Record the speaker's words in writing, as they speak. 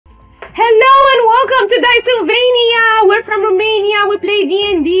Hello and welcome to Dicesylvania. We're from Romania. We play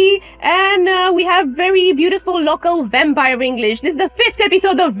D&D and we have very beautiful local vampire English. This is the 5th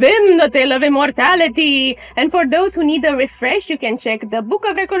episode of VIM, the Tale of Immortality. And for those who need a refresh, you can check the Book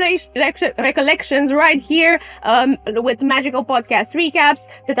of Recollections right here with magical podcast recaps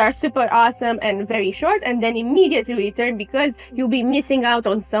that are super awesome and very short, and then immediately return because you'll be missing out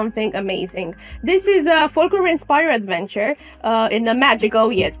on something amazing. This is a folklore-inspired adventure in a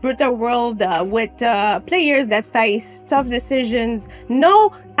magical yet brutal world with players that face tough decisions,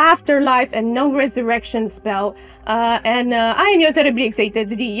 no afterlife and no resurrection spell. I am your terribly excited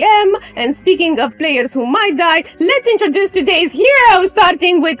DM, and speaking of players who might die, let's introduce today's hero,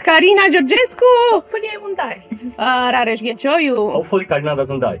 starting with Karina Georgescu. Hopefully I won't die. Rareș Ghencioiu. Hopefully Karina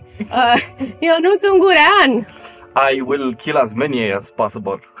doesn't die. Ionita. I will kill as many as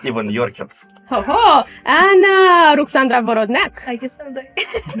possible, even your kills. Ho-ho! And Ruxandra Vorodnak. I guess I'll die.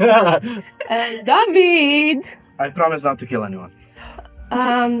 And David. I promise not to kill anyone.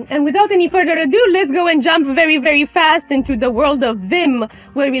 And without any further ado, let's go and jump very, very fast into the world of VIM,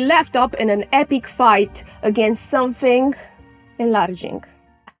 where we left up in an epic fight against something enlarging.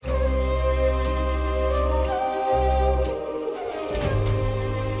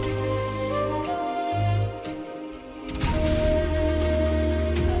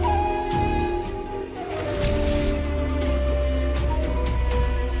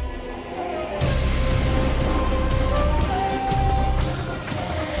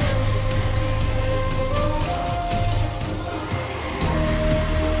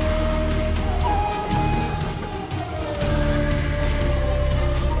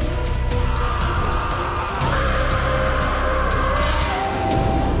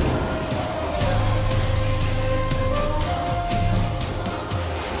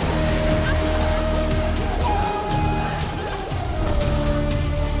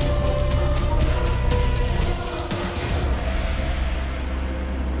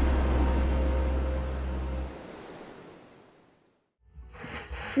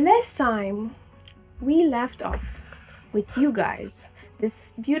 Last time, we left off with you guys,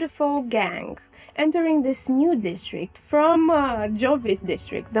 this beautiful gang, entering this new district from Jovis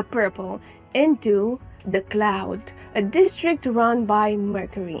district, the purple, into the cloud, a district run by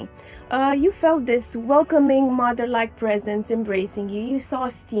Mercury. You felt this welcoming mother-like presence embracing you. You saw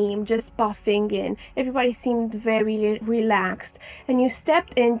steam just puffing in. Everybody seemed very relaxed, and you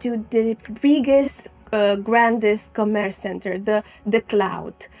stepped into the biggest grandest commerce center, the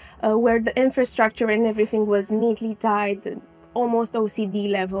cloud, where the infrastructure and everything was neatly tied, almost OCD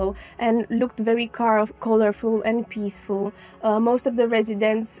level, and looked very colorful and peaceful. Most of the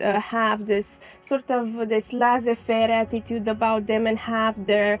residents have this sort of this laissez-faire attitude about them and have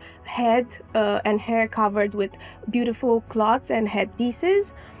their head and hair covered with beautiful cloths and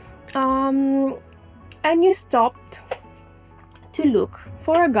headpieces. And you stopped to look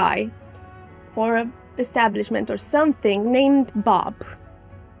for a guy or a establishment or something named Bob.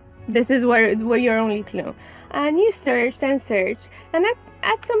 This is where your only clue. And you searched and searched, and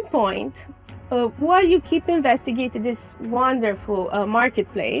at some point, while you keep investigating this wonderful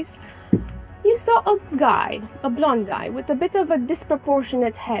marketplace, you saw a blonde guy with a bit of a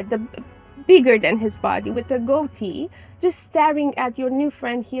disproportionate head, bigger than his body, with a goatee, just staring at your new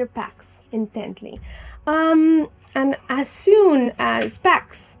friend here, Pax, intently. And as soon as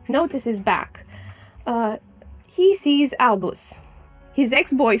Pax notices back, he sees Albus, his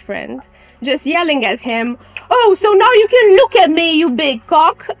ex-boyfriend, just yelling at him, "Oh, so now you can look at me, you big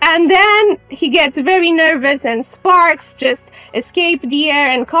cock!" And then he gets very nervous and sparks just escape the air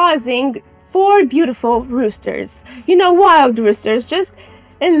and causing 4 beautiful roosters. You know, wild roosters, just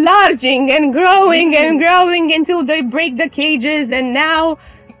enlarging and growing until they break the cages, and now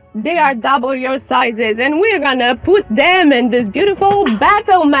they are double your sizes, and we're gonna put them in this beautiful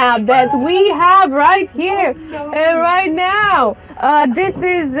battle map that we have right here and right now. This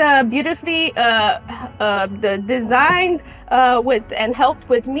is beautifully designed with and helped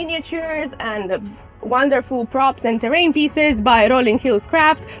with miniatures and wonderful props and terrain pieces by Rolling Hills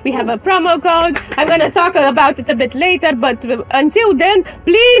Craft. We have a promo code. I'm gonna talk about it a bit later, but until then,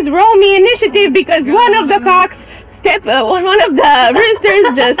 please roll me initiative, because one of the cocks one of the roosters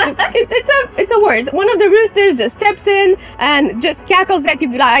just it's a word. One of the roosters just steps in and just cackles at you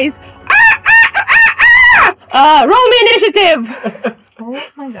guys. Roll me initiative. Oh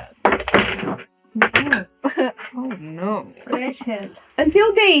my god. Oh no. Until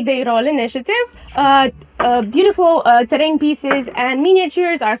they roll initiative, beautiful terrain pieces and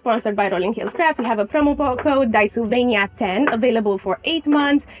miniatures are sponsored by Rolling Hills Craft. We have a promo code Dicesylvania10 available for 8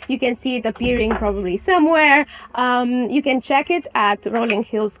 months. You can see it appearing probably somewhere. You can check it at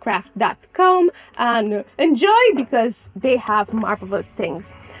rollinghillscraft.com and enjoy because they have marvelous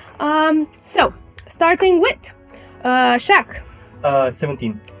things. So, starting with Shaq.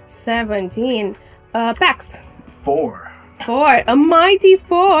 17. 17. Pax. 4. 4. A mighty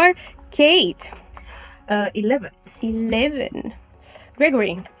 4. Kate. 11. 11.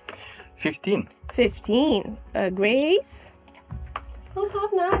 Gregory. 15. 15. Grace. I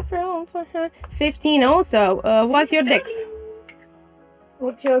have not rolled for her. 15 also. What's your dex?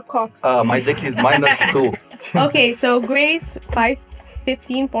 What's your cox? My dex is -2. Okay, so Grace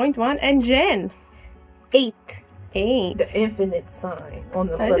 15.1 and Jen 8. 8. The infinite sign on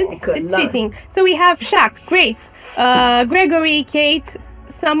the It's vertical line. fitting. So we have Shaq, Grace, Gregory, Kate,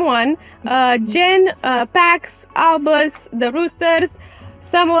 someone, Jen, Pax, Albus, the Roosters,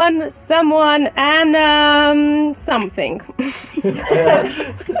 someone, and something.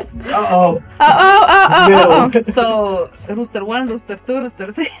 Uh-oh. Oh. So, Rooster 1, Rooster 2,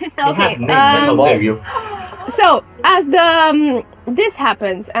 Rooster 3. Okay. How dare you? So as the this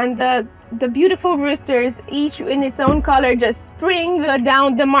happens and the beautiful roosters, each in its own color, just spring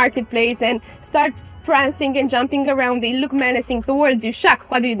down the marketplace and start prancing and jumping around. They look menacing towards you. Shaq,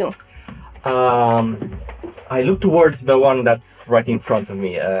 what do you do? I look towards the one that's right in front of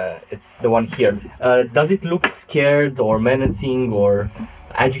me. It's the one here. Does it look scared or menacing or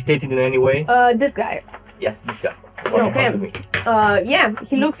agitated in any way? This guy. Yes, this guy. The one in front of me. Yeah,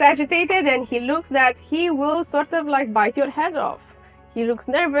 he looks agitated and he looks that he will sort of like bite your head off. He looks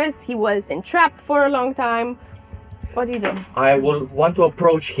nervous. He was entrapped for a long time. What do you do? I will want to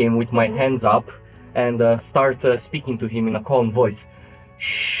approach him with my hands up and start speaking to him in a calm voice.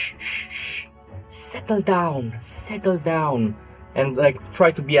 Shh, shh, shh. Settle down, and like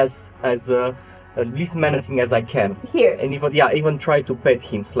try to be as least menacing as I can. Here. And even try to pet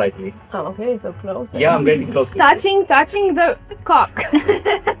him slightly. Oh, okay, so close. Yeah, I'm getting close to him. Touching the cock.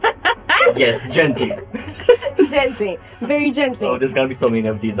 Yes, gently. Gently, very gently. Oh, there's gonna be so many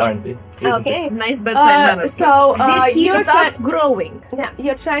of these, aren't there? Isn't Okay. it? Nice bedside manner. So Did he you're stop growing? yeah,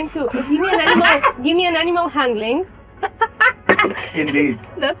 you're trying to give me an animal handling. Indeed.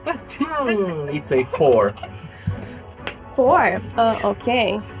 That's what she said. It's a 4. 4.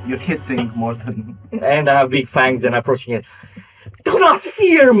 Okay. You're hissing more than... And I have big fangs and approaching it. Do not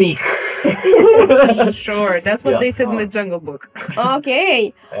fear me! Sure, that's what Yeah. they said in the Jungle Book.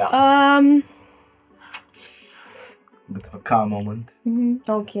 Okay. Yeah. Bit of a calm moment.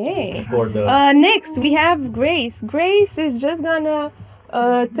 Okay. For the Next we have Grace. Grace is just gonna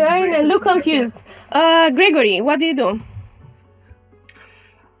turn and look confused. Gregory, what do you do?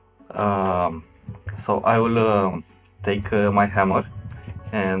 So I will take my hammer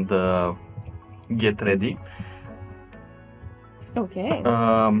and get ready. Okay.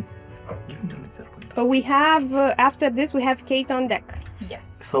 Give me the laser. We have after this we have Kate on deck. Yes.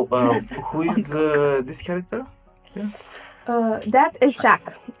 So who is this character? That is Shaq.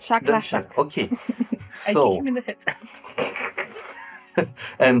 Shaq That's Shaq. Shaq. Okay. I So kick him in the head.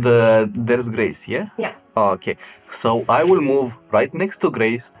 and there's Grace, yeah? Yeah. Okay. So I will move right next to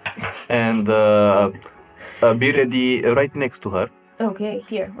Grace and be ready right next to her. Okay,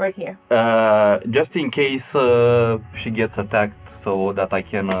 here, right here. Just in case she gets attacked, so that I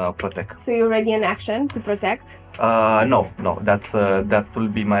can protect. So you're ready in action to protect. No, that will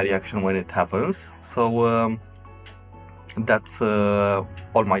be my reaction when it happens. So that's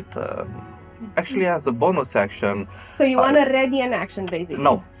all my. Actually, as a bonus action. So you want to ready in action, basically.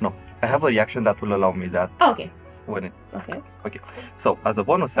 No. I have a reaction that will allow me that Okay. when it. Okay. Okay. So as a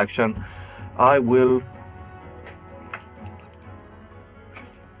bonus action, I will.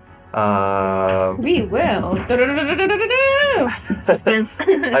 We will. Suspense.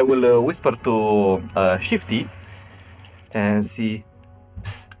 I will whisper to Shifty and see.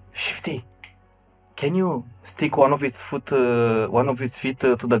 Psst, Shifty, can you stick one of its feet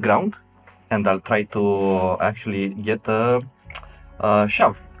to the ground? And I'll try to actually get a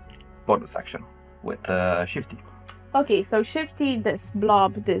shove bonus action with Shifty. Okay, so Shifty, this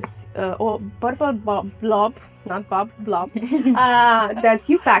blob, this purple blob, not blob, that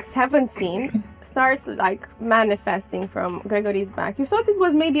you Pax haven't seen, starts like manifesting from Gregory's back. You thought it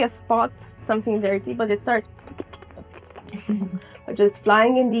was maybe a spot, something dirty, but it starts just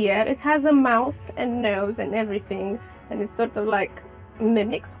flying in the air. It has a mouth and nose and everything, and it sort of like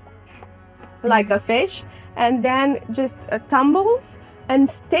mimics like a fish, and then just tumbles and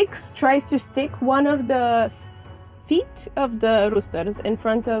tries to stick one of the feet of the roosters in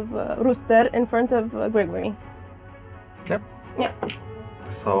front of Gregory. Yep. Yeah.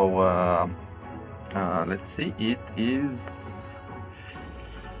 So let's see. It is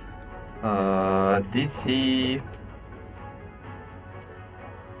DC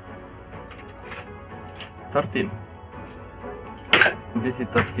 13. DC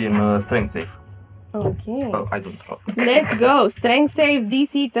 13 strength save. Okay. Oh, I don't know. Let's go. Strength save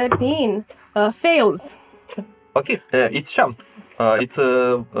DC 13. Fails. Okay, it's shoved. It's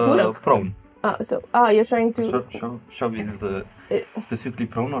prone. You're trying to Shove is specifically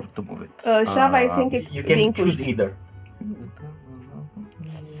prone or to move it? shove. I think it's You being can choose pushed. either.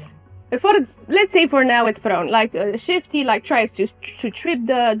 Let's say for now it's prone. Like Shifty tries to trip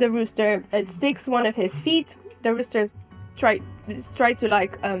the rooster. It sticks one of his feet. The roosters try to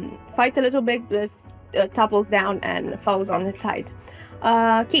fight a little bit, but topples down and falls on its side.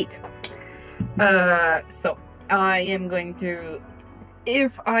 Keith. So I am going to.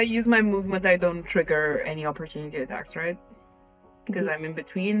 If I use my movement, I don't trigger any opportunity attacks, right? Because I'm in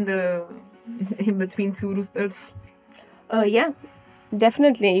between two roosters. Yeah,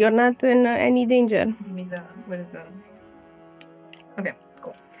 definitely. You're not in any danger. Give me what is the? Okay,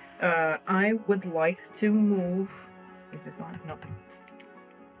 cool. I would like to move. Is this one? No.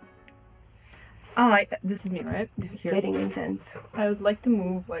 This is me, right? This is here. Getting intense. I would like to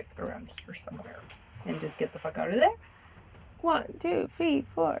move around here somewhere and just get the fuck out of there. 1, 2, 3,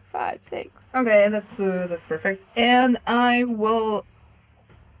 4, 5, 6. Okay, that's perfect. And I will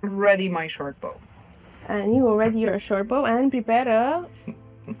ready my short bow. And you will ready your short bow and prepare a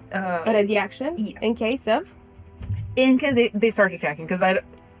ready action in case of. In case they start attacking, because I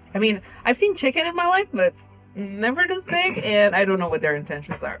mean, I've seen chicken in my life, but never this big, and I don't know what their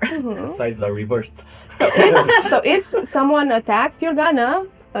intentions are. Mhm. The sizes are reversed. So if someone attacks, you're gonna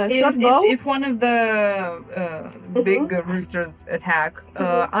short bow. If one of the big roosters attack,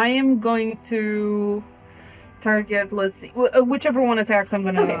 I am going to target. Let's see, whichever one attacks, I'm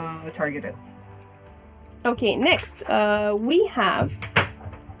gonna target it. Okay, next we have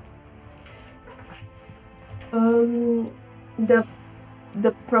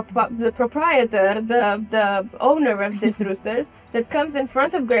the proprietor, the owner of this roosters, that comes in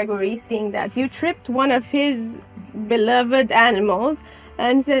front of Gregory, seeing that you tripped one of his beloved animals,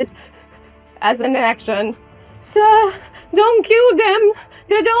 and says, as an action, "Sir, don't kill them.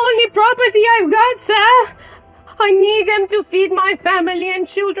 They're the only property I've got, sir. I need them to feed my family and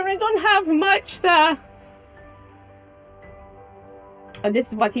children. I don't have much, sir." This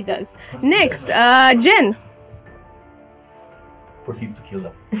is what he does. Next, Jen. Proceeds to kill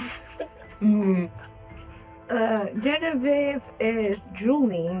them. Genevieve is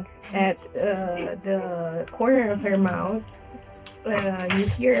drooling at the corner of her mouth. You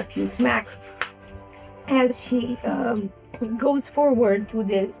hear a few smacks as she goes forward to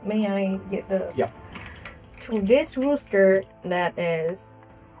this. May I get the? Yeah. To this rooster that is.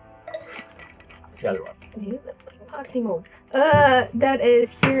 The other one. Party mode. That is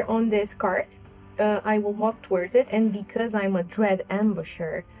here on this cart. I will walk towards it, and because I'm a dread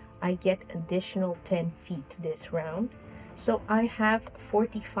ambusher, I get additional 10 feet this round. So I have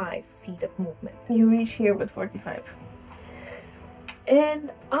 45 feet of movement. You reach here with 45.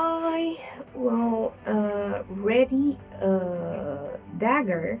 And I will ready a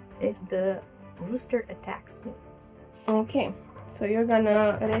dagger if the rooster attacks me. Okay, so you're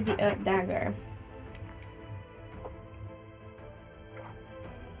gonna ready a dagger.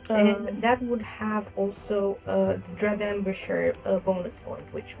 And that would have also the Dread Ambusher bonus point,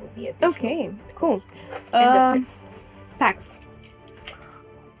 which would be additional. Okay, cool. And Pax.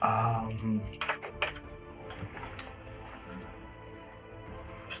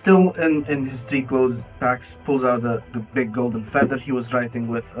 Still in his street clothes, Pax pulls out the big golden feather he was writing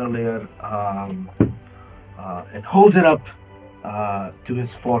with earlier, and holds it up to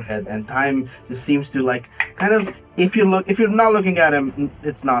his forehead, and time just seems to kind of, if you're not looking at him,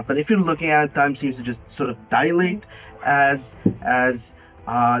 it's not, but if you're looking at it, time seems to just sort of dilate as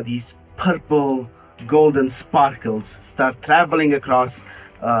these purple golden sparkles start traveling across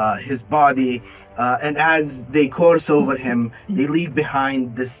his body, and as they course over him, they leave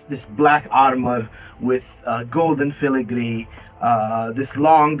behind this black armor with golden filigree, this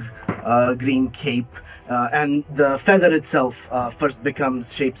long green cape, and the feather itself first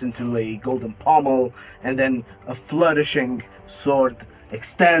shapes into a golden pommel, and then a flourishing sword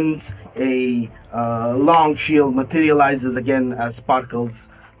extends, a long shield materializes again as sparkles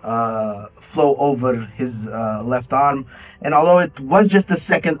flow over his left arm. And although it was just a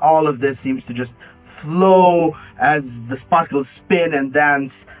second, all of this seems to just flow as the sparkles spin and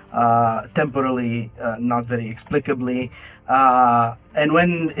dance temporarily, not very explicably. And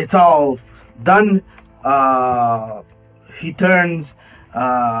when it's all done, he turns,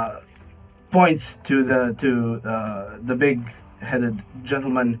 points to the big-headed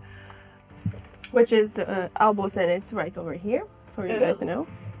gentleman. Which is Albus, and it's right over here for you guys to know.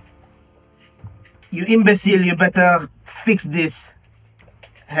 You imbecile! You better fix this.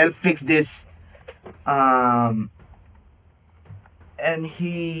 Help fix this. And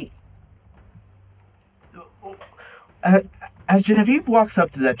he, as Genevieve walks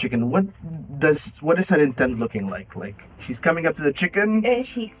up to that chicken, what is her intent looking like? Like she's coming up to the chicken, And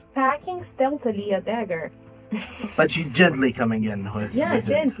she's packing stealthily a dagger. but she's gently coming in with. Yeah, with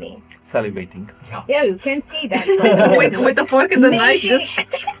it. gently. Salivating. Yeah, you can see that. With the fork and the knife, Maybe- just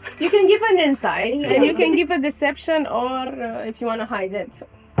You can give an insight, and you can give a deception, or if you want to hide it.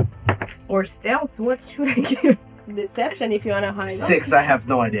 Or stealth. What should I give? Deception if you want to hide it. 6. I have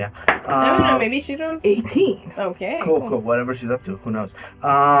no idea. I don't know, maybe she rolls. 18. Okay. Cool. Whatever she's up to, who knows?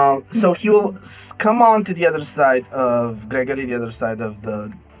 So he will come on to the other side of Gregory, the other side of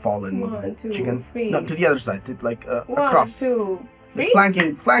the fallen 1, 2, chicken. 3. No, to the other side, to, like 1, across. 2, Just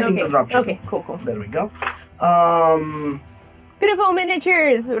 3. flanking Okay. the drop chicken. Okay, cool. There we go. Beautiful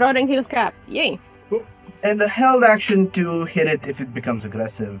miniatures, Roaring Hills Craft. Yay. And a held action to hit it if it becomes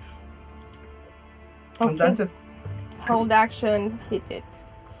aggressive. Okay. And that's it. Hold action, hit it.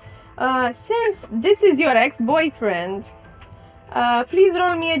 Since this is your ex-boyfriend, please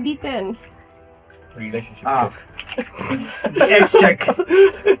roll me a d10. Relationship Ah. check. The X check.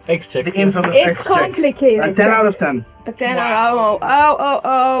 X check. The infamous It's X check. complicated. A 10 out of 10. A 10 Wow.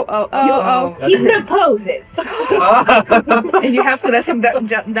 oh. He proposes. and you have to let him down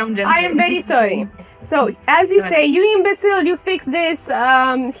gently. I am very sorry. So, as you say, you imbecile, you fix this.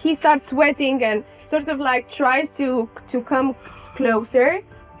 He starts sweating and sort of like tries to come closer,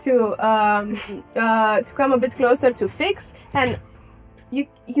 to come a bit closer to fix. And you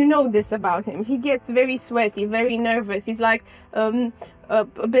know this about him. He gets very sweaty, very nervous. He's like a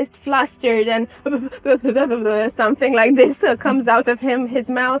bit flustered, and something like this comes out of his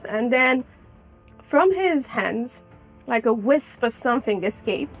mouth, and then from his hands, like a wisp of something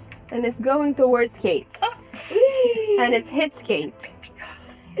escapes, and it's going towards Kate. And it hits Kate.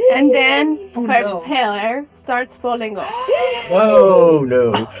 And then her hair starts falling off. Oh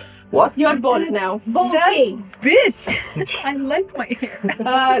no. What? You're bald now. Bald Kate. Bitch! I like my hair.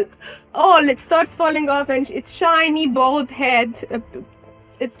 It starts falling off, and it's shiny, bald head.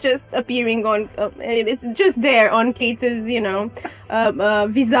 It's just appearing on. It's just there on Kate's, visage.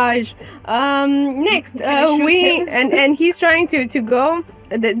 Next, Can I shoot him? and he's trying to go.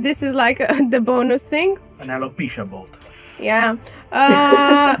 This is like the bonus thing. An alopecia bolt. Yeah.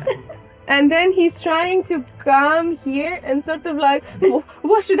 And then he's trying to come here and sort of like,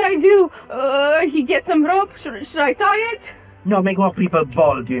 what should I do? He gets some rope. Should I tie it? No, make more people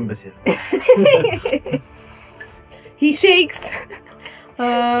bald, you imbecile. He shakes.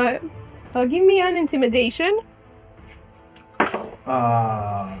 Give me an intimidation.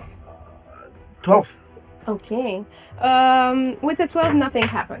 12. Okay. With a 12, nothing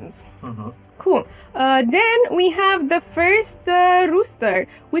happens. Cool. Then we have the first rooster,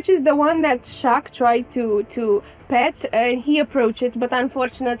 which is the one that Shaq tried to pet, and he approached it, but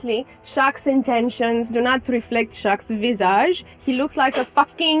unfortunately, Shaq's intentions do not reflect Shaq's visage. He looks like a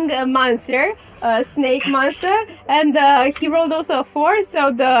fucking monster, a snake monster, and he rolled also a 4,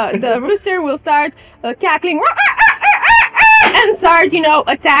 so the rooster will start cackling and start,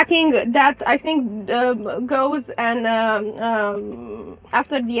 attacking. That I think goes, and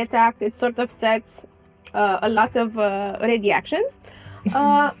after the attack, it sort of sets a lot of ready actions.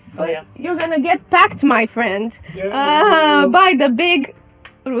 But you're gonna get packed, my friend, by the big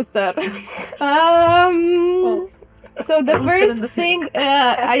rooster. So the first thing,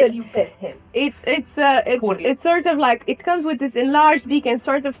 After you pet him. it's sort of like it comes with this enlarged beak and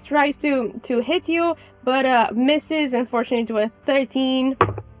sort of tries to hit you, but misses, unfortunately, to a 13.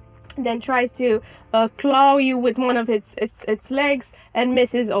 Then tries to claw you with one of its legs and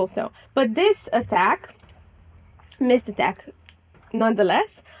misses also. But this attack, missed attack,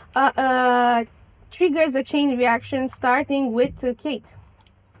 nonetheless, triggers a chain reaction starting with Kate.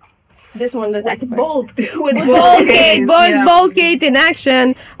 This one attacked first. Bold. With Bold Kate, Bold Kate in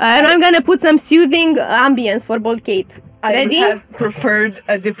action, and I'm gonna put some soothing ambience for Bold Kate. I would Ready? have preferred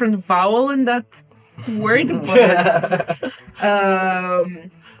a different vowel in that word, but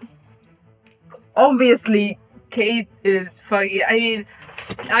obviously Kate is fucking. I mean,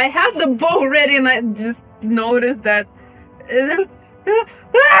 I had the bow ready and I just noticed that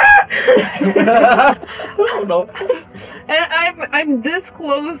Oh no. And I'm this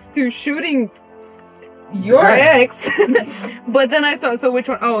close to shooting your Guy. ex. But then I saw, so which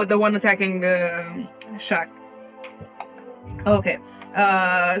one? Oh, the one attacking Shaq. Okay.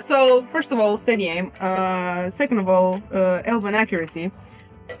 So first of all, steady aim. Second of all, elven accuracy.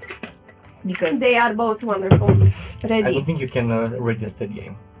 Because They are both wonderful. I Ready. don't think you can ready a steady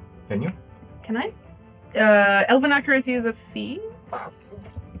aim. Can you? can I? Elven accuracy is a feat.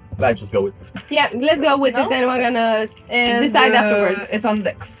 I just go with it. Yeah, let's go with No? it, then we're gonna And, decide afterwards. It's on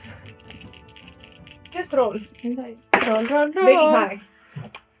Dex. Just roll. Roll, roll, roll. Very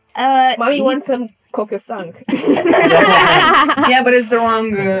high. Mommy wants some coco sunk. Yeah, but it's the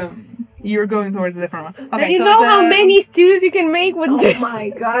wrong. You're going towards a different one. Okay, you so know it's, how many stews you can make with Oh this? my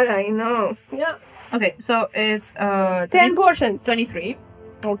god, I know. Yeah. Okay, so it's 10 portions. 23.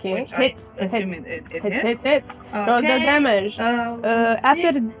 Okay. Which Hits. I assume it Hits, hits. hits. Roll the Okay. damage.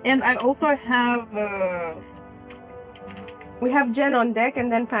 After And I also have we have Jen on deck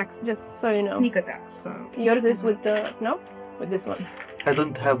and then Pax, just so you know. sneak attack. So Yours is with the with this one. I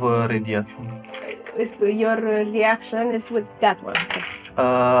don't have a ready action. It's your reaction is with that one.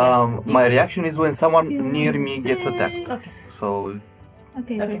 My reaction is when someone near me gets attacked. Okay. So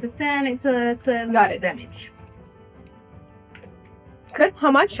okay, so Okay. it's a 10. It's a 12 Got it. damage. Good.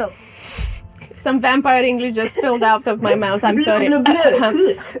 How much? Some vampire English just spilled out of my mouth. I'm sorry. Good.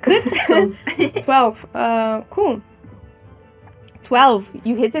 12. Cool. 12.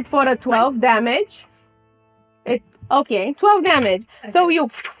 You hit it for a 12 damage. Okay, 12 damage. So you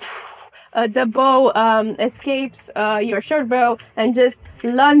the bow escapes your short bow and just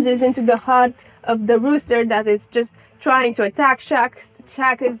lunges into the heart of the rooster that is just trying to attack Shaq.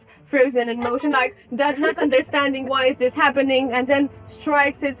 Shaq is frozen in motion, like does not understanding why is this happening, and then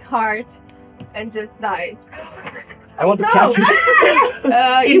strikes its heart and just dies. I want to catch it.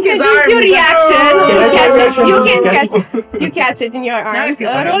 You can his use your arms. reaction to Can I catch it. reaction You to can catch catch. You catch it in your I arms. feel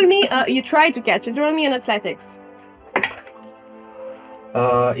better. Roll me. You try to catch it. Roll me an athletics.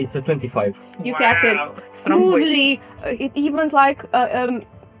 It's a 25. You catch it smoothly. It even's like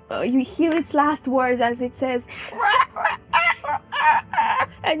you hear its last words as it says,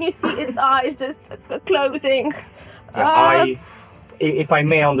 and you see its eyes just closing. If I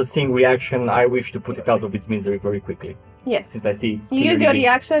may, on the same reaction, I wish to put it out of its misery very quickly. Yes. Since I see it's You use clearly your big.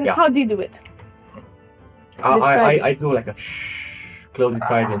 reaction. Yeah. How do you do it? I do like a shh, close its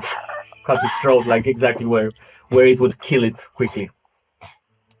eyes and cut its throat, like exactly where it would kill it quickly.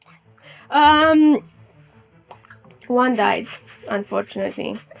 One died,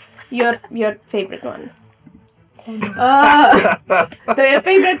 unfortunately. Your favorite one. So your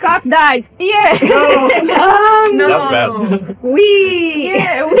favorite cock died. Yeah. No. That's bad. we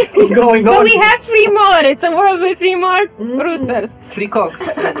What's going on? but we have 3 more. It's a world with 3 more roosters. 3 cocks.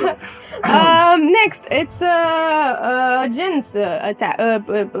 Next, it's Jen's attack.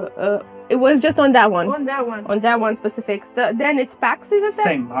 It was just on that one. On that one. On that one specific. So then it's Pax's attack.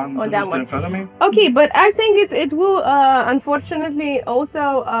 Same on the that rooster one. in front of me. Okay, but I think it will unfortunately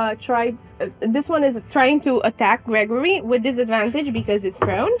also try. This one is trying to attack Gregory with disadvantage because it's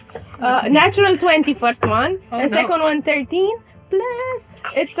prone. Natural 20 first one, and no. second one 13 plus.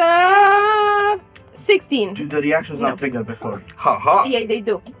 It's 16. Do the reactions not trigger before? Haha. Yeah, they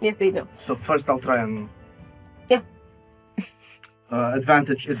do. Yes, they do. So first I'll try and... Yeah.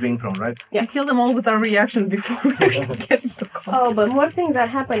 Advantage it being prone, right? We kill them all with our reactions before we get the call. Oh, but more things are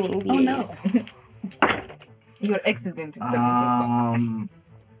happening these Oh no. days. Your ex is going to turn into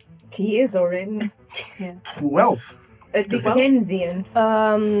a He is already. 12. A Dickensian.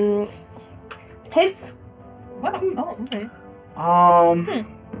 Hits. Wow. Oh, okay.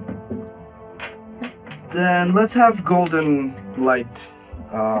 Then let's have golden light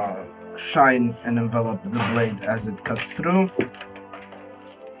shine and envelop the blade as it cuts through.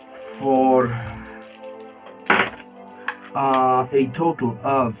 For a total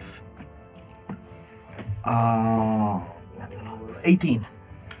of 18.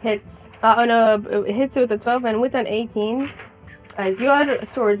 Hits. Hits with a 12 and with an 18. As your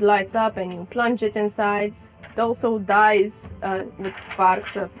sword lights up and you plunge it inside, it also dies with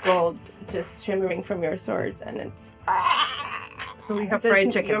sparks of gold just shimmering from your sword, and it's. So we have just-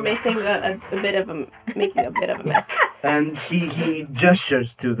 fried chicken. You're making a bit of a mess. And he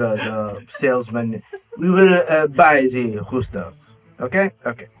gestures to the salesman. We will buy the roosters. Okay?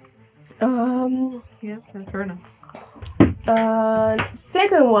 Okay. Yeah, fair enough.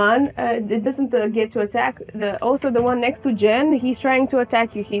 Second one, it doesn't get to attack. Also the one next to Jen, he's trying to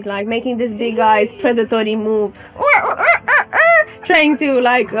attack you. He's like making this big eyes predatory move, trying to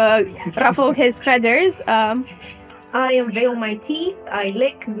like ruffle his feathers. I unveil my teeth, I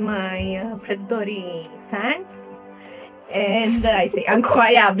lick my predatory fangs, and I say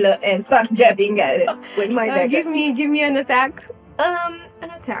incroyable and start jabbing at it with my dagger. Give me an attack. An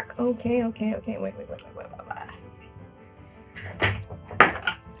attack. Okay. Wait.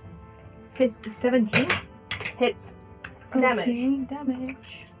 17 Hits. damage.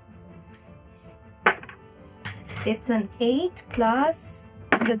 Damage. It's an 8 plus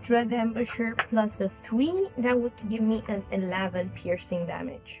the Dread Ambusher plus a 3. That would give me an 11 piercing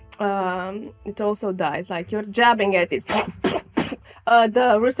damage. It also dies. Like you're jabbing at it.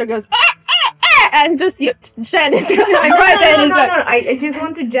 The rooster goes and just Jen is right there. No. I just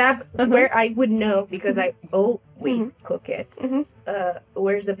want to jab where I would know because I always cook it.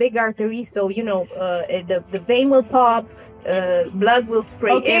 Where's the big artery? So the vein will pop, blood will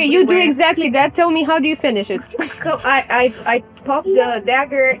spray. Okay, everywhere. you do exactly that. Tell me, how do you finish it? So I pop the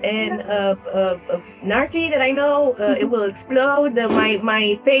dagger in an artery that I know it will explode.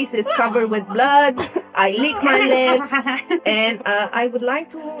 My face is covered with blood. I lick my lips, and I would like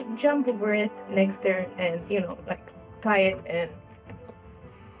to jump over it next turn and tie it and.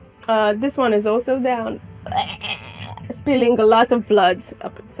 This one is also down, spilling a lot of blood.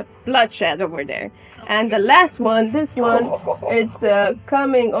 It's a bloodshed over there. And the last one, this one, it's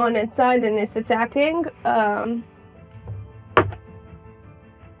coming on its side and it's attacking.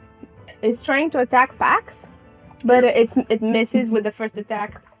 It's trying to attack Pax, but it misses with the first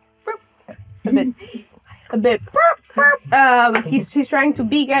attack. A bit. He's trying to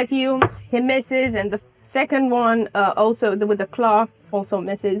beak at you. He misses, and the second one also with the claw also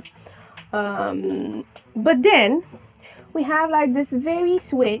misses. But then we have like this very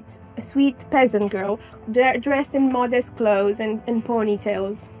sweet peasant girl dressed in modest clothes and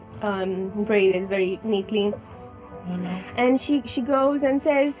ponytails, braided very neatly. And she goes and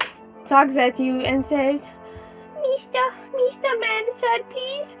talks at you and says, Mr. Mansard,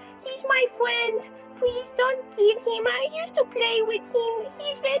 please, he's my friend. Please don't kill him. I used to play with him.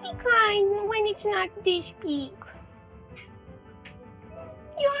 He's very kind when it's not this big.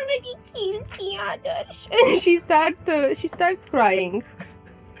 You already killed the others. And she starts crying.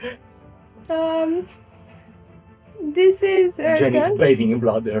 This is Jenny's bathing in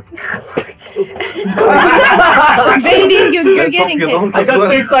blood there. Bathing, you're getting hit. I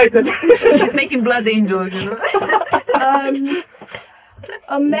got too excited. She's making blood angels,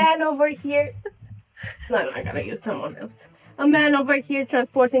 A man over here. No, I gotta use someone else. A man over here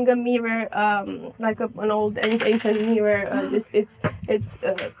transporting a mirror, like an old ancient mirror. It's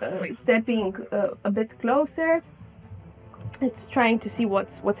stepping a bit closer. It's trying to see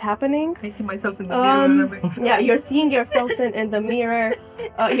what's happening. I see myself in the mirror. Yeah, you're seeing yourself in the mirror.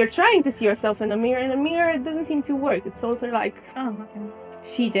 You're trying to see yourself in the mirror. In the mirror, it doesn't seem to work. It's also like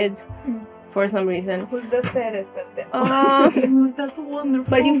she did. For some reason. Who's the fairest of them? Who's that wonderful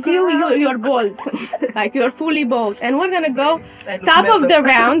But you feel you're bold. Like you're fully bold. And we're gonna go top of the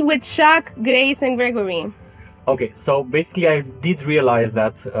round with Shaq, Grace, and Gregory. Okay, so basically I did realize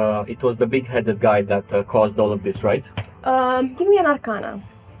that it was the big-headed guy that caused all of this, right? Give me an Arcana.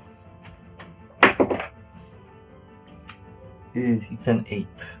 It's an 8.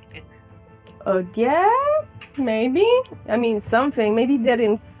 Yeah, maybe. I mean, something. Maybe they're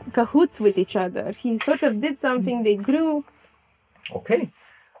in cahoots with each other. He sort of did something, they grew. Okay.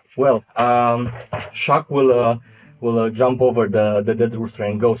 Well, Shaq will jump over the dead rooster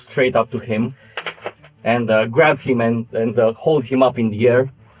and go straight up to him and grab him and hold him up in the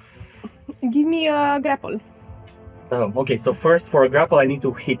air. Give me a grapple. Okay, so first for a grapple I need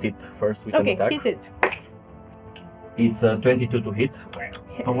to hit it first with an attack. Okay, hit it. It's 22 to hit.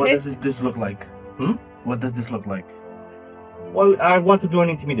 But what does this look like? What does this look like? Well, I want to do an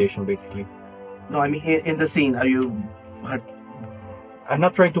intimidation, basically. No, I mean, in the scene, are you hurt? I'm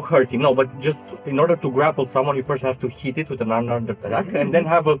not trying to hurt him, no, but just in order to grapple someone, you first have to hit it with an unarmed attack, and then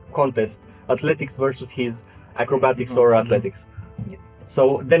have a contest, athletics versus his acrobatics or athletics.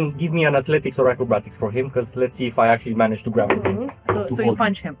 So then give me an athletics or acrobatics for him, because let's see if I actually manage to grapple him. So you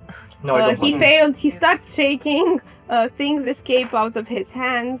punch him? No, I don't He punch him. failed. He starts shaking. Things escape out of his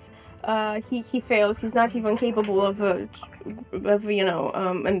hands. He fails. He's not even capable of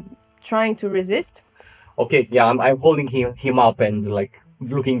and trying to resist. Okay, yeah, I'm holding him up and like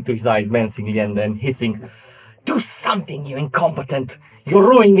looking into his eyes menacingly and then hissing, "Do something, you incompetent! You're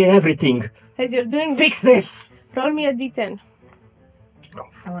ruining everything! As you're doing Fix this!" roll me a d10.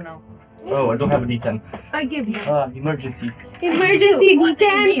 Oh no. Oh, I don't have a D10. I give you. Emergency. Emergency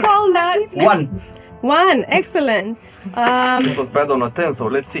d10, call us! 1, excellent. It was bad on a 10, so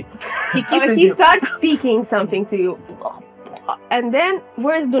let's see. He starts speaking something to you. and then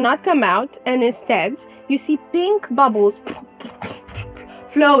words do not come out, and instead you see pink bubbles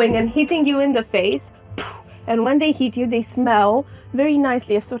flowing and hitting you in the face. And when they hit you, they smell very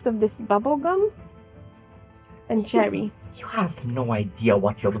nicely of sort of this bubble gum and cherry. You have no idea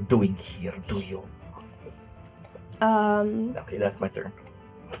what you're doing here, do you? Okay, that's my turn.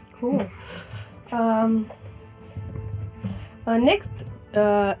 Cool. Next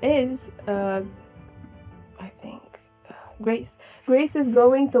is I think Grace. Grace is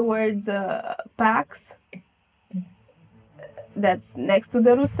going towards Pax. That's next to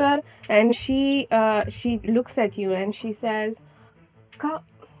the rooster, and she looks at you and she says,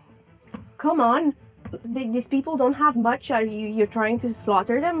 "Come on, these people don't have much. You're trying to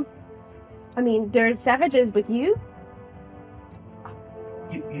slaughter them? I mean, they're savages, but you."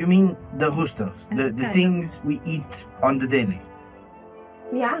 You mean the roosters, the things we eat on the daily?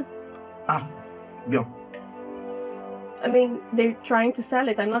 Yeah. Yeah. I mean, they're trying to sell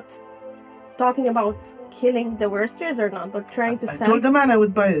it. I'm not talking about killing the roosters or not, but trying to sell. I told the man I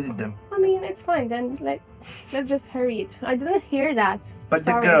would buy them. I mean, it's fine. Then let's just hurry it. I didn't hear that. But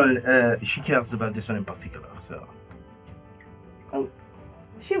Sorry. the girl, she cares about this one in particular, so.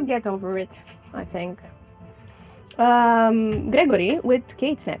 She'll get over it, I think. Gregory with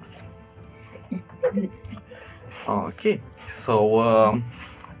Kate next. Okay, so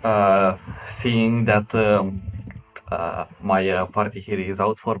seeing that my party here is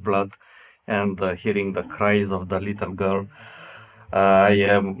out for blood, and hearing the cries of the little girl,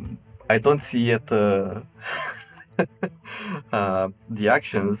 I don't see yet the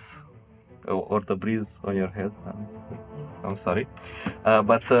actions or the breeze on your head. I'm sorry,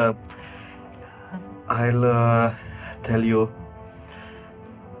 but I'll tell you.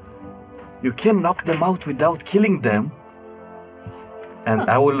 You can knock them out without killing them, and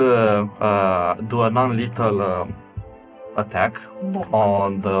I will do a non-lethal attack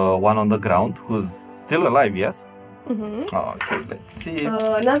on the one on the ground who's still alive. Yes. Mm-hmm. Okay, let's see.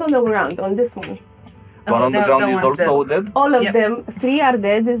 Not on the ground, on this one. One on the ground is also dead. All of them, 3 are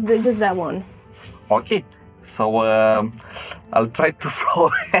dead. Just that one. Okay, so I'll try to throw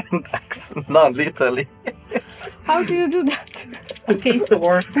a hand axe non-lethally. How do you do that? Okay,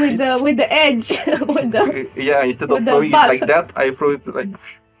 Thor. With the edge, with the Yeah, instead of with the throwing it butt. like that, I throw it like.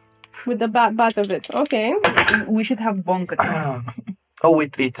 with the butt of it. Okay. We should have bonk attacks. Oh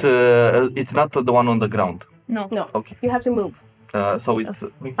wait, it's not the one on the ground. No. No. Okay. You have to move. So it's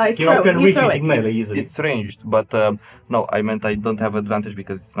It's You can you reach throw it in melee easily. it's ranged, but no, I meant I don't have advantage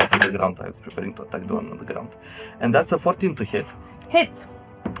because it's not on the ground. I was preparing to attack the one on the ground, and that's a 14 to hit. Hits.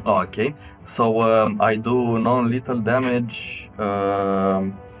 Okay, so I do non-lethal damage.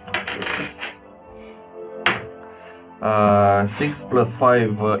 6. 6 plus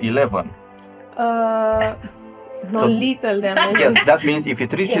 5, 11. Non-lethal damage. Yes, that means if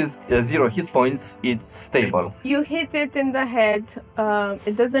it reaches 0 hit points, it's stable. You hit it in the head.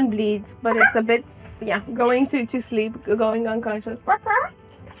 It doesn't bleed, but it's a bit, going to sleep, going unconscious.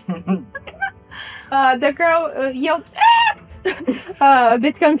 The girl yelps, a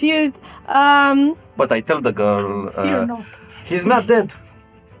bit confused. But I tell the girl, Fear not. he's not dead.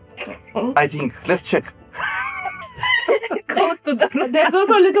 I think. Let's check. Goes to the rooster. There's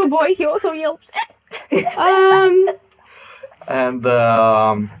also a little boy. He also yelps. And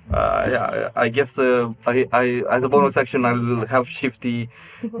I guess I as a bonus action I'll have Shifty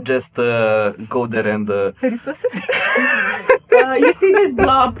just go there and Resuscitate. You see this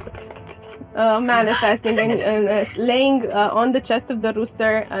blob manifesting and laying on the chest of the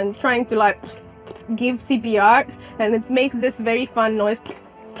rooster and trying to like give CPR, and it makes this very fun noise.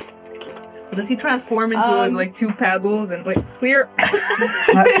 Does he transform into like 2 paddles and like clear?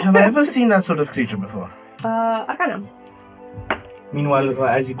 Have I ever seen that sort of creature before? Arcana. Meanwhile,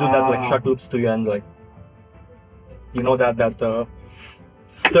 as you do that, like Shark looks to you and like, you know that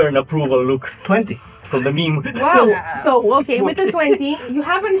stern approval look 20. from the meme. Wow. So okay, with a 20, you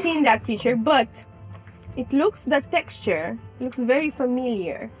haven't seen that creature, but it looks, the texture looks very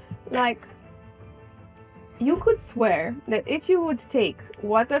familiar. Like, you could swear that if you would take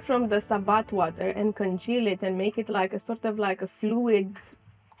water from the Sabbat water and congeal it and make it like a sort of like a fluid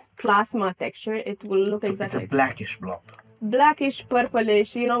plasma texture, it will look It's exactly a blackish blob. blackish,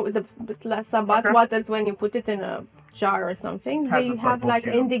 purplish. You know, the Sabbat waters, when you put it in a jar or something, Has they a have purple like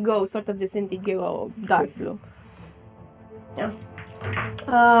hue. indigo, sort of this indigo dark blue. Yeah.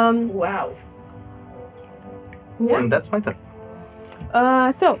 Wow. Yeah. And that's my turn.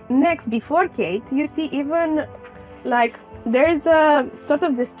 So next, before Kate, you see even like there's a sort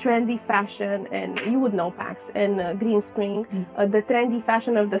of this trendy fashion, and you would know Pax in Green Spring, the trendy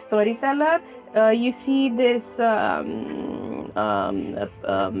fashion of the storyteller. You see this man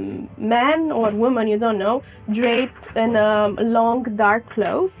or woman, you don't know, draped in a long dark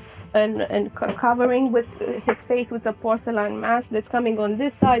cloth and covering with his face with a porcelain mask that's coming on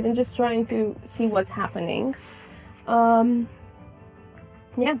this side and just trying to see what's happening.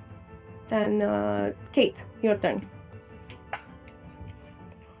 Yeah. And Kate, your turn.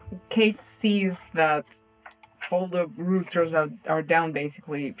 Kate sees that all the roosters are down,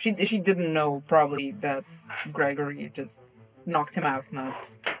 basically. She didn't know, probably, that Gregory just knocked him out,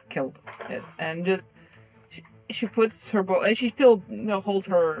 not killed it. And just, she puts her bow, and she still holds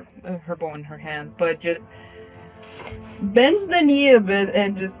her bow in her hand, but just bends the knee a bit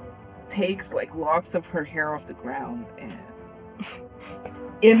and just takes, like, locks of her hair off the ground. And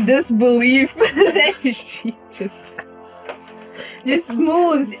in disbelief that she just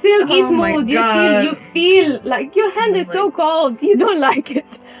smooth, silky Oh my smooth. God. You feel like your hand is so cold. You don't like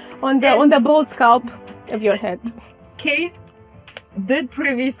it on the bold scalp of your head. Kate did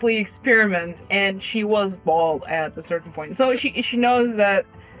previously experiment, and she was bald at a certain point. So she knows that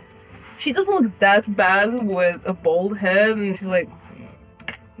she doesn't look that bad with a bald head, and she's like,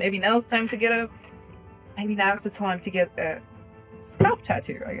 maybe now's the time to get a scalp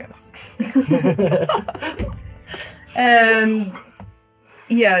tattoo, I guess. And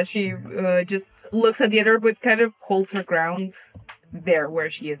yeah, she just looks at the other, but kind of holds her ground there where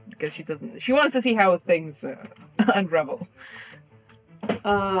she is, because she wants to see how things unravel.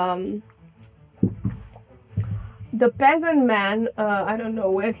 The peasant man, I don't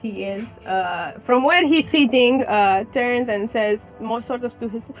know where he is, from where he's sitting, turns and says, more sort of to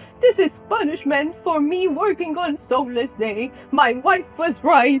his, "This is punishment for me working on Soulless Day. My wife was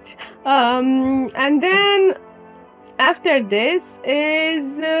right." And then after this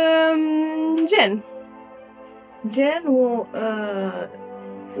is Jen. Jen will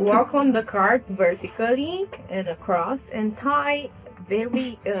walk on the cart vertically and across and tie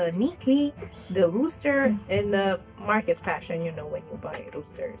very neatly the rooster in the market fashion, when you buy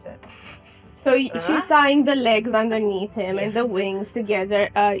roosters. So she's tying the legs underneath him and the wings together.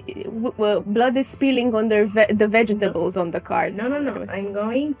 Blood is spilling on the vegetables on the cart. No. I'm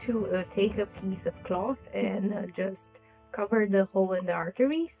going to take a piece of cloth and just cover the hole in the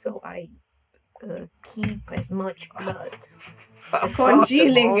artery, so I keep as much blood as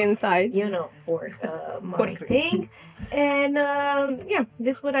Congealing possible, inside. for my thing. And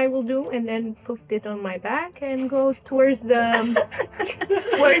this is what I will do, and then put it on my back and go towards the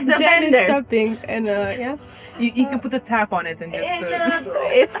Jen is vendor. stopping, and yeah. You can put a tap on it and just. And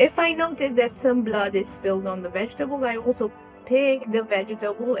if I notice that some blood is spilled on the vegetables, I also pick the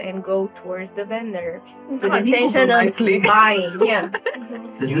vegetable and go towards the vendor with the these will intention go of nicely. buying. Yeah.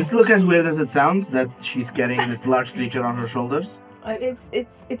 Does this look as weird as it sounds, that she's carrying this large creature on her shoulders?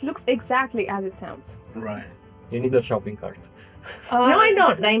 It looks exactly as it sounds. Right. You need a shopping cart. No, I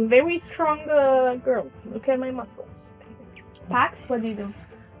don't. I'm very strong girl. Look at my muscles. Pax, what do you do?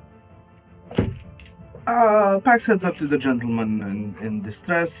 Pax heads up to the gentleman in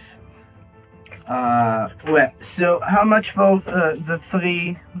distress. Well, so how much for the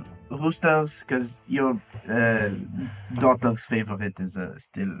 3 roosters? Because your daughter's favorite is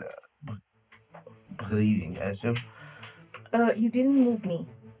still breathing, I assume. You didn't move me.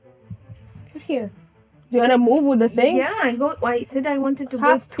 You're here. Do you want to move with the thing? Yeah, I said I wanted to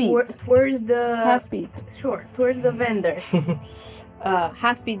Half go speed. towards the. Half speed. Sure, towards the vendor.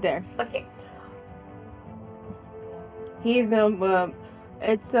 Half speed there. Okay. He's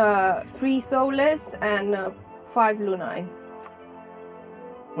it's 3 soulless and 5 lunae.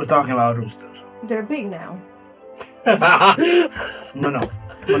 We're talking about roosters. They're big now. No.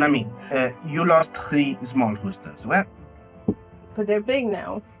 What I mean, you lost 3 small roosters. Well, But they're big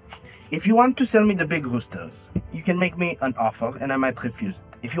now. if you want to sell me the big roosters, you can make me an offer and I might refuse it.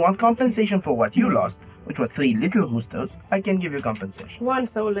 If you want compensation for what you lost, which were 3 little roosters, I can give you compensation. 1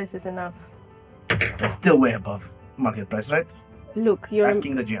 soulless is enough. That's still way above market price, right? Look, you're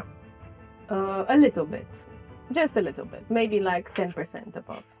Asking the GM. a little bit. Just a little bit. Maybe like 10%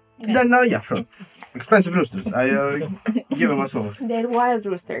 above. Then, yeah, sure. Expensive roosters. I give them a sauce. They're wild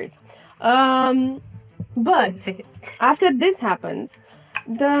roosters. But after this happens,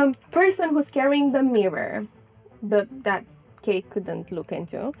 the person who's carrying the mirror, that Kate couldn't look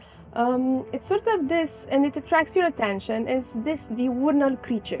into, it's sort of this, and it attracts your attention, is this diurnal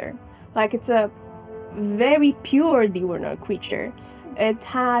creature. Like, it's a very pure diurnal creature.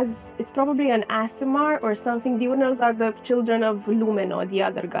 It's probably an Asimar or something. Diurnals are the children of Lumino, the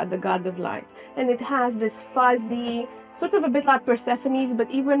other god, the god of light. And it has this fuzzy, sort of a bit like Persephone's, but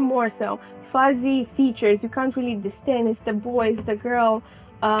even more so, fuzzy features. You can't really distinguish. It's the boy, it's the girl.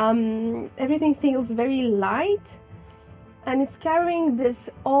 Everything feels very light. And it's carrying this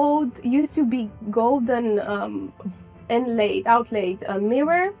old, used to be golden outlaid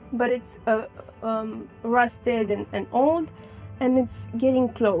mirror, but it's rusted and old, and it's getting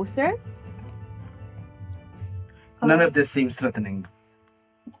closer. None of this seems threatening.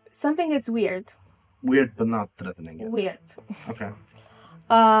 Something that's weird. Weird, but not threatening yet. Weird. Okay.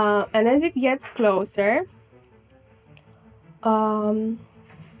 And as it gets closer,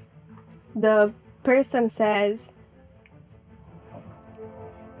 the person says,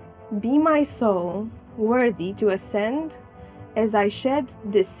 "Be my soul worthy to ascend as I shed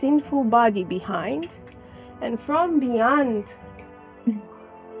this sinful body behind, and from beyond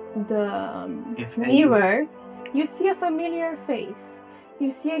the mirror, you see a familiar face.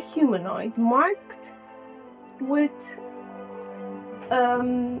 You see a humanoid marked with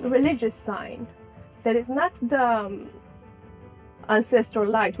religious sign that is not the ancestral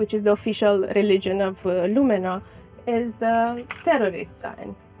light, which is the official religion of Lumina, is the terrorist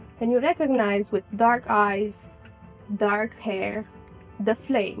sign. And you recognize with dark eyes, dark hair, the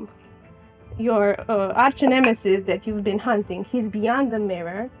flame. Your arch nemesis that you've been hunting, he's beyond the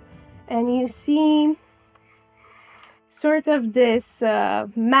mirror, and you see sort of this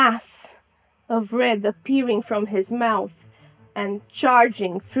mass of red appearing from his mouth and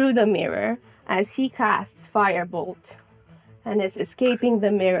charging through the mirror as he casts Firebolt and is escaping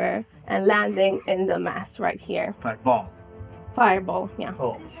the mirror and landing in the mass right here. Fireball. Fireball, yeah.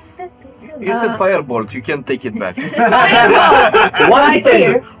 Oh. You said firebolt, you can't take it back. Fireball! One Right defender,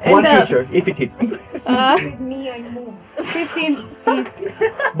 here, in one the- creature, if it hits. With me, I move. 15 feet.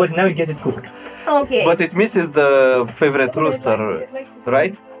 But now you get it cooked. Okay. But it misses the favorite rooster,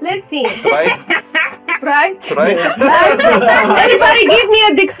 right? Let's see. Right? Right? Right? Everybody give me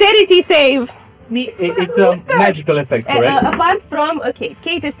a dexterity save. It's a magical effect, correct? Apart from, okay,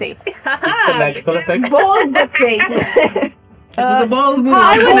 Kate is safe. It's a magical effect. Bold but safe. It was a bold move.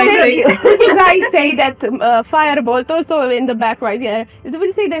 I Can I would say? say, would you guys say that Firebolt, also in the back right there, would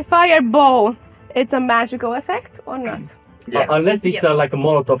you say that Fireball, it's a magical effect or not? Yes. Unless it's like a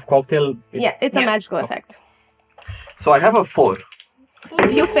Molotov cocktail. It's a magical effect. So I have a 4.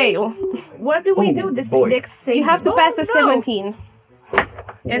 You fail. What do we Oh, do? This boy. dex save. You have to pass a 17.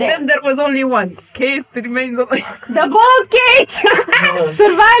 And then there was only one. Kate remains only. The bold Kate!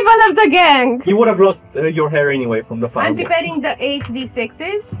 Survival of the gang! You would have lost your hair anyway from the fire. I'm preparing the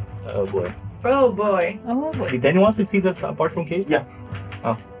 8d6s. Oh boy. Oh boy. Oh boy. Did anyone succeed this apart from Kate? Yeah.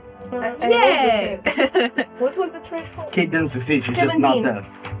 Oh. Yeah. What was the threshold? Kate didn't succeed, she's just not 17. there.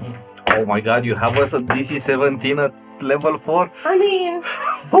 Oh my god, you have us at DC 17 at level 4? I mean,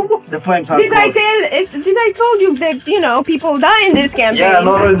 The flames are did I close. told you that, people die in this campaign? Yeah,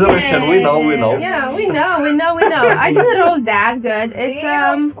 no resolution, we know. Yeah, we know. I didn't roll that good. It's,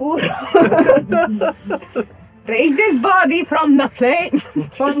 Raise this body from the flame.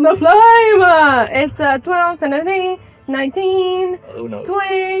 from the flame! It's 12, 23, 19, Oh no.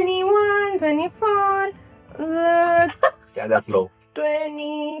 21, 24, Yeah, that's low.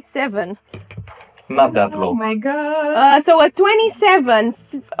 27. Not that low. Oh my god. So a 27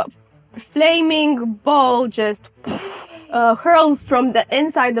 flaming ball just hurls from the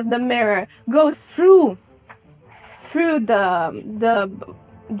inside of the mirror, goes through the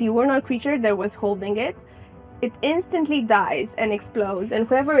diurnal creature that was holding it. It instantly dies and explodes, and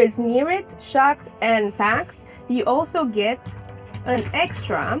whoever is near it, Shock and Pax, you also get an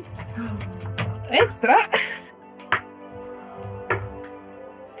extra Extra.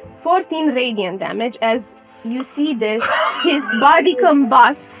 14 radiant damage as you see this, his body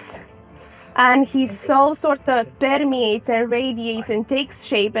combusts and his soul sort of permeates and radiates and takes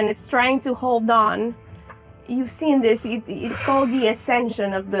shape and it's trying to hold on. You've seen this, it's called the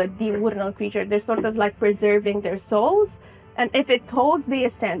ascension of the diurnal creature. They're sort of like preserving their souls, and if it holds, they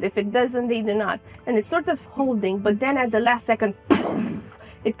ascend. If it doesn't, they do not. And it's sort of holding, but then at the last second,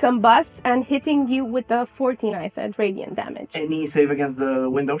 it combusts and hitting you with a 14, I said, radiant damage. Any save against the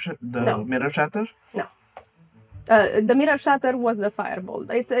window, No. mirror shatter? No. The mirror shatter was the fireball.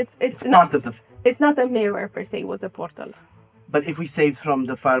 It's not, Part of the. it's not a mirror per se, it was a portal. But if we save from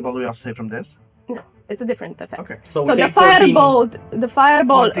the fireball, we also save from this? No, it's a different effect. Okay. So, we So the take 14.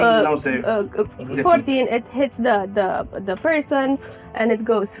 fireball, 14, no save. 14, it hits the person and it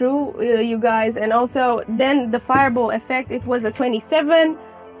goes through you guys, and also then the fireball effect, it was a 27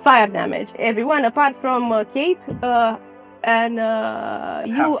 fire damage. Everyone apart from Kate and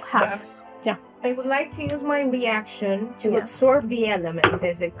you half. Yeah. I would like to use my reaction to absorb the element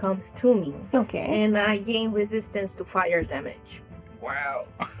as it comes through me. Okay. And I gain resistance to fire damage. Wow.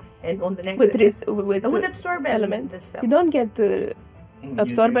 And on the next With attack, with I would absorb element. the spell. You don't get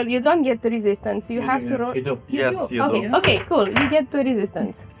absorb. You don't get the resistance. You have to roll. You do. Yes, do. you Okay. do. Okay. Cool. You get the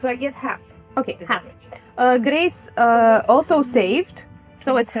resistance. So I get half. Okay. The Half. damage. Grace also saved,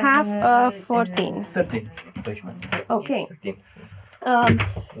 so it's half 14. 13. Okay. 13. So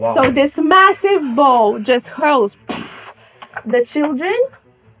Wow. this massive bow just hurls. The children,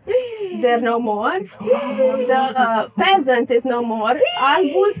 they're no more. The peasant is no more.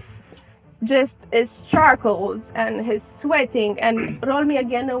 Albus just is charcoals and he's sweating. And roll me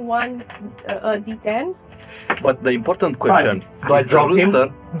again a d10. But the important question: Do I is the drop him? rooster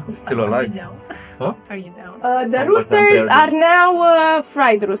still Are you alive? down? Huh? Are you down? The I'm roosters barely- are now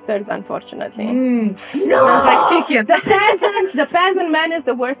fried roosters, unfortunately. Smells like chicken. The peasant man is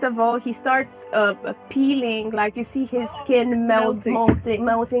the worst of all. He starts peeling, like you see his skin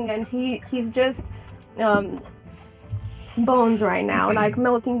melting, and he's just bones right now, like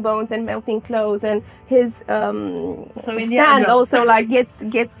melting bones and melting clothes, and his stand also like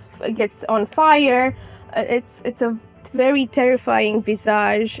gets on fire. It's a very terrifying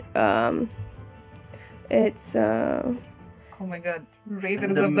visage. It's Oh my god.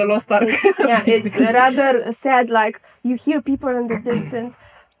 Raiders of the Lost Ark. yeah, it's rather sad. Like you hear people in the distance.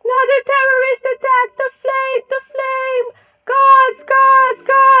 Another terrorist attack! The flame! Gods!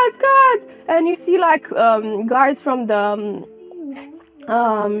 And you see like guards from the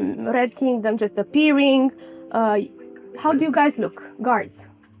Red Kingdom just appearing. How do you guys look? Guards.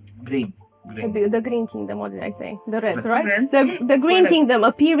 Green. The Green Kingdom. What did I say? The Red, right? Red. The Green Kingdom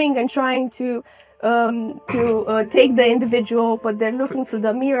appearing and trying to take the individual, but they're looking through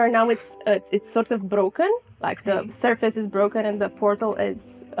the mirror. Now it's sort of broken. Like the surface is broken and the portal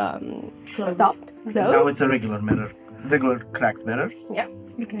is stopped. Now Closed. it's a regular cracked mirror. Yeah.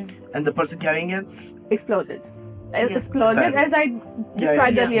 Okay. And the person carrying it, Exploded. Exploded as I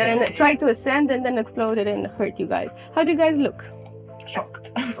described earlier, and it tried to ascend and then exploded and hurt you guys. How do you guys look?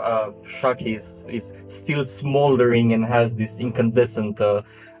 Shocked. Shock is still smoldering and has this incandescent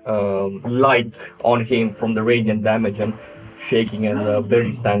light on him from the radiant damage and shaking and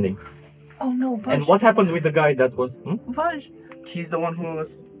barely standing. Oh no, Vaj. And what happened with the guy that was? Vaj. he's the one who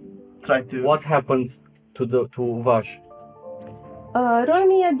was tried to. What happened to Vaj? Roll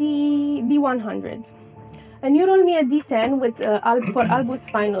me a D100. And you roll me a D10 with for Albus'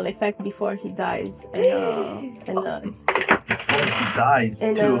 final effect before he dies. Before he dies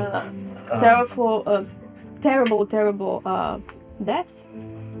In too. a terrible death,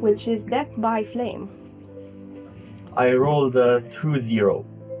 which is death by flame. I rolled a true 0.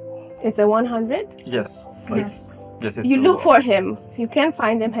 It's a 100. Yes. It's Yes, it's You look for him. You can't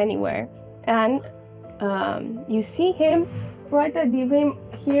find him anywhere, and you see him right at the rim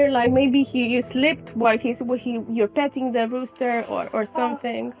here. Like maybe you slipped while you're petting the rooster or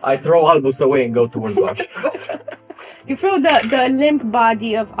something. I throw Albus away and go towards Vaj. You throw the limp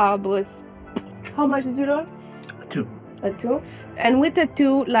body of Albus. How much did you roll? 2. A 2. And with a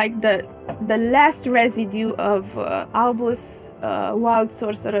 2, like the last residue of Albus' wild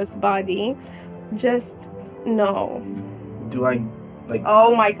sorcerer's body, just no. Do I like?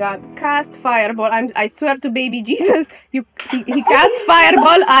 Oh my god. Cast fireball. I swear to baby Jesus, he cast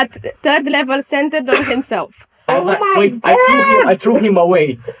fireball at 3rd level centered on himself. I threw him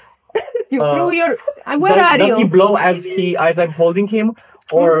away. You threw your where are Does he you? blow as I'm holding him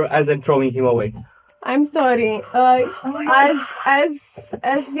or as I'm throwing him away? I'm sorry. As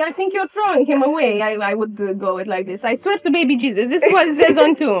I think you're throwing him away, I would go it like this. I swear to baby Jesus, this is what it says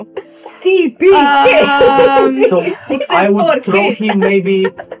on 2. So I would throw him maybe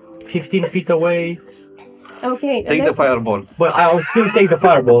 15 feet away, Okay. Take the fireball. but I'll still take the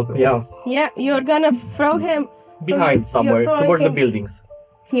fireball. Yeah, Yeah, you're gonna throw him so behind somewhere you're throwing towards the him buildings.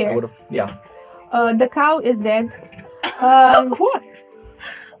 I here. would've, yeah. The cow is dead. What?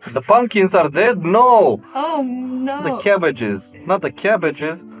 The pumpkins are dead? No! Oh no. The cabbages. Not the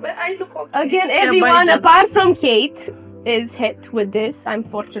cabbages. But I look okay. Again, It's everyone cabbages. apart from Kate is hit with this,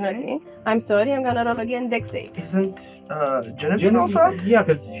 unfortunately. I'm sorry, I'm gonna roll again dex save. Isn't Jennifer also out? Yeah,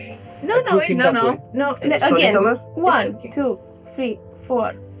 because No, it's No. no. It's Again, Storyteller? 1, okay. 2, 3,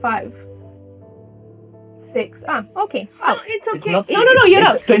 4, 5, 6. Okay. No, Out. it's it's okay. not. No, you're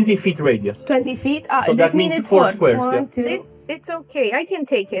it's out. 20 feet radius. 20 feet. So This that means it's 4 squares, 1, yeah. 2. It's okay. I can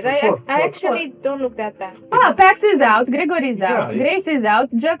take it. Four, I four, actually don't look that bad. Pax is out. Gregor is out. it's- Grace is out.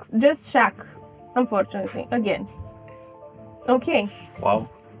 Just Shaq, unfortunately. Again. Okay. Wow.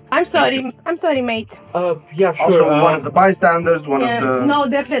 I'm sorry. I'm sorry, mate. Yeah, sure. Also, one of the bystanders, one Yeah, of the. no,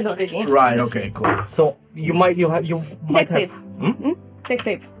 they're dead already. Right. Okay. Cool. So you might Dex save. Hmm? Dex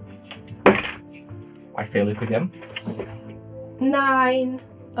save. I fail it again. 9,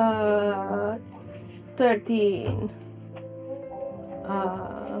 13,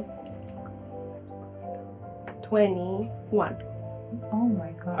 21. Oh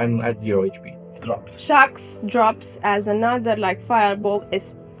my god. I'm at 0 HP. Dropped. Shax drops as another like fireball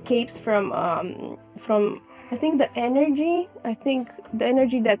escapes from I think the energy. I think the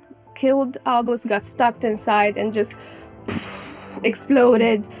energy that killed Albus got stuck inside and just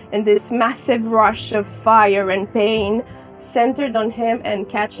exploded in this massive rush of fire and pain centered on him and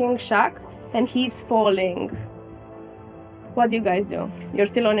catching Shaq, and he's falling. What do you guys do? You're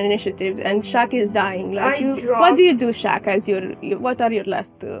still on initiative and Shaq is dying. Like what do you do, Shaq, as what are your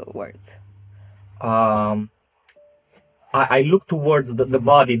last words? I look towards the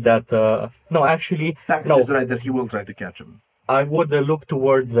body that no, actually Pax no. is right that he will try to catch him. I would look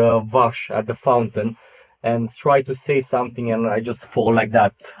towards Vash at the fountain and try to say something, and I just fall like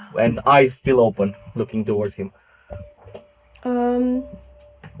that, and eyes still open, looking towards him.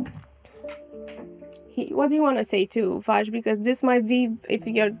 What do you want to say to Vash? Because this might be if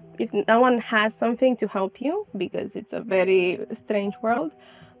no one has something to help you, because it's a very strange world.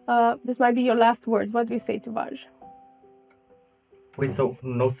 This might be your last words. What do you say to Vash? Wait, so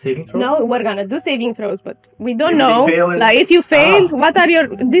no saving throws? No, we're gonna do saving throws, but we don't If they know. fail, Like if you fail, what are your?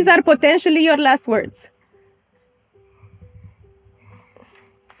 These are potentially your last words.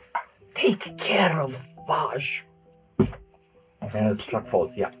 Take care of Vash. And Shaq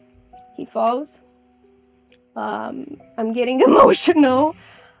falls. Yeah. He falls. I'm getting emotional.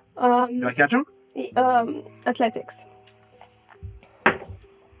 Do I catch him? Athletics.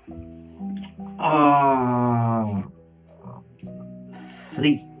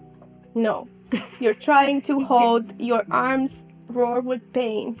 3. No. You're trying to hold, your arms roar with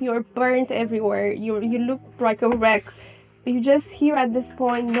pain. You're burnt everywhere. You look like a wreck. You just hear at this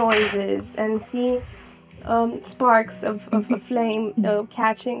point noises and see sparks of a flame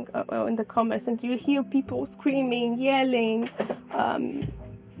catching in the commerce, and you hear people screaming, yelling.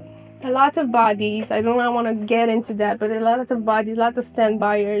 A lot of bodies. I don't want to get into that, but a lot of bodies, lots of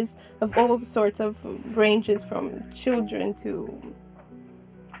standbyers of all sorts of ranges, from children to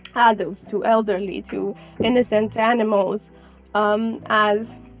adults to elderly to innocent animals.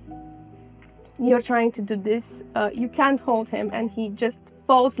 As you're trying to do this, you can't hold him, and he just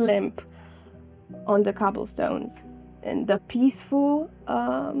falls limp on the cobblestones in the peaceful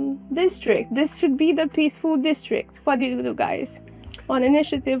district. This should be the peaceful district. What do you do, guys? On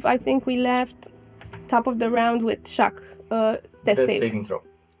initiative, I think we left top of the round with Shaq. Death save. Saving throw.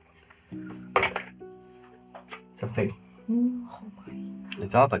 It's a fail.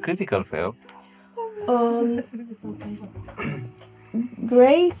 It's not a critical fail.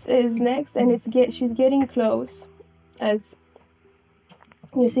 Grace is next, and she's getting close as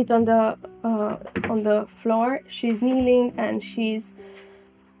you sit on the floor. She's kneeling and she's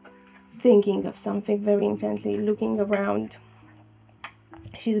thinking of something very intently, looking around.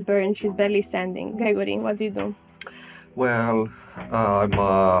 She's burned, she's barely standing. Gregory, what do you do? Well, I'm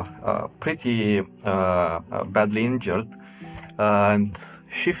pretty badly injured, and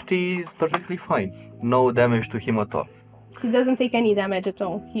Shifty is perfectly fine. No damage to him at all. He doesn't take any damage at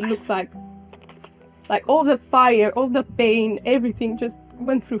all. He looks like all the fire, all the pain, everything just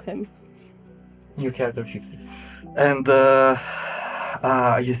went through him. New character Shifty. And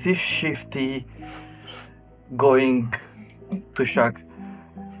you see Shifty going to Shaq,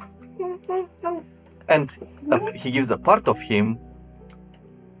 and he gives a part of him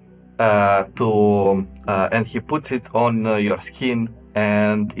and he puts it on your skin,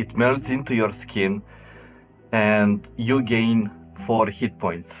 and it melts into your skin, and you gain 4 hit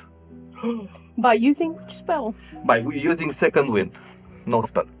points. By using which spell? By using second wind, no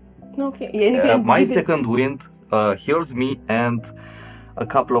spell. Okay, yeah, and you can My give it- second wind heals me and a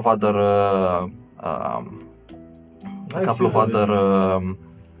couple of other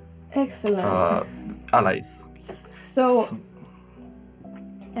Excellent. allies. So,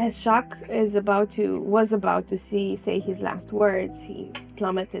 as Shaq was about to say his last words, he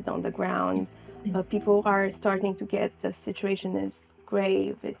plummeted on the ground. People are starting to get the situation is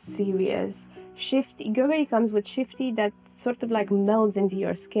grave, it's serious. Gregory comes with Shifty that sort of like melds into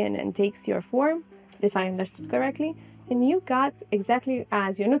your skin and takes your form, if I understood correctly. And you got, exactly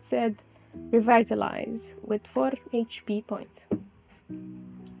as Ionut said, revitalized with 4 HP points.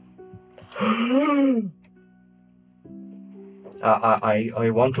 I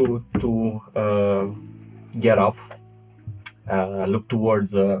want to get up look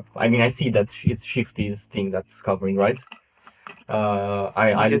towards. I mean, I see that it's Shifty's thing that's covering, right? I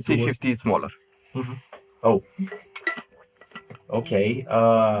You can look see towards- Shifty is smaller. Oh. Okay.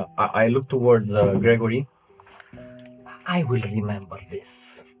 I look towards Gregory. I will remember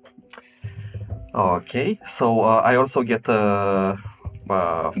this. Okay, so I also get oh,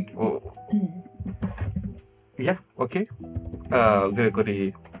 yeah, okay.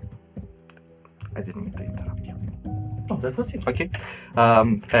 Gregory, I didn't mean to interrupt you. Oh, that was it. Okay,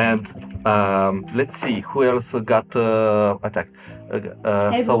 and let's see who else got attacked.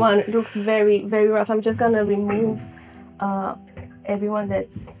 Everyone looks very, very rough. I'm just gonna remove everyone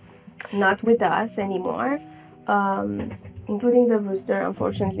that's not with us anymore, including the rooster.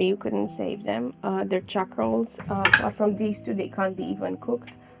 Unfortunately, you couldn't save them. They're chacals. Apart from these two, they can't be even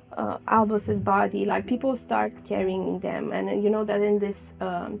cooked. Albus's body, like people start carrying them, and you know that in this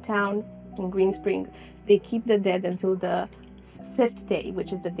town in Green Spring, they keep the dead until the 5th day,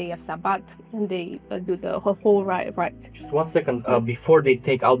 which is the day of Sabbat, and they do the whole rite. Just 1 second. Before they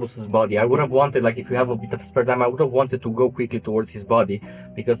take Albus's body, I would have wanted, like, if you have a bit of spare time, I would have wanted to go quickly towards his body,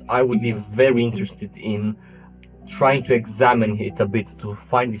 because I would be very interested in trying to examine it a bit to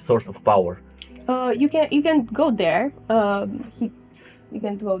find the source of power. You can go there. You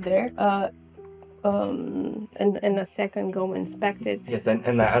can go there. And in a second go inspect it. Yes,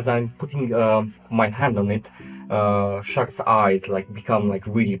 and as I'm putting my hand on it, Shark's eyes like become like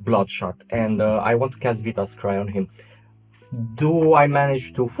really bloodshot, and I want to cast Vita's Cry on him. Do I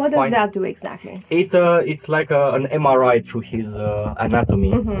manage to What find... does that do exactly? It's like an MRI through his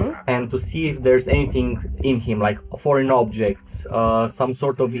anatomy, and to see if there's anything in him, like foreign objects, some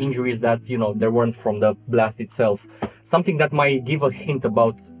sort of injuries that, you know, there weren't from the blast itself. Something that might give a hint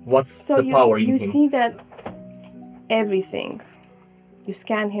about what's the power in him. You see that everything. You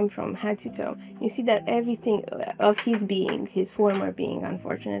scan him from head to toe. You see that everything of his being, his former being,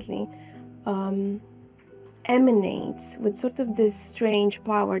 unfortunately, emanates with sort of this strange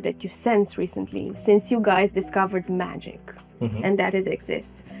power that you sense recently, since you guys discovered magic and that it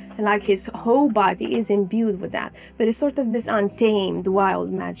exists. And like his whole body is imbued with that, but it's sort of this untamed,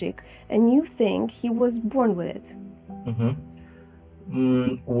 wild magic, and you think he was born with it.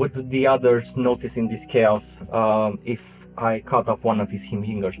 Would the others notice in this chaos if I cut off one of his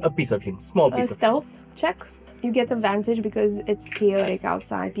fingers, a piece of him, small piece of him? Stealth check. You get advantage because it's chaotic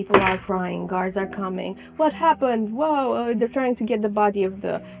outside. People are crying. Guards are coming. What happened? Whoa! They're trying to get the body of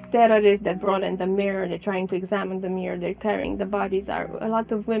the terrorist that brought in the mirror. They're trying to examine the mirror. They're carrying the bodies. A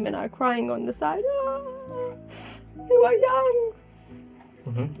lot of women are crying on the side. Ah, you are young.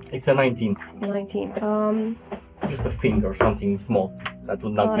 It's a 19. 19. Just a finger, something small. That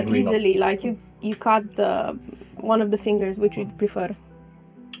would not be really Easily, like you cut one of the fingers. Which you'd prefer?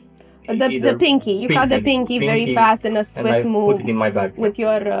 The pinky. You cut the pinky very fast in a swift move. Put it in my bag. With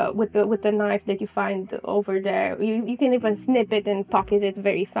your with the knife that you find over there. You can even snip it and pocket it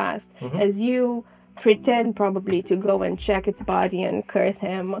very fast as you pretend probably to go and check its body and curse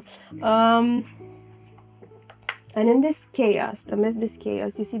him. And in this chaos, amidst this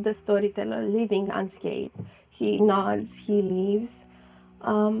chaos, you see the storyteller living unscathed. He nods, he leaves,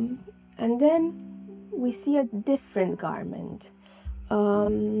 and then we see a different garment. A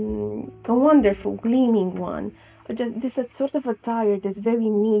wonderful, gleaming one. Just this sort of attire that's very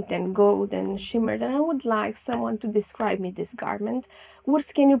neat and gold and shimmered. And I would like someone to describe me this garment.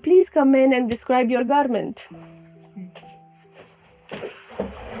 Urs, can you please come in and describe your garment?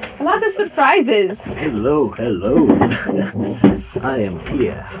 A lot of surprises. Hello. I am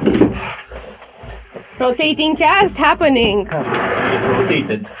here. Rotating cast happening. It's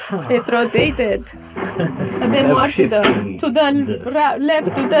rotated. It's rotated. A bit more to the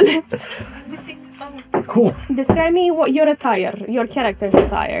left, to the left. Cool. Describe me what your attire, your character's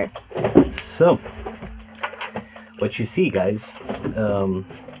attire. So, what you see, guys,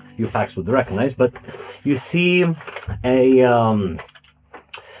 you Pax would recognize, but you see a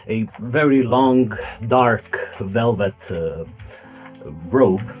very long, dark velvet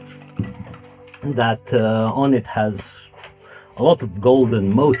robe that on it has a lot of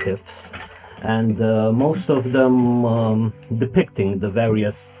golden motifs, and most of them depicting the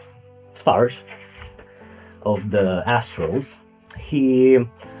various stars of the astrals. He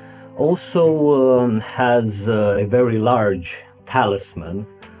also has a very large talisman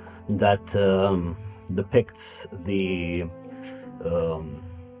that depicts the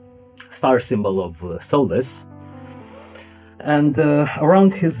star symbol of Solus, and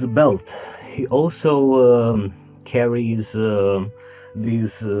around his belt he also carries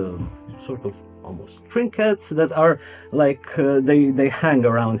these sort of almost trinkets that are like they hang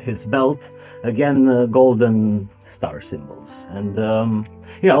around his belt. Again, golden star symbols, and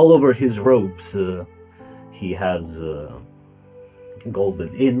all over his robes he has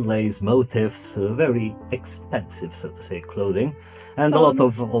golden inlays, motifs, very expensive, so to say, clothing, and a lot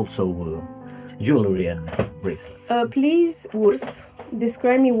of also jewelry and bracelets. Please, Urs,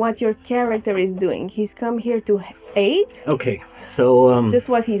 describe me what your character is doing. He's come here to aid? Okay, so Just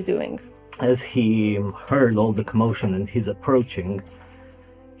what he's doing. as he heard all the commotion and he's approaching,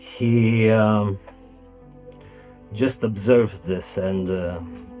 he just observes this, and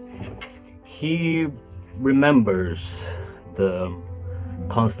he remembers the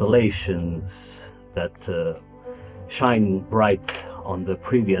constellations that shine bright on the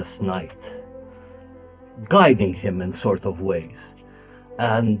previous night, guiding him in sort of ways.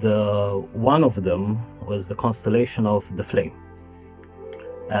 And one of them was the constellation of the Flame.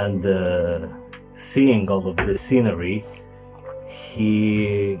 And seeing all of this scenery,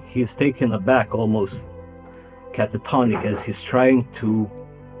 he's taken aback, almost catatonic, as he's trying to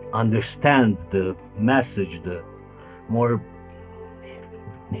understand the message, the more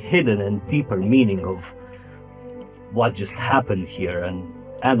hidden and deeper meaning of what just happened here, and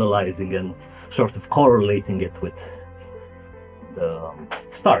analyzing and sort of correlating it with the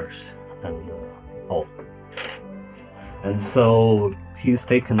stars and all. And so he's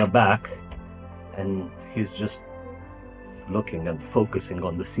taken aback, and he's just looking and focusing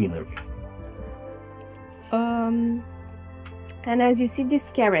on the scenery. And as you see this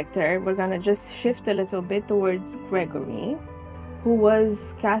character, we're gonna just shift a little bit towards Gregory, who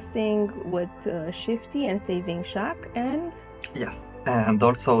was casting with Shifty and saving Shaq, and Yes, and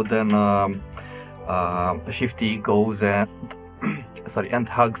also then Shifty goes and and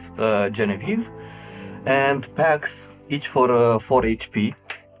hugs Genevieve, and packs each for 4 HP,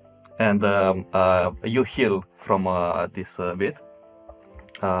 and you heal from this bit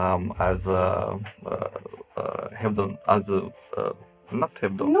as Hebdon, as not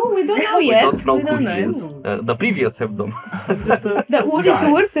Hebdon. no, we don't know We yet. don't know We who don't he know. is. The previous Hebdon. The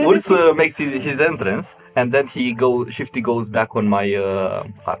Urs Makes his entrance, and then Shifty goes back on my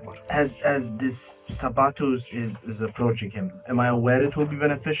armor. As this Sabatus is approaching him, am I aware it will be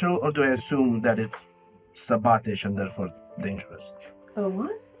beneficial, or do I assume that it's Sabbatish and therefore dangerous?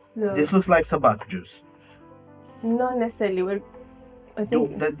 what? No, This looks like Sabbat juice. not necessarily. I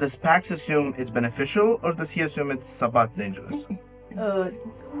think Does Pax assume it's beneficial, or does he assume it's Sabbat dangerous?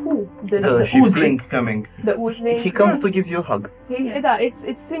 who the Who's Link coming? Uzling. He comes to give you a hug.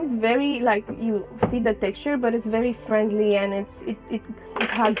 It seems very like you see the texture, but it's very friendly, and it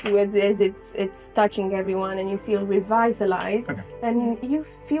hugs you as it's touching everyone, and you feel revitalized, and you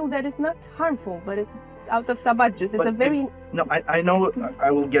feel that it's not harmful, but it's out of Sabbat juice. It's But a very I know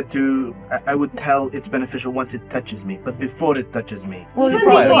I will get to. I would tell it's beneficial once it touches me, but before it touches me. well, even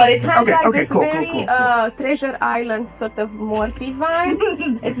fine. before it has Okay, like okay, this cool, very Treasure Island sort of Morphe vibe.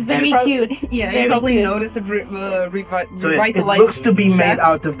 It's very cute. Yeah, very you probably cute. noticed the So it revitalized looks to be made shack.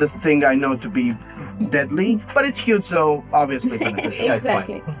 out of the thing I know to be deadly, but it's cute, so obviously beneficial. Yeah, it's fine.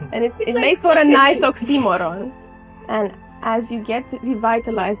 Exactly, and it makes for a nice oxymoron. And as you get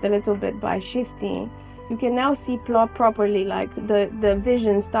revitalized a little bit by Shifty, you can now see properly, like the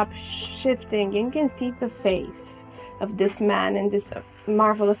vision stops shifting, and you can see the face of this man in this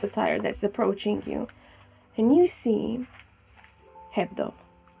marvelous attire that's approaching you. And you see Hebdom.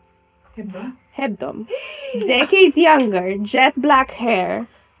 Hebdom. Decades younger, jet black hair,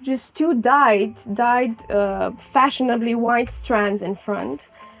 just two dyed fashionably white strands in front.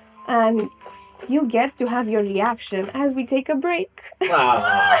 And you get to have your reaction as we take a break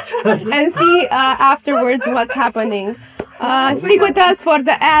and see afterwards what's happening. Stick with us for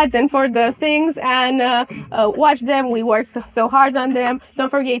the ads and for the things, and watch them. We work so hard on them.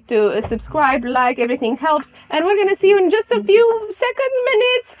 Don't forget to subscribe, like, everything helps. And we're gonna see you in just a few seconds,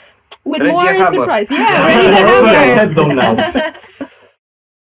 minutes, with Ready more to hammer. surprise. Yeah, ready to hammer. Head down now.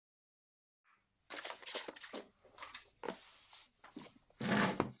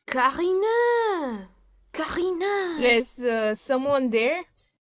 Karina! Karina! There's someone there?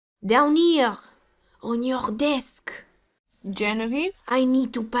 Down here, on your desk. Genevieve? I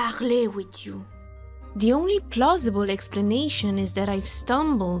need to parler with you. The only plausible explanation is that I've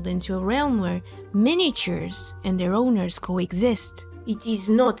stumbled into a realm where miniatures and their owners coexist. It is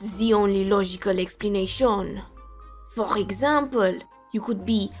not the only logical explanation. For example, you could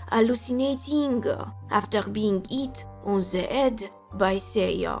be hallucinating after being hit on the head by,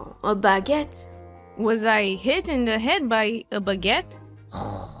 say, a baguette. Was I hit in the head by a baguette?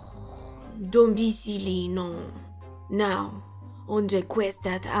 Don't be silly, no. Now, on the quest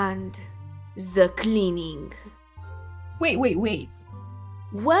at hand. The cleaning. Wait.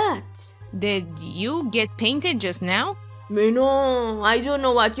 What? Did you get painted just now? Mais non, I don't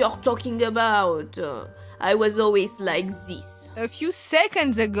know what you're talking about. I was always like this. A few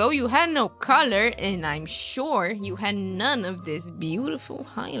seconds ago you had no color, and I'm sure you had none of these beautiful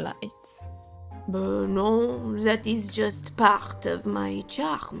highlights. But no, that is just part of my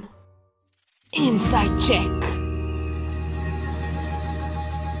charm. Insight check.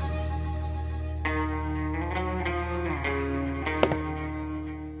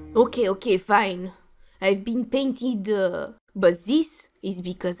 Okay, fine. I've been painted, but this is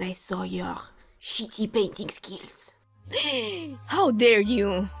because I saw your shitty painting skills. How dare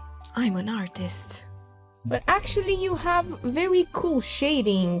you? I'm an artist. But actually you have very cool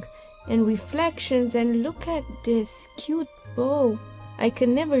shading and reflections, and look at this cute bow. I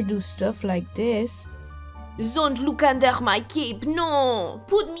can never do stuff like this. Don't look under my cape, no!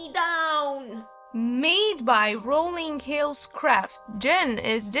 Put me down! Made by Rolling Hills Craft. Jen,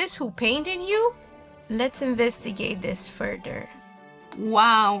 is this who painted you? Let's investigate this further.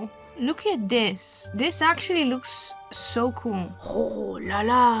 Wow, look at this. This actually looks so cool. Oh la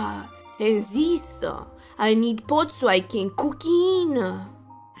la! And this, I need pot so I can cook in.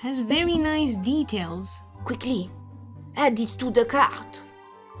 Has very nice details. Quickly, add it to the cart.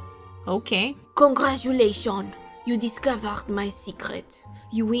 Okay. Congratulations, you discovered my secret.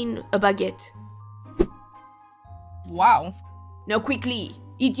 You win a baguette. Wow. Now quickly,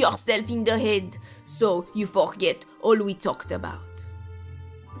 hit yourself in the head so you forget all we talked about.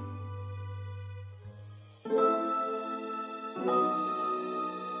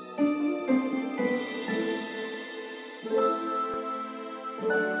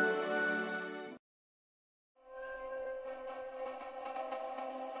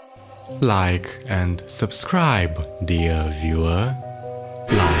 Like and subscribe, dear viewer.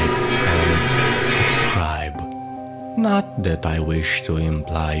 Like and subscribe. Not that I wish to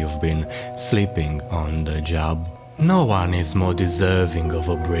imply you've been sleeping on the job. No one is more deserving of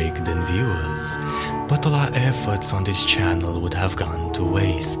a break than viewers, but all our efforts on this channel would have gone to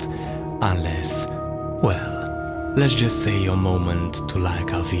waste unless, well, let's just say your moment to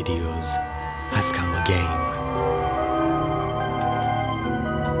like our videos has come again.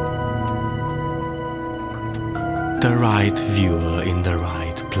 The right viewer in the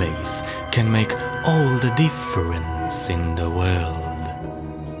right place can make all the difference in the world.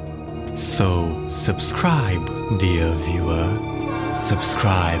 So subscribe, dear viewer.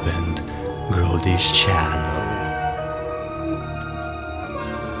 Subscribe and grow this channel.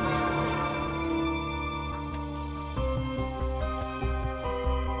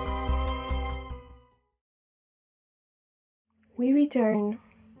 We return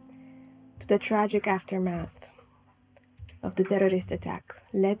to the tragic aftermath of the terrorist attack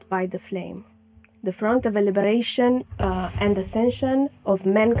led by the Flame, the front of a liberation and ascension of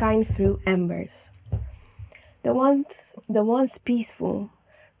mankind through embers. The once peaceful,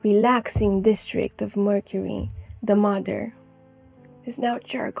 relaxing district of Mercury, the Mother, is now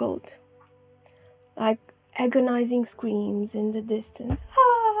charcoaled, like agonizing screams in the distance.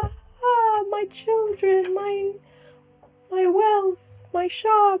 My children, my wealth, my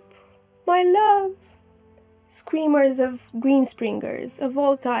shop, my love. Screamers of greenspringers of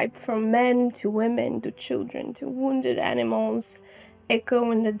all type, from men to women to children to wounded animals, echo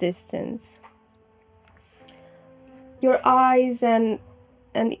in the distance. Your eyes and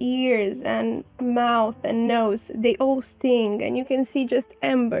ears and mouth and nose, they all sting, and you can see just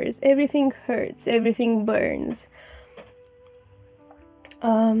embers. Everything hurts, everything burns.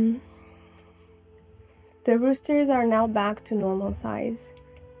 The roosters are now back to normal size,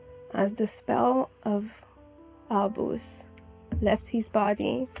 as the spell of Albus left his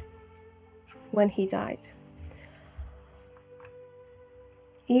body when he died.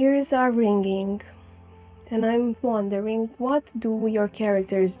 Ears are ringing, and I'm wondering, what do your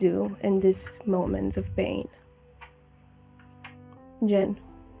characters do in these moments of pain? Jen.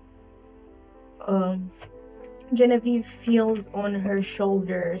 Genevieve feels on her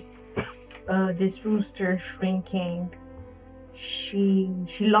shoulders this rooster shrinking. She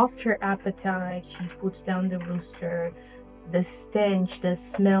lost her appetite. She puts down the rooster. The stench, the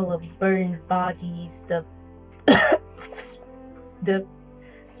smell of burned bodies, the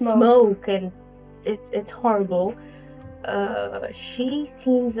smoke, and it's horrible. She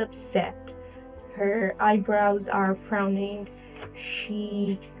seems upset. Her eyebrows are frowning.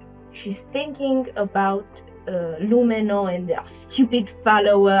 She's thinking about Lumeno and their stupid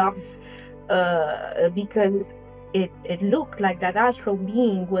followers, because it looked like that astral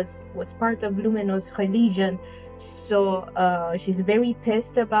being was part of Lumeno's religion. So she's very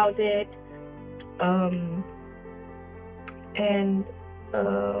pissed about it. And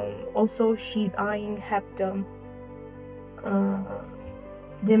also she's eyeing Heptum,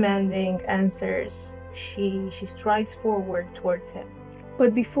 demanding answers. She strides forward towards him.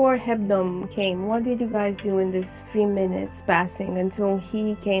 But before Hebdom came, what did you guys do in this 3 minutes passing until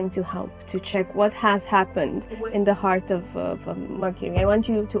he came to help, to check what has happened in the heart of Mercury? I want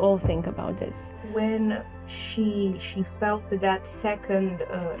you to all think about this. When she felt that second,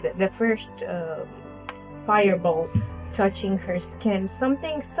 the first fireball touching her skin,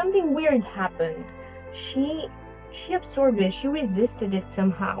 something weird happened. She absorbed it. She resisted it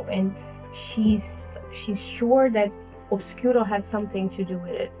somehow, and she's sure that Obscuro had something to do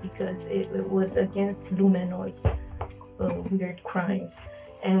with it because it was against Lumeno's weird crimes,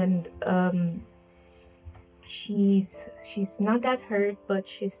 and she's not that hurt, but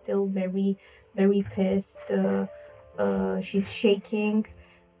she's still very, very pissed. She's shaking,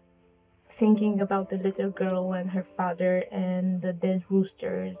 thinking about the little girl and her father and the dead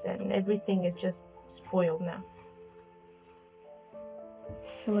roosters, and everything is just spoiled now.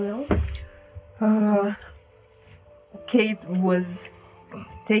 Someone else? Kate was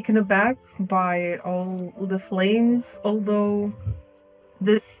taken aback by all the flames, although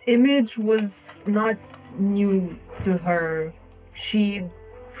this image was not new to her. She'd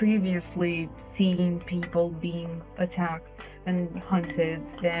previously seen people being attacked and hunted,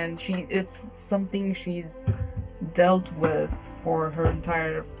 and it's something she's dealt with for her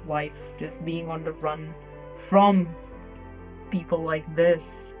entire life, just being on the run from people like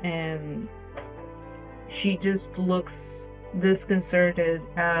this, and she just looks disconcerted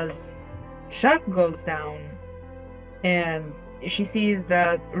as Shaq goes down, and she sees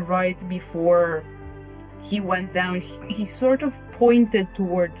that right before he went down, he sort of pointed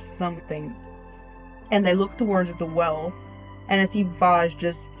towards something, and I look towards the well, and I see Vaj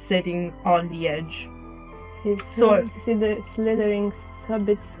just sitting on the edge. He's slithering, a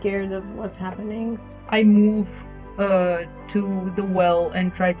bit scared of what's happening. I move to the well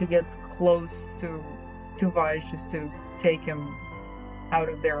and try to get close to Vaj just to take him out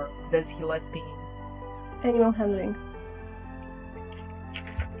of there as he let be. Animal handling.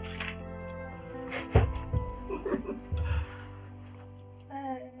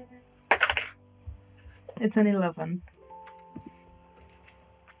 It's an 11.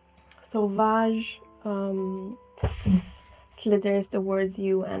 So Vaj slithers towards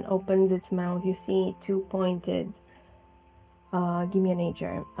you and opens its mouth. You see two pointed, give me a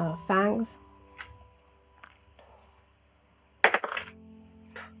nature, fangs.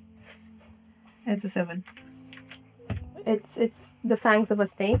 It's a 7. It's the fangs of a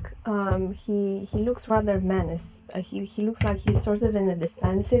snake. He looks rather menaced. He looks like he's sort of in a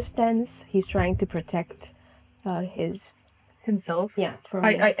defensive stance. He's trying to protect himself. Yeah.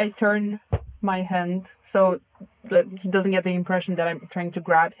 I turn my hand so that he doesn't get the impression that I'm trying to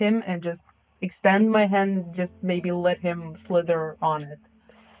grab him, and just extend my hand, just maybe let him slither on it.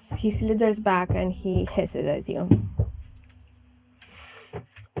 He slithers back and he hisses at you.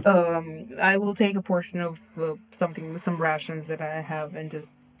 I will take a portion of some rations that I have and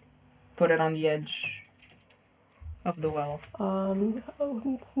just put it on the edge of the well.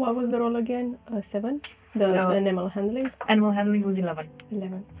 What was the roll again? 7? The animal handling? Animal handling was 11.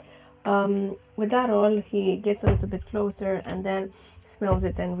 11. With that roll, he gets a little bit closer and then smells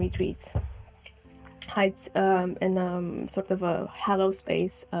it and retreats. Hides in sort of a hollow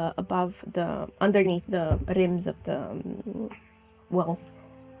space underneath the rims of the well.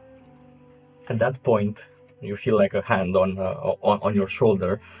 At that point, you feel like a hand on your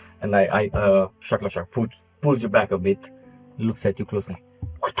shoulder, and Shakla pulls you back a bit, looks at you closely.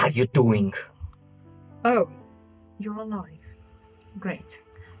 What are you doing? Oh, you're alive. Great.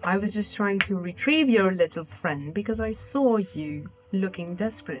 I was just trying to retrieve your little friend because I saw you looking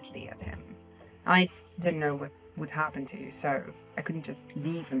desperately at him. I didn't know what would happen to you, so I couldn't just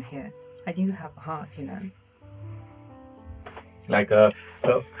leave him here. I do have a heart, you know. Like,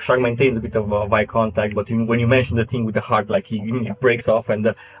 Shag maintains a bit of eye contact, but when you mention the thing with the heart, like, he breaks off,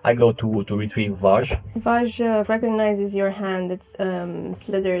 and I go to retrieve Vaj. Vaj recognizes your hand. It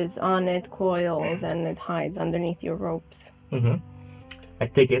slithers on it, coils, and it hides underneath your ropes. Mm-hmm. I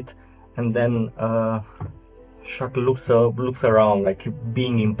take it, and then Shag looks around, like,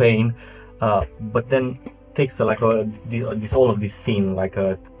 being in pain, but then takes all of this scene, like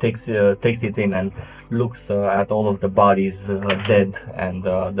takes it in and looks at all of the bodies dead, and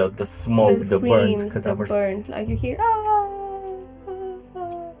the smoke, the burnt cadavers, like you hear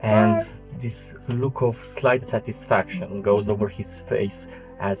and this look of slight satisfaction goes over his face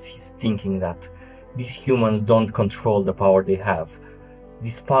as he's thinking that these humans don't control the power they have.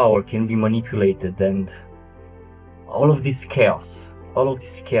 this power can be manipulated, and all of this chaos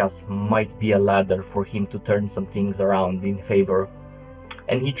might be a ladder for him to turn some things around in favor.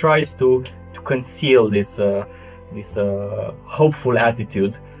 And he tries to conceal this hopeful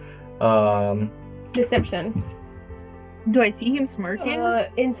attitude. Deception. Do I see him smirking?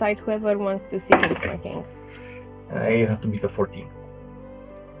 Insight, whoever wants to see him smirking. You have to beat a 14.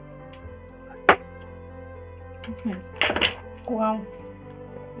 That's nice. Wow.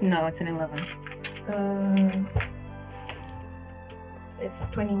 No, it's an 11. It's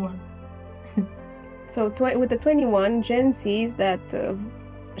 21. So with the 21, Jen sees that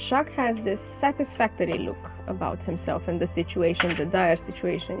Shak has this satisfactory look about himself and the situation, the dire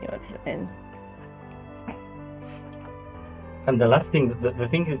situation you're in. And the last thing, the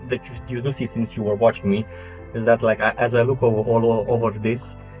thing that you do see since you were watching me, is that like as I look all over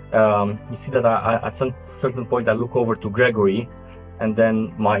this, you see that at some certain point I look over to Gregory, and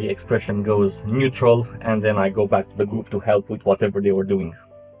then my expression goes neutral, and then I go back to the group to help with whatever they were doing.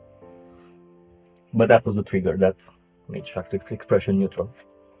 But that was the trigger that made Shak's expression neutral.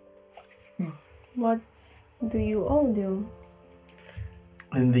 What do you all do?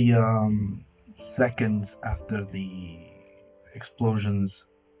 In the seconds after the explosions,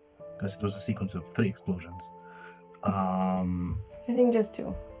 because it was a sequence of 3 explosions. I think just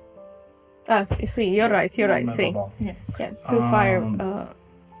 2. 3. You're right. 3. Yeah. 2 fire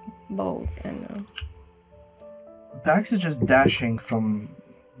balls and. Pax is just dashing from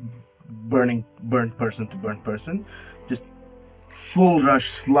burnt person to burnt person, just full rush,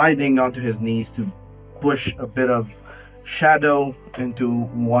 sliding onto his knees to push a bit of shadow into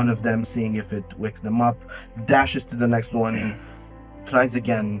one of them, seeing if it wakes them up, dashes to the next one, tries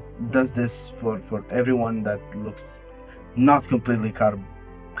again, does this for everyone that looks not completely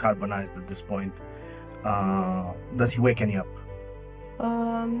carbonized at this point. Does he wake any up?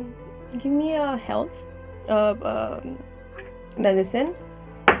 Give me a health medicine.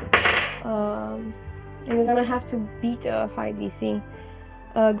 And you're gonna have to beat a high DC.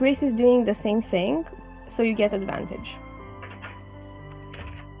 Grace is doing the same thing, so you get advantage.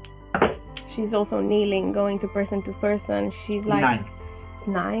 She's also kneeling, going to person. She's like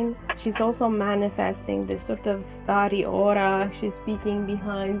 9. She's also manifesting this sort of starry aura. She's speaking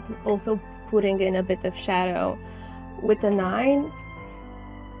behind, also putting in a bit of shadow. With a 9,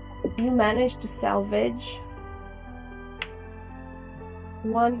 you manage to salvage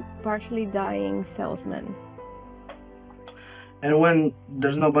one partially dying salesman. And when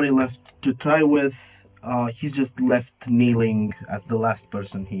there's nobody left to try with, he's just left kneeling at the last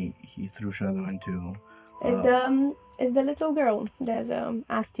person he threw shadow into. Is the little girl that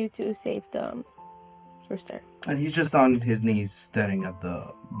asked you to save the rooster. And he's just on his knees staring at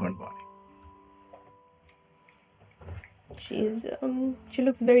the burnt body. She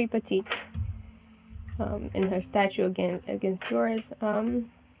looks very petite. In her statue against yours,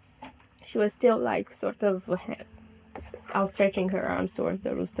 she was still like sort of outstretching her arms towards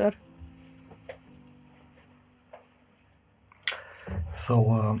the rooster.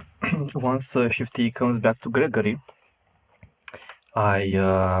 So once Shifty comes back to Gregory,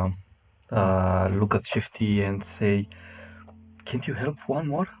 I look at Shifty and say, "Can't you help one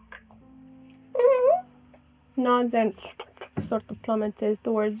more?" Nods and sort of plummets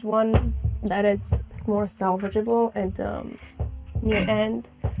towards one that it's more salvageable and near end.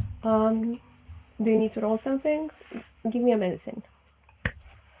 Do you need to roll something? Give me a medicine.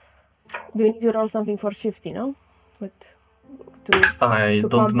 Do you need to roll something for Shifty, no? I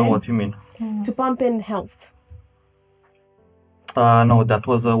don't know what you mean. To pump in health. No, that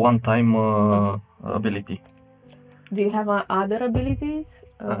was a one-time ability. Do you have other abilities?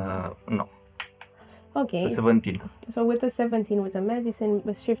 No. Okay. It's a 17. So with a 17, with a medicine,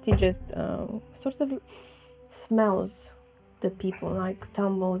 Shifty just sort of smells the people, like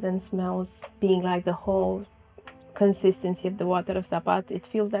tumbles and smells being like the whole consistency of the water of Sapat. It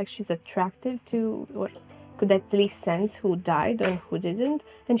feels like she's attractive to, or could at least sense who died or who didn't.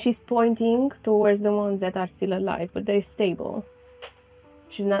 And she's pointing towards the ones that are still alive, but they're stable.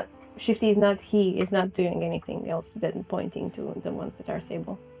 She's not, Shifty is not, he is not doing anything else than pointing to the ones that are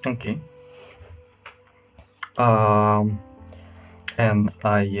stable. Okay. And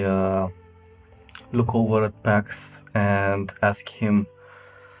I look over at Pax and ask him,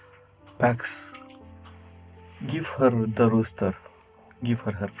 Pax, give her the rooster. Give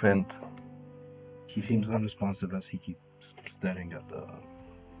her her friend. He seems unresponsive as he keeps staring at the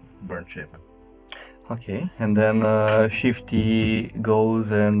burnt ship. Okay, and then Shifty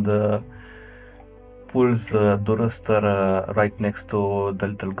goes and pulls the rooster right next to the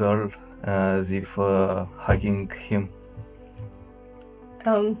little girl, as if hugging him.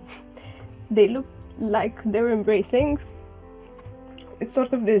 They look like they're embracing. It's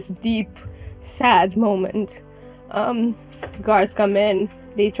sort of this deep, sad moment. Guards come in,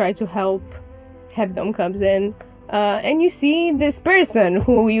 they try to help. Hebdom comes in, and you see this person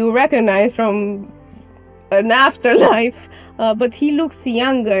who you recognize from an afterlife, but he looks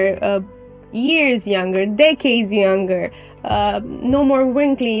younger, years younger, decades younger, no more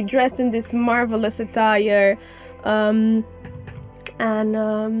wrinkly, dressed in this marvelous attire,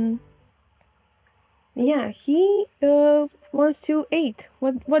 yeah, he wants to aid.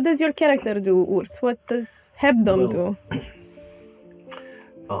 What does your character do, Urs? What does Hebdom do?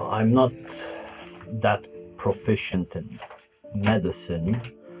 I'm not that proficient in medicine,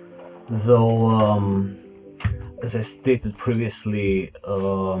 though, as I stated previously,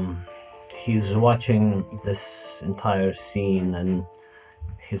 he's watching this entire scene and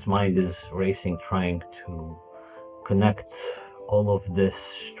his mind is racing, trying to connect all of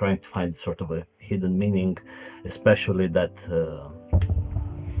this, trying to find sort of a hidden meaning, especially that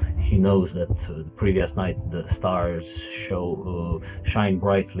he knows that the previous night the stars shine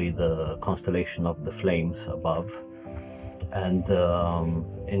brightly the constellation of the flames above, and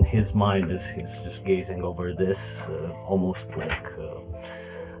in his mind, as he's just gazing over this, almost like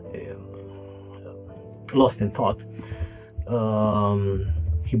lost in thought,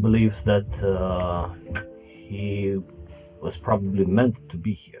 he believes that he was probably meant to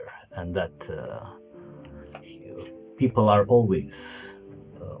be here, and that people are always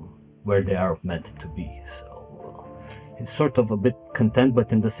where they are meant to be. So he's sort of a bit content,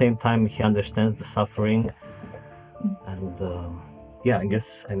 but in the same time he understands the suffering. And yeah, I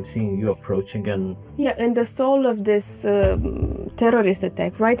guess I'm seeing you approaching, and yeah, in the soul of this terrorist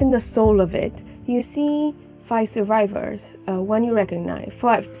attack, right in the soul of it, you see 5 survivors. One you recognize,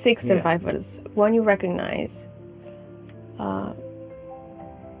 6 survivors. One you recognize.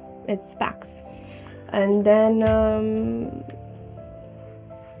 It's Pax, and then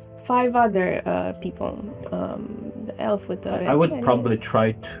 5 other people. The elf with the I would probably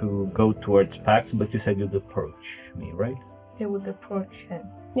try to go towards Pax, but you said you'd approach me, right? I would approach him.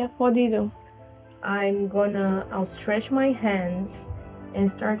 Yeah, what do you do? I'll stretch my hand and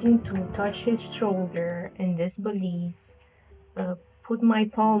starting to touch his shoulder in disbelief, put my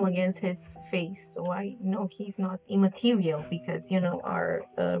palm against his face so I know he's not immaterial, because, you know, our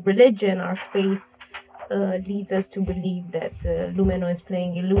religion, our faith leads us to believe that Lumeno is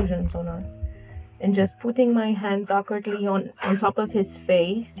playing illusions on us. And just putting my hands awkwardly on top of his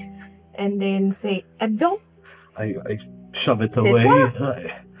face and then say, Hebdom? I shove it C'est away.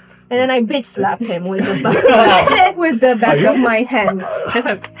 toi? And then I bitch slap him with the back of my hand.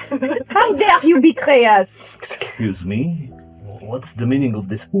 How dare you betray us? Excuse me? What's the meaning of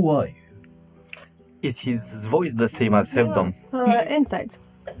this? Who are you? Is his voice the same as Hebdom? Inside.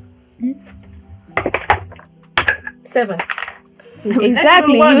 7.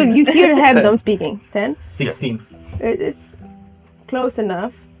 Exactly, you hear Hebdom speaking. 10? 16. It's close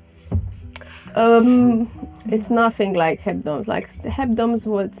enough. It's nothing like Hebdom's. Like Hebdom's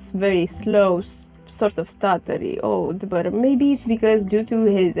was very slow, sort of stuttery, old, but maybe it's because due to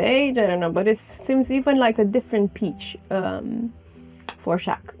his age, I don't know, but it seems even like a different pitch for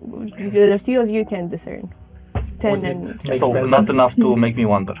Shaq. The 2 of you can discern. 10 and 6. So not enough to make me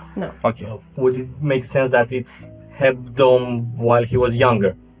wonder. No. Okay. Would it make sense that it's Hebdom while he was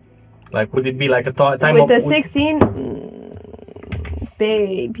younger? Like, would it be like a time with of... the 16,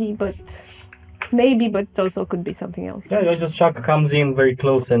 baby, but maybe, but it also could be something else. Yeah, you know, just Shaka comes in very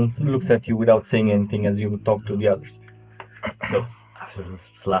close and looks at you without saying anything as you talk to the others. So after the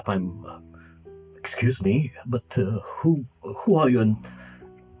slap, I'm. Excuse me, but who are you, and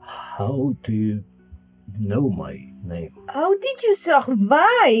how do you know my name? How did you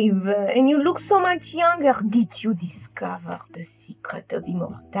survive? And you look so much younger. Did you discover the secret of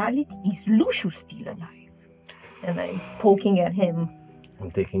immortality? Is Lucius still alive? And I'm poking at him.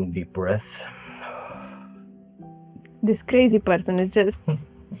 I'm taking deep breaths. This crazy person is just,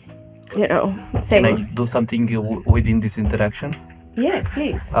 you know, Can saying. I do something within this interaction? Yes,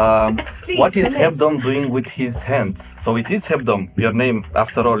 please. Please, What is come in. Hebdom doing with his hands? So it is Hebdom, your name,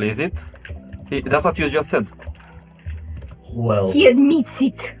 after all, is it? That's what you just said. Well, He admits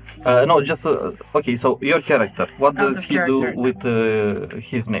it. No, just okay. So your character, what Out does of he do character. with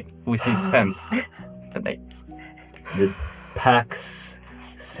his name, with his hands? The names. did Pax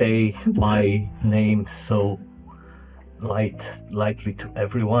say my name so lightly to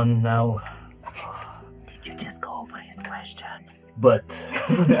everyone now? Did you just go over his question? But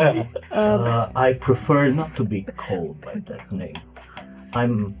I prefer not to be called by that name.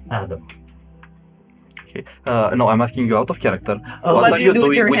 I'm Adam. Okay. No, I'm asking you out of character. What What do are you you do with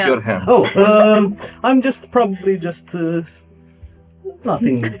doing your with your hands? hands? Oh, I'm just probably just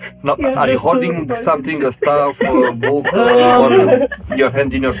nothing. No, Yeah, are you just, holding like, something, a staff, or a book, or your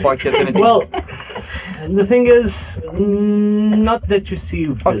hand in your pocket, anything? Well, the thing is, not that you see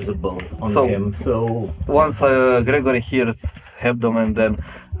visible on So- him. So Once Gregory hears Hebdom and then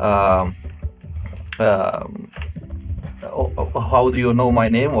how do you know my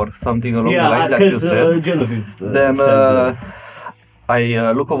name or something along the yeah, lines that you because said, Genevieve then said,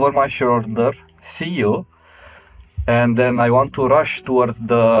 I look over my shoulder, see you, and then I want to rush towards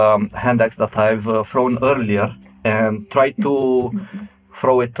the hand axe that I've thrown earlier and try to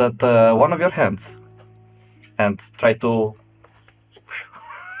throw it at one of your hands and try to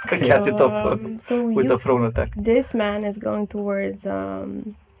catch it off So with you, a thrown attack. this man is going towards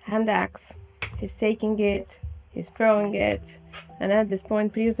hand axe. He's taking it. He's throwing it. And at this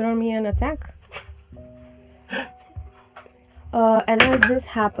point, please roll me an attack. And as this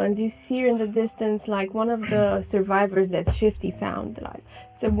happens, you see in the distance, like, one of the survivors that Shifty found. Like,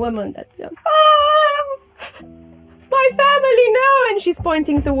 it's a woman that yells, "Ah! My family now!" And she's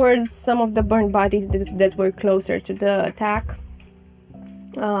pointing towards some of the burned bodies that were closer to the attack.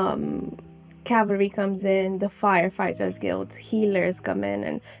 Cavalry comes in, the firefighters guild, healers come in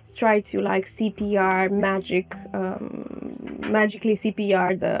and try to, like, CPR, magically CPR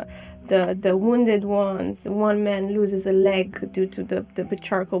the wounded ones. One man loses a leg due to the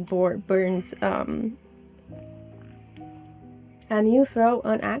charcoal burns. And you throw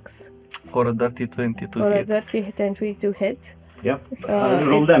an axe For a dirty 20 to or a hit. dirty 10 to hit. "Yep,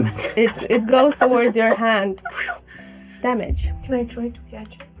 roll damage." It goes towards your hand. Damage. Can I try to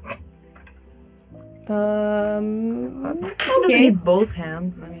catch it? Doesn't Okay. need both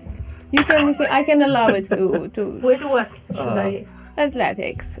hands. I mean, You can. I can allow it to With what should I?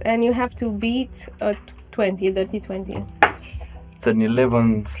 athletics, and you have to beat a 20, dirty 20. It's an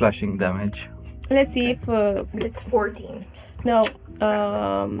 11 slashing damage. Let's see if It's 14. no.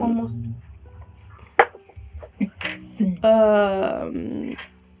 Almost.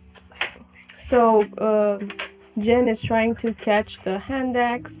 So Jen is trying to catch the hand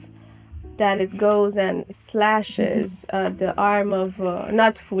axe. That it goes and slashes the arm of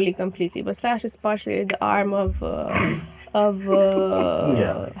not fully completely, but slashes partially the arm of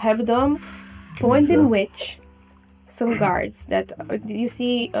Hebdom, point in which some guards that you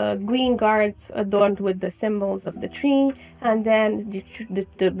see green guards adorned with the symbols of the tree, and then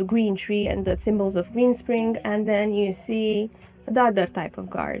the green tree and the symbols of Green Spring, and then you see the other type of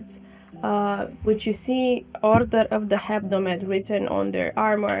guards. Which you see Order of the Hebdomed written on their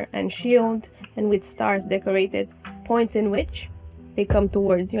armor and shield, and with stars decorated, point in which they come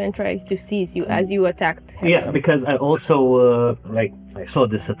towards you and try to seize you as you attacked Hebdom. Yeah, because I also I saw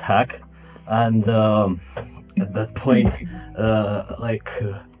this attack, and at that point,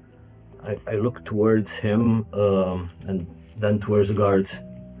 I looked towards him and then towards the guards.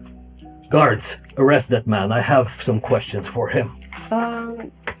 Guards, arrest that man. I have some questions for him.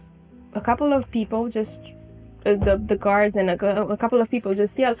 A couple of people just the guards and a couple of people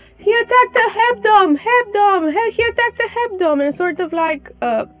just yell, "He attacked a Hebdom! He attacked a Hebdom!" And sort of like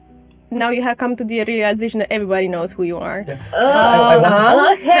now you have come to the realization that everybody knows who you are.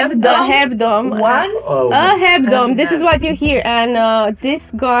 A Hebdom. One? A Hebdom. This is what you hear, and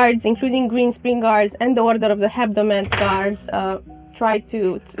these guards, including Green Spring guards and the Order of the Hebdomed guards, try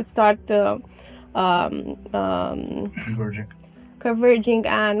to start converging,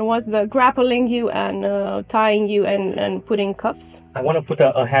 and was the grappling you and tying you and putting cuffs. I want to put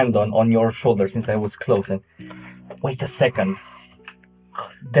a hand on your shoulder since I was close and wait a second.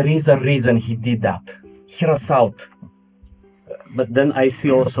 There is a reason he did that. Hear us out. But then I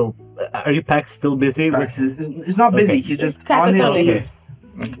see also, are you Pax still busy? Pax is not busy. Okay. He's just on his Catatonic.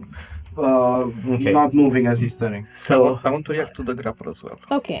 knees, not moving as he's studying. So I want to react to the grapple as well.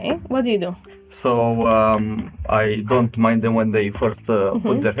 Okay, what do you do? So I don't mind them when they first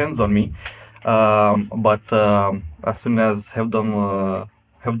put their hands on me, but as soon as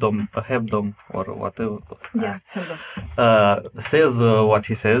Hebdom or whatever says what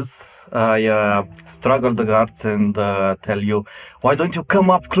he says, I struggle the guards and tell you, why don't you come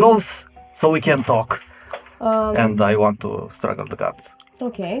up close so we can talk? And I want to struggle the guards.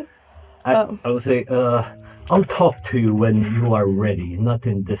 Okay. I will say, I'll talk to you when you are ready, not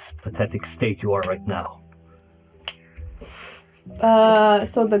in this pathetic state you are right now.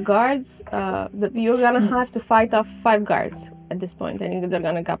 So the guards, you're gonna have to fight off 5 guards at this point, and they're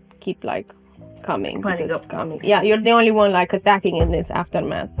gonna keep like coming. Yeah, you're the only one like attacking in this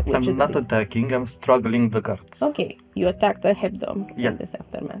aftermath. Which I'm is not attacking, I'm struggling the guards. Okay, you attack the Hebdom Yeah. in this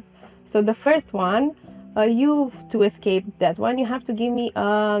aftermath. So the first one, you to escape that one, you have to give me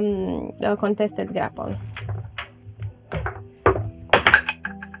a contested grapple.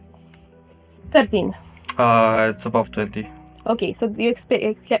 13. It's above 20. Okay, so you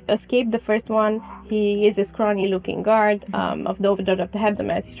escape the first one. He is a scrawny-looking guard of the overlord of the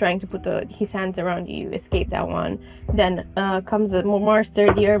Hebdomads. He's trying to put his hands around you. You escape that one. Then comes a more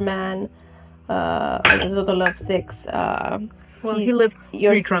sturdier man, a total of 6. Well, he lifts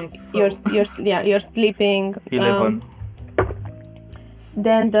 3 trunks. So. You're sleeping. 11.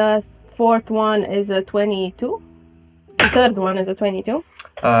 Then the fourth one is a 22. The third one is a 22.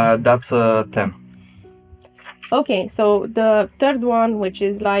 That's 10. Okay, so the third one, which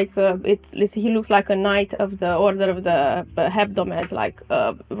is like he looks like a knight of the order of the Hebdomads, like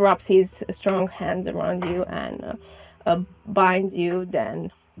wraps his strong hands around you and binds you then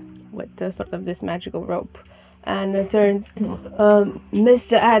with sort of this magical rope, and turns,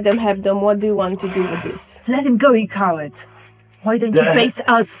 Mr. Adam Hebdom, what do you want to do with this? Let him go, you coward. Why don't you face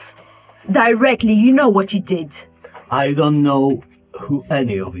us directly? You know what you did. I don't know who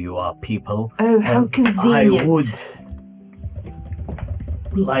any of you are, people. Oh, how convenient. I would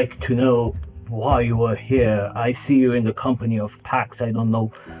like to know why you are here. I see you in the company of Pax. I don't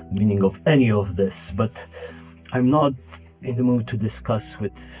know the meaning of any of this, but I'm not in the mood to discuss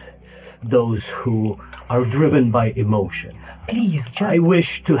with those who are driven by emotion. Please, I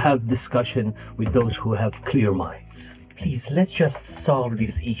wish to have discussion with those who have clear minds. Please, let's just solve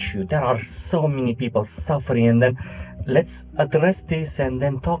this issue. There are so many people suffering, and then let's address this and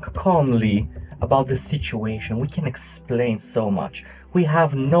then talk calmly about the situation. We can explain so much. We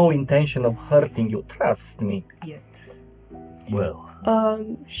have no intention of hurting you, trust me. Yet. Well,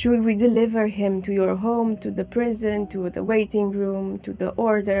 should we deliver him to your home, to the prison, to the waiting room, to the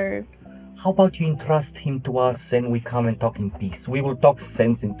order? How about you entrust him to us and we come and talk in peace? We will talk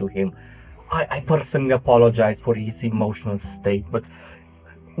sense into him. I personally apologize for his emotional state, but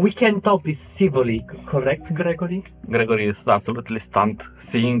we can talk this civilly, correct, Gregory? Gregory is absolutely stunned,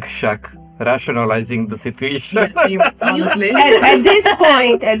 seeing Shaq rationalizing the situation. Yes, honestly.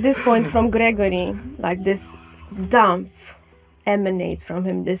 At this point from Gregory, like this dump emanates from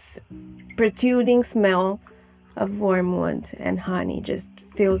him, this protruding smell of wormwood and honey just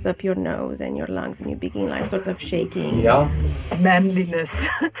fills up your nose and your lungs, and you begin like sort of shaking. Yeah. Manliness.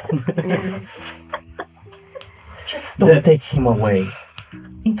 Just don't take him away.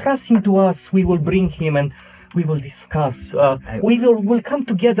 Entrust him to us, we will bring him and we will discuss. We'll come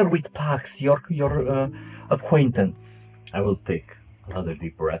together with Pax, your acquaintance. I will take another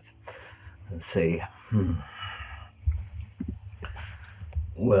deep breath and say,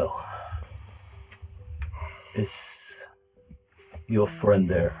 Well, is your friend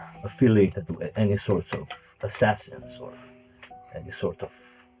there affiliated with any sort of assassins or any sort of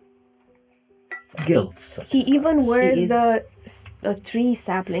guilds? Such He as even ours? wears a tree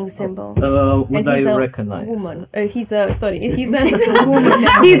sapling symbol. Would And he's I a recognize? woman. He's a he's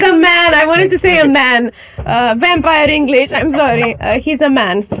a man. I wanted to say a man. Vampire English. I'm sorry. He's a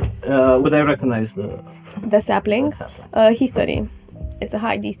man. Would I recognize The sapling. the sapling? History. It's a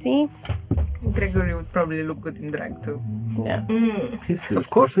high DC. Gregory would probably look good in drag too. Yeah. History, Of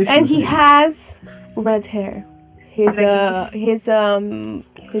course. And he has red hair. He's a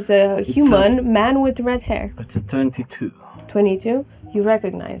human man with red hair. It's a 22. 22. You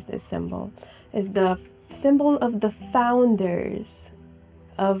recognize this symbol. It's the symbol of the founders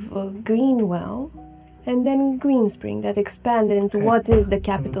of Greenwell and then Greenspring that expanded into what is the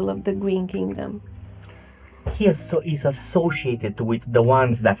capital of the Green Kingdom. He is associated with the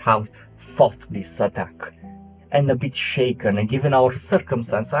ones that have fought this attack. And a bit shaken, and given our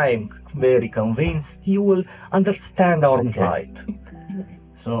circumstance, I am very convinced you will understand our plight.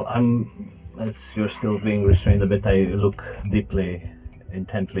 So as you're still being restrained a bit, I look deeply,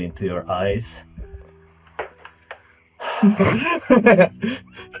 intently into your eyes.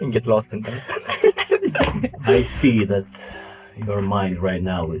 And get lost in them. I see that your mind right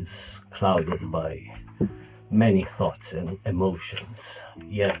now is clouded by many thoughts and emotions,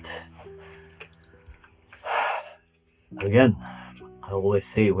 yet again, I always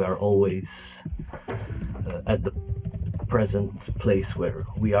say we are always at the present place where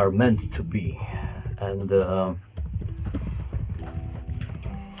we are meant to be, and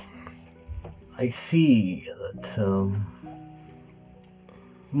I see that you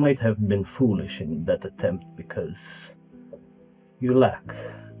might have been foolish in that attempt because you lack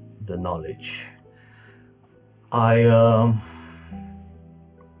the knowledge. I'm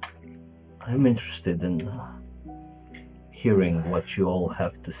interested in hearing what you all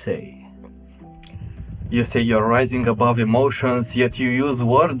have to say. You say you're rising above emotions, yet you use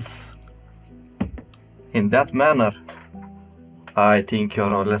words. In that manner, I think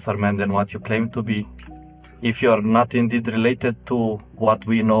you're a lesser man than what you claim to be. If you're not indeed related to what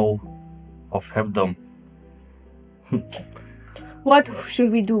we know of Hebdom. What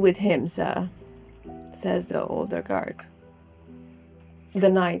should we do with him, sir? Says the older guard. The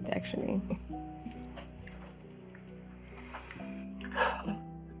knight, actually.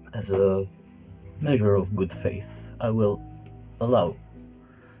 As a measure of good faith, I will allow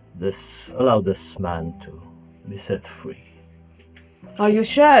this man to be set free. Are you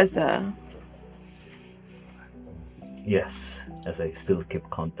sure, sir? Yes, as I still keep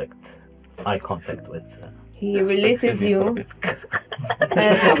eye contact with. He releases you.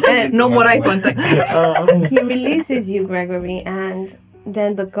 No more eye contact. He releases you, Gregory, and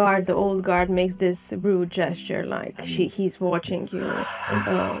then the old guard makes this rude gesture, like he's watching you.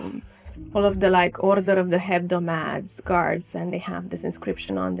 All of the Order of the Hebdomads guards, and they have this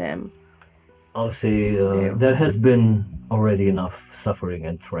inscription on them. I'll say there has been already enough suffering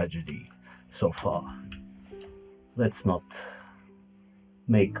and tragedy so far. Let's not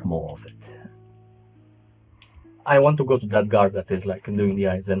make more of it. I want to go to that guard that is doing the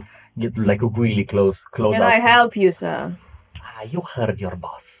eyes and get really close Can up. I help you, sir? You heard your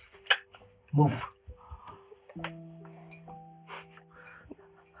boss. Move.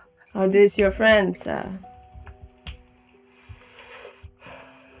 Are this your friend, sir?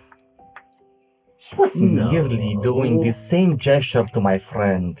 He was merely doing the same gesture to my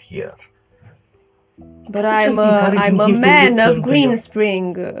friend here. But It's I'm just encouraging a him to man listen of to Green you.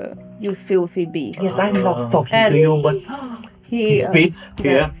 Spring, you filthy beast. Yes, I'm not talking And to you, but he Spits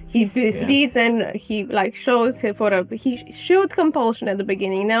here. He speeds and he shows he showed compulsion at the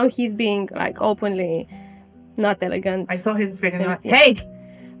beginning. Now he's being openly not elegant. I saw his face and Yeah. hey!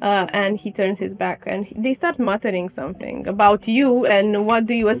 And he turns his back and they start muttering something about you and what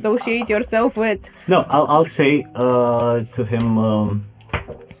do you associate yourself with? No, I'll say to him,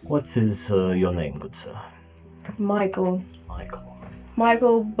 what is your name, good sir? Michael. Michael.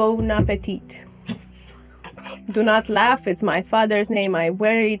 Michael Bon Appetit. Do not laugh, it's my father's name. I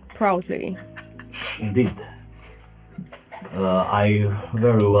wear it proudly. Indeed. I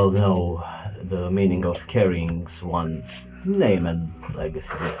very well know the meaning of carrying one's name and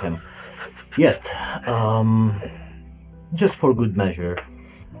legacy with him. Yet, just for good measure,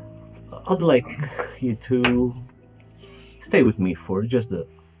 I'd like you to stay with me for just the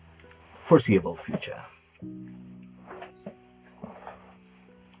foreseeable future.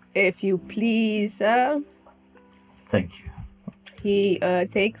 If you please, Thank you. he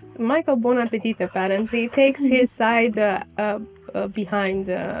takes Michael Bon Appetit apparently takes his side behind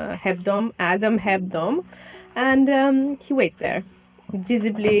Adam Hebdom, and he waits there,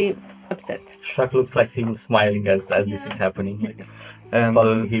 visibly upset. Shaq looks like him smiling as this is happening, And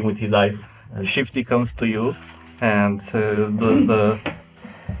following him with his eyes. Shifty comes to you and does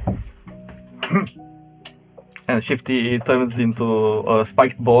and Shifty turns into a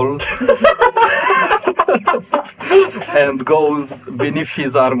spiked ball and goes beneath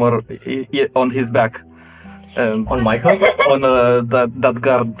his armor on his back. And On Michael? on that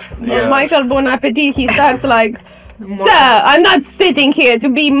guard. Yeah. Michael Bon Appetit, he starts Sir, I'm not sitting here to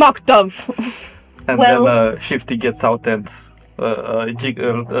be mocked of. And Well- then Shifty gets out and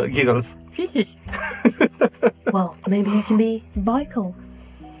giggles. Well, maybe you can be Michael.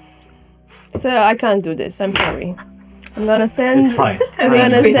 Sir, I can't do this. I'm sorry. I'm gonna send. It's fine. I'm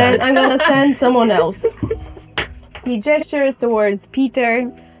gonna send someone else. He gestures towards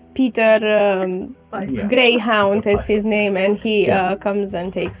Peter. Peter Greyhound is his name, and he comes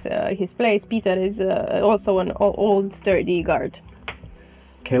and takes his place. Peter is also an old, sturdy guard.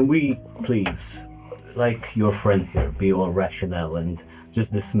 Can we please, like your friend here, be all rational and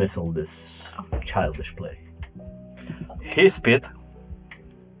just dismiss all this childish play? He spit.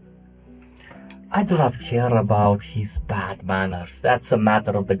 I do not care about his bad manners. That's a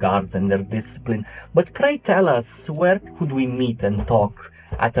matter of the guards and their discipline. But pray tell us, where could we meet and talk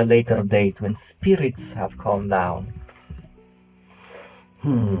at a later date when spirits have calmed down?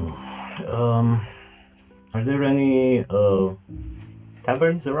 Are there any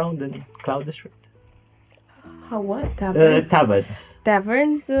taverns around in Cloud District? What? Taverns? Taverns.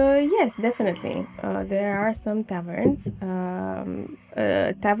 Taverns? Yes, definitely. There are some taverns.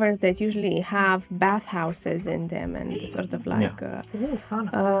 Taverns that usually have bathhouses in them and sort of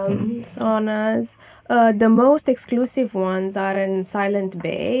saunas. The most exclusive ones are in Silent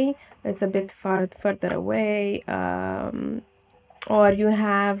Bay. It's a bit further away. Or you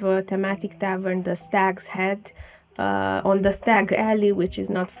have a thematic tavern, the Stag's Head, on the Stag Alley, which is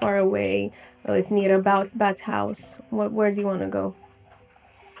not far away. It's near about Bat House. Where do you want to go?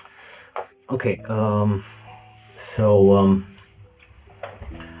 Okay, so,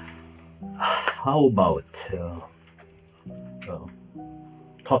 how about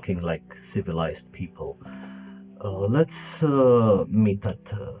talking like civilized people? Let's meet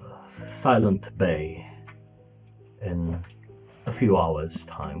at Silent Bay in a few hours'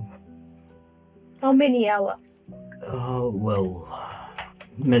 time. How many hours? Well,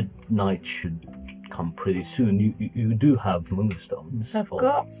 midnight should come pretty soon. You do have moonstones. Of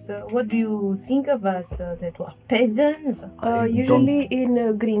course. What do you think of us? That we're peasants? Usually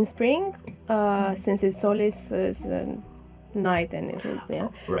in Green Spring, since it's Solis is night and it will, yeah.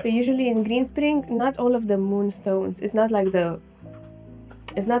 Right. But usually in Green Spring, not all of the moonstones. It's not like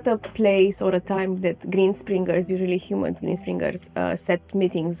it's not a place or a time that Green Springers, usually humans, Green Springers, set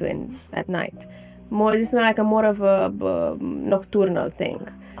meetings in at night. It's not like more of a nocturnal thing.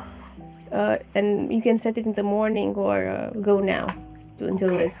 And you can set it in the morning or go now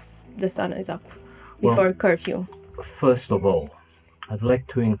until the sun is up before curfew. First of all, I'd like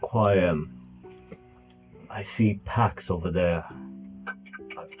to inquire. I see Pax over there.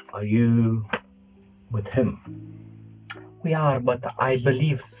 Are you with him? We are, but I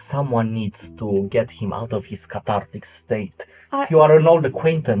believe someone needs to get him out of his cathartic state. If you are an old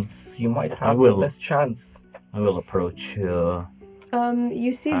acquaintance, you might have the best chance. I will approach.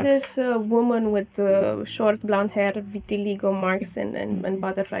 You see this woman with short blonde hair, vitiligo marks, and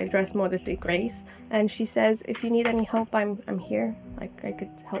butterfly dress, modesty, grace, and she says, "If you need any help, I'm here. Like I could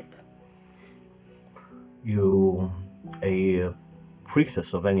help." You a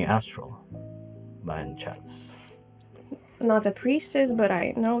priestess of any astral, by any chance? Not a priestess, but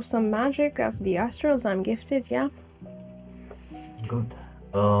I know some magic of the astrals. I'm gifted, yeah. Good.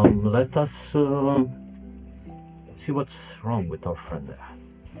 Let us see what's wrong with our friend there.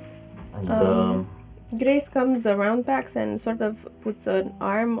 And Grace comes around Pax and sort of puts an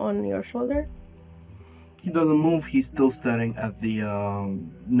arm on your shoulder. He doesn't move. He's still staring at the.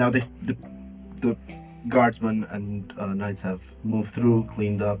 Now the guardsmen and knights have moved through,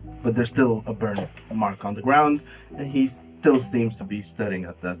 cleaned up, but there's still a burn mark on the ground, and he still seems to be staring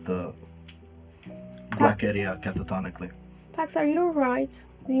at that black area catatonically. Pax, are you alright?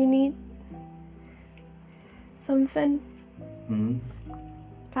 Do you need something? Hmm.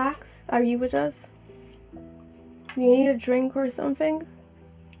 Pax, are you with us? Do you need a drink or something?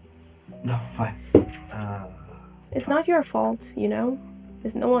 No, fine. It's not your fault, you know?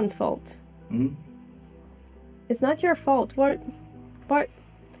 It's no one's fault. Hmm? It's not your fault. What? You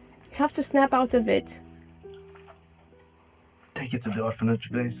have to snap out of it. Take it to the orphanage,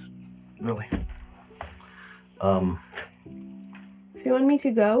 Grace. Really. So you want me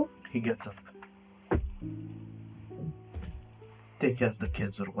to go? He gets up. Take care of the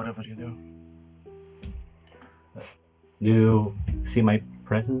kids or whatever you do. do you see my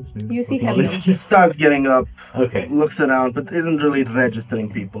presence? You see him. He starts getting up, Okay. looks around, but isn't really registering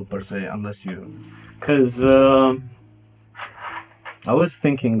people per se, unless you... Because I was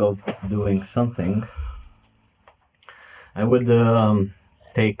thinking of doing something. I would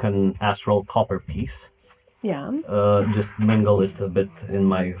take an astral copper piece, Yeah. just mingle it a bit in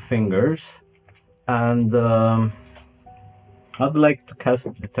my fingers, and I'd like to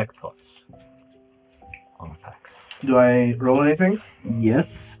cast Detect Thoughts on Pax. Do I roll anything?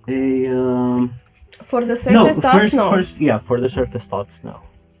 Yes, For the surface thoughts, no. For the surface thoughts, no.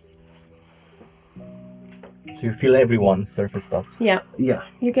 So you feel everyone's surface thoughts. Yeah. Yeah.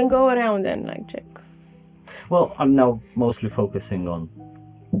 You can go around and like check. Well, I'm now mostly focusing on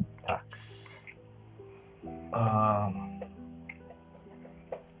Pax.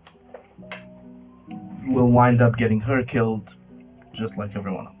 We'll wind up getting her killed, just like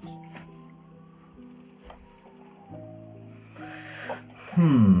everyone else.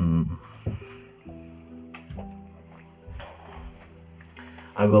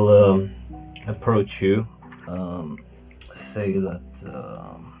 I will approach you, say that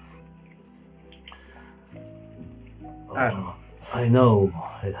I don't know. I know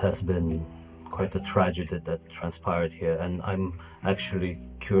it has been quite a tragedy that transpired here, and I'm actually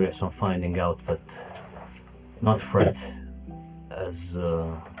curious on finding out, but not fret, as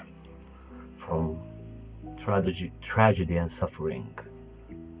from tragedy and suffering,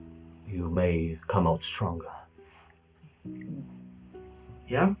 you may come out stronger.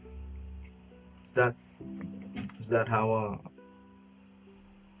 Yeah? Is that how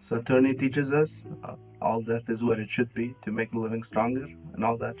Saturni teaches us? All death is what it should be to make the living stronger and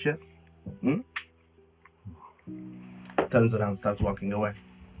all that shit? Hmm? Turns around, starts walking away.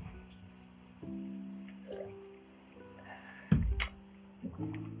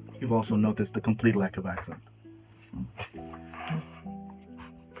 You've also noticed the complete lack of accent.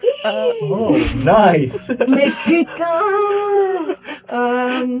 Oh, nice. Mais putain!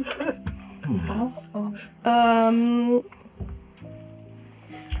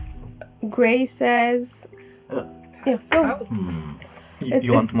 Gray says, yeah, so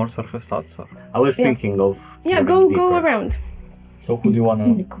You want more surface thoughts? Or? I was Yeah. thinking of. yeah, going go deeper. around. So who do you wanna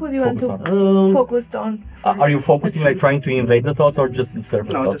Who do you want focus to on? Focused on. Are you focusing like trying to invade the thoughts or just the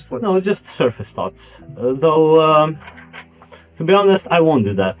surface No, thoughts? just what? No, just surface thoughts. Though, to be honest, I won't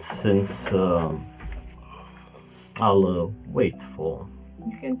do that since I'll wait for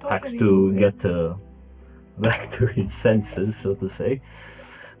You can talk Pax a to little bit. get back to his senses, so to say.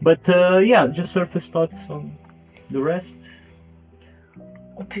 But yeah, just surface thoughts on the rest.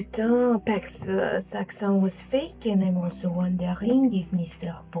 Oh putain, Pax accent was fake, and I'm also wondering if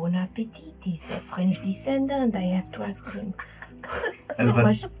Mr. Bon Appetit is a French descendant. I have to ask him. Elven.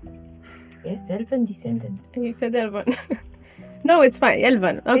 Much- Yes, elven descendant. You said Elven. No, it's fine.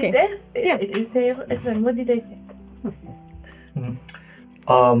 Elven. Okay. Yeah. It's elven. What did I say?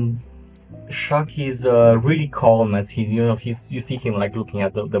 Shaq is really calm as you see him like looking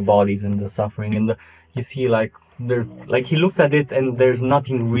at the bodies and the suffering, and you see like he looks at it and there's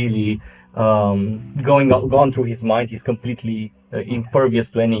nothing really gone through his mind. He's completely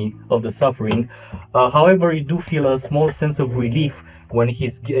impervious to any of the suffering. However, you do feel a small sense of relief when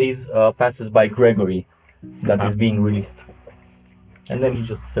his gaze passes by Gregory that is being released, and then he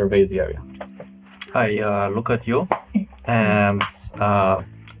just surveys the area. I look at you, and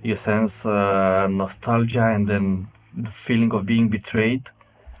you sense nostalgia and then the feeling of being betrayed.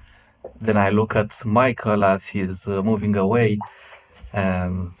 Then I look at Michael as he's moving away,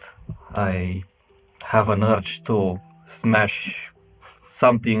 and I have an urge to smash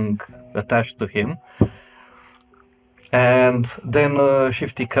something attached to him. And then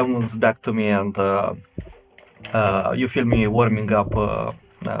Shifty comes back to me, and you feel me warming up,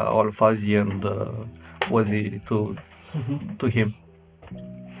 all fuzzy and woozy to him.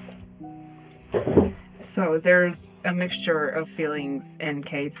 So there's a mixture of feelings in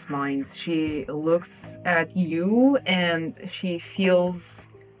Kate's mind. She looks at you and she feels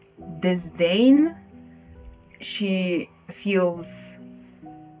disdain. She feels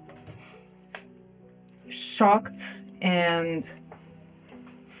shocked and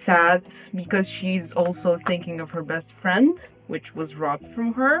sad because she's also thinking of her best friend, which was robbed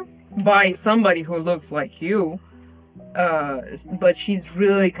from her by somebody who looked like you. But she's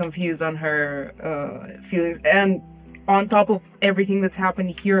really confused on her feelings, and on top of everything that's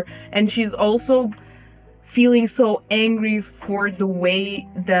happened here, and she's also feeling so angry for the way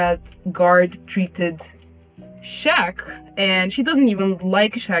that Guard treated Shaq, and she doesn't even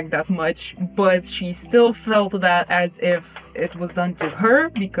like Shaq that much, but she still felt that as if it was done to her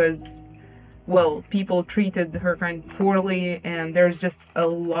because, well, people treated her kind of poorly, and there's just a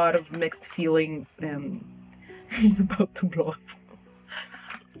lot of mixed feelings, and he's about to blow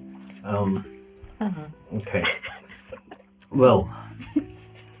up. Okay. Well,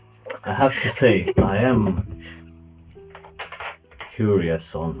 I have to say, I am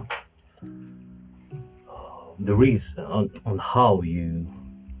curious on the reason, on how you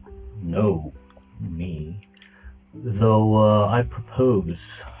know me. Though I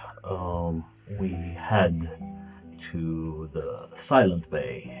propose we head to the Silent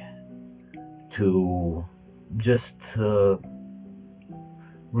Bay to just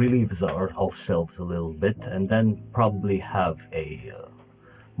relieve ourselves a little bit and then probably have a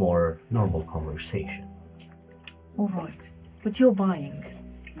more normal conversation. All right. But you're buying.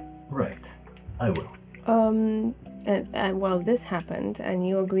 Right, I will. And while this happened and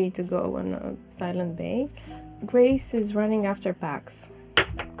you agreed to go on a Silent Bay, Grace is running after Pax.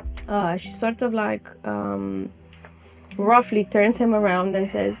 She sort of like roughly turns him around and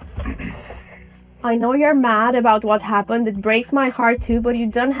says, I know you're mad about what happened, it breaks my heart too, but you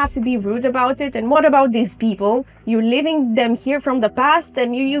don't have to be rude about it. And what about these people? You're leaving them here from the past,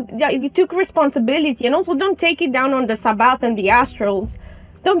 and you took responsibility, and also don't take it down on the Sabbath and the Astrals.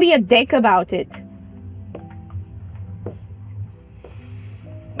 Don't be a dick about it.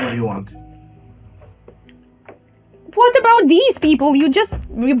 What do you want? What about these people? You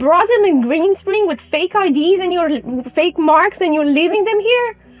brought them in Green Spring with fake IDs and your fake marks, and you're leaving them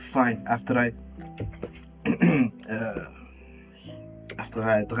here? Fine. After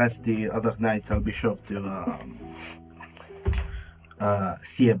I address the other knights, I'll be sure to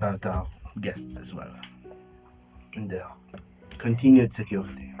see about our guests as well and their continued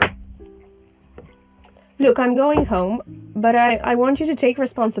security. Look, I'm going home, but I want you to take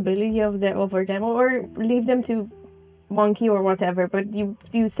responsibility over them, or leave them to Monkey or whatever. But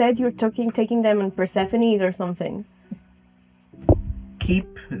you said you're taking them in Persephone's or something. keep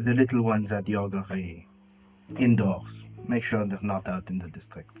the little ones at the augury indoors. Make sure they're not out in the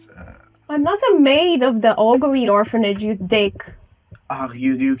districts. I'm not a maid of the augury orphanage, you dick. Do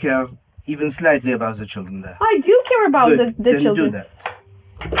you care even slightly about the children there? I do care about Good. the Then children. do that.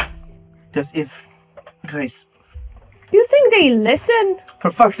 Because if... Grace, Do you think they listen? for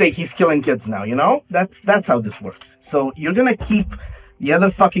fuck's sake, he's killing kids now, you know? That's how this works. So you're gonna keep the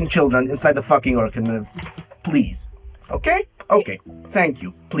other fucking children inside the fucking orphanage. Please. Okay? Okay. Thank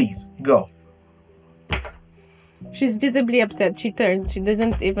you. Please, go. She's visibly upset. She turns. She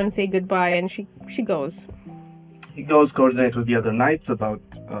doesn't even say goodbye, and she goes. He goes coordinate with the other knights about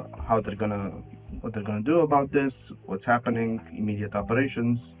what they're gonna do about this, what's happening, immediate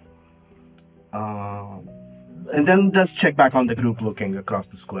operations, and then does check back on the group looking across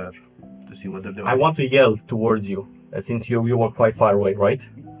the square to see what they're doing. I want to yell towards you, since you were quite far away, right?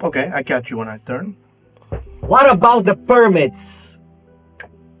 Okay, I catch you when I turn. What about the permits?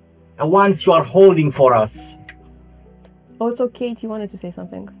 The ones you are holding for us. Oh, it's okay. You wanted to say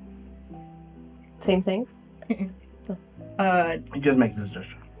something. Same thing. He just makes this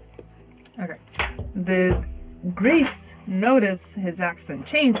gesture. Okay. Did Grace notice his accent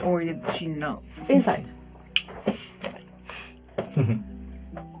change, or did she know? Inside.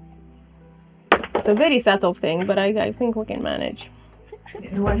 It's a very subtle thing, but I think we can manage.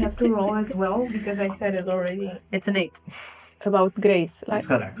 Do I have to roll as well? Because I said it already. It's an 8. About Grace, like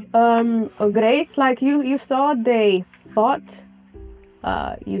That's correct. Grace, like you saw they fought.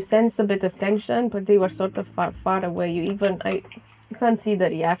 You sense a bit of tension, but they were sort of far away. You can't see the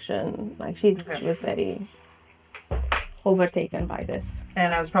reaction. Like she was very overtaken by this.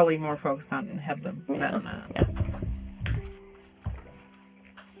 And I was probably more focused on Hebden than... Yeah.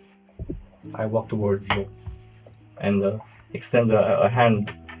 I walk towards you and extend a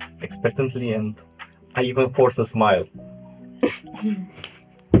hand expectantly, and I even force a smile.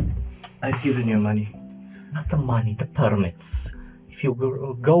 I've given you money. Not the money, the permits. If you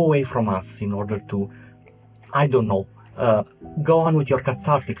go away from us in order to, I don't know, go on with your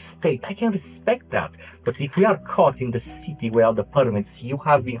cathartic state, I can respect that. But if we are caught in the city without the permits you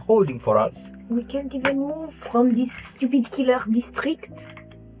have been holding for us... We can't even move from this stupid killer district.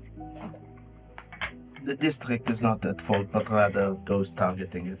 The district is not at fault, but rather those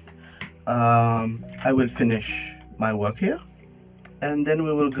targeting it. I will finish my work here, and then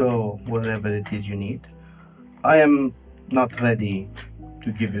we will go wherever it is you need. I am not ready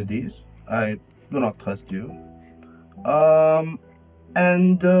to give you these. I do not trust you.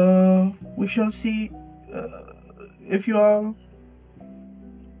 And we shall see if you are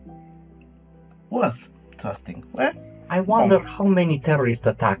worth trusting. Eh? I wonder how many terrorist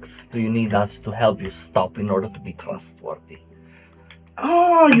attacks do you need us to help you stop in order to be trustworthy?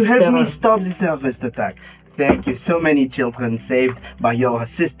 Oh, you helped me stop the terrorist attack. Thank you. So many children saved by your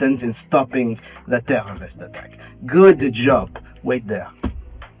assistance in stopping the terrorist attack. Good job. Wait there.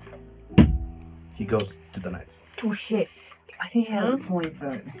 He goes to the knights. Touche. I think he has a point,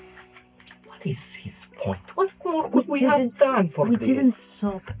 though. What is his point? What more could we have done for We this? didn't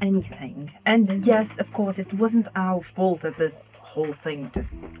stop anything. And yes, of course, it wasn't our fault that this whole thing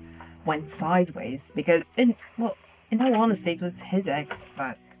just went sideways. Because, in all honesty, it was his ex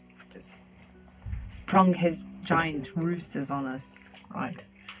that just sprung his giant roosters on us, right?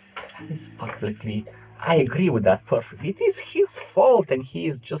 That is perfectly... I agree with that perfectly. It is his fault and he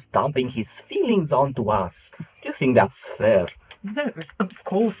is just dumping his feelings onto us. Do you think that's fair? No, of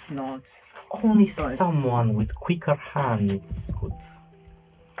course not. Only someone with quicker hands could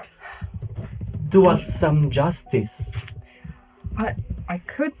do us some justice. I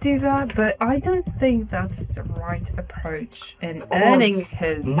could do that, but I don't think that's the right approach in earning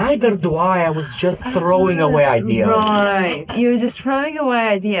his... Neither do I was just throwing away ideas. Right, you're just throwing away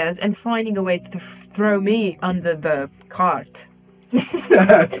ideas and finding a way to throw me under the cart.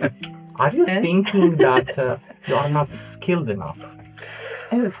 Are you thinking that you are not skilled enough?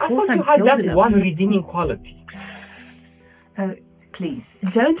 Oh, of I course thought I'm you had skilled that enough. one redeeming quality. Please,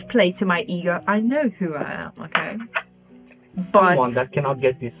 don't play to my ego. I know who I am, okay? Someone that cannot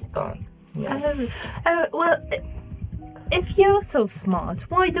get this done. Yes. Well, if you're so smart,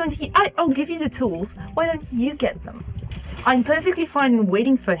 why don't you... I'll give you the tools. Why don't you get them? I'm perfectly fine in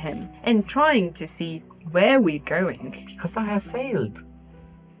waiting for him and trying to see where we're going. Because I have failed.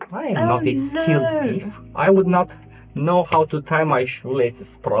 I am not a skilled thief. I would not know how to tie my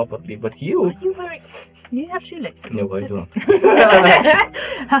shoelaces properly, but you... Are you wearing... You have shoelaces. No, I do not.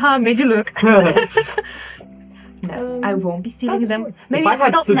 Haha, made you look. No, I won't be stealing them. Maybe if I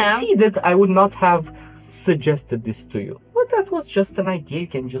had not succeeded, I would not have suggested this to you. But that was just an idea. You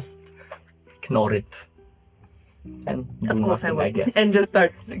can just ignore it. And do Of course I nothing, will. guess. And just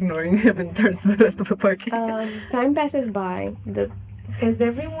starts ignoring him and turns to the rest of the party. Time passes by. As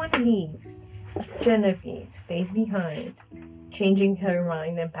everyone leaves, Genevieve stays behind, changing her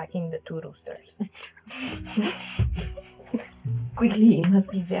mind and packing the 2 roosters. Quickly, it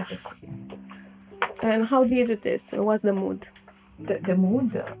must be very quick. And how do you do this? What's the mood? The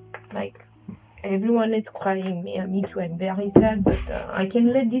mood, like, everyone is crying. Me too, I'm very sad, but I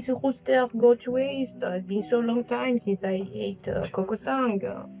can let this rooster go to waste. It's been so long time since I ate Coco Sang.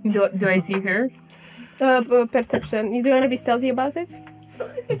 Do I see her? Perception. You do want to be stealthy about it?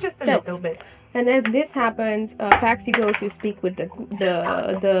 Just a Stealth. little bit. And as this happens, Pax, you go to speak with the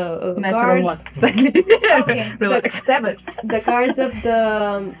Natural guards. one. Okay, Relax. 7. The guards of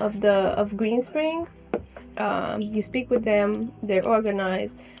Green Spring. You speak with them. They're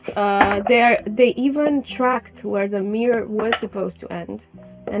organized. They even tracked where the mirror was supposed to end,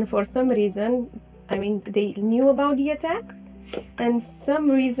 and for some reason, I mean, they knew about the attack, and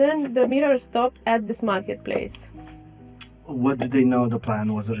some reason the mirror stopped at this marketplace. What do they know the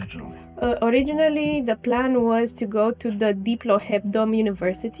plan was originally? Originally, the plan was to go to the Diplo-Hebdom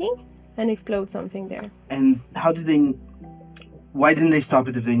University and explode something there. And how did they... Why didn't they stop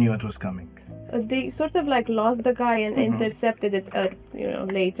it if they knew it was coming? They sort of like lost the guy and intercepted it,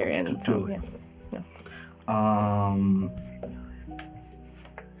 later. And Too late. Yeah.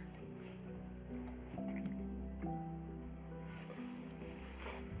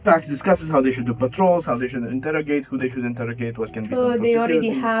 Pax discusses how they should do patrols, how they should interrogate, who they should interrogate, what can be done for They already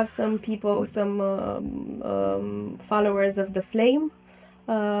security. have some people, some followers of the flame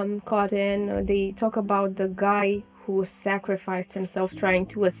caught in. They talk about the guy who sacrificed himself trying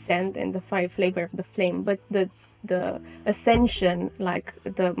to ascend in the flavor of the flame, but the ascension, like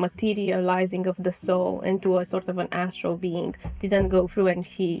the materializing of the soul into a sort of an astral being, didn't go through, and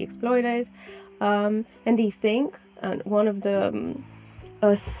he exploited. And they think, and one of the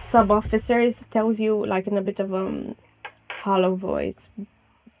sub-officers tells you, like in a bit of a hollow voice,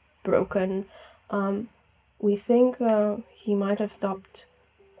 broken, we think he might have stopped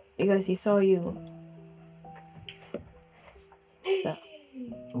because he saw you. So.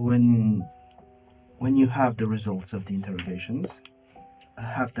 When you have the results of the interrogations,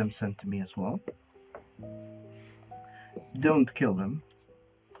 have them sent to me as well. Don't kill them,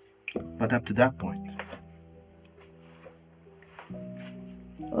 but up to that point.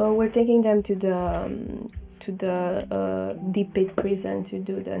 We're taking them to the deep pit prison to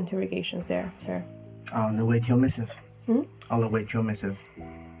do the interrogations there, sir. I'll await your missive. I'll await your missive.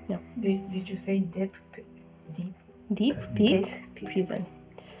 No. Did you say deep? Deep pit prison.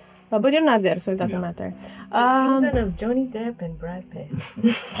 But you're not there, so it doesn't matter. Prison of Johnny Depp and Brad Pitt.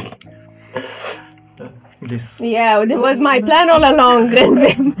 Yeah, that was my plan all along.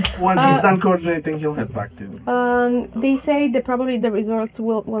 Once he's done coordinating, he'll head back to... They say that probably the results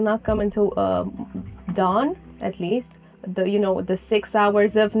will not come until dawn, at least. The 6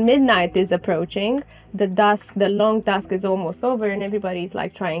 hours of midnight is approaching. The long dusk is almost over, and everybody's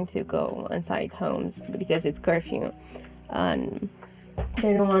like trying to go inside homes because it's curfew, and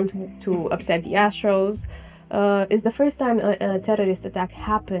they don't want to upset the astrals. It's the first time a terrorist attack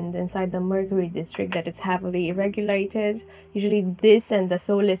happened inside the Mercury district that is heavily regulated. Usually this and the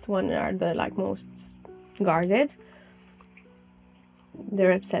Soulless one are the most guarded.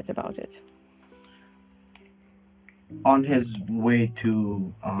 They're upset about it. On his way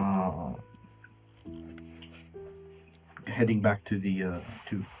to heading back to to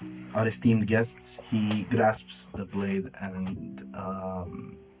our esteemed guests, he grasps the blade and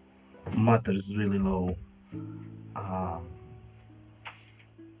mutters really low.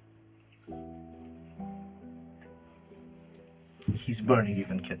 He's burning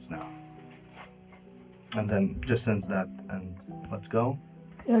even kids now. And then just sends that and let's go.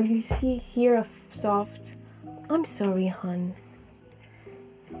 You hear a soft, "I'm sorry, hon."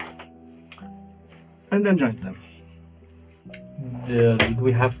 And then joins them. Did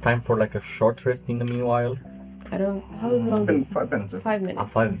we have time for a short rest in the meanwhile? I don't. How It's long? been 5 minutes. 5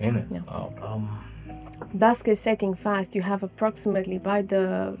 minutes. 5 minutes. Yeah. Oh. Dusk is setting fast. You have approximately by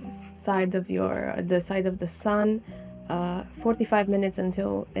the side of the sun, 45 minutes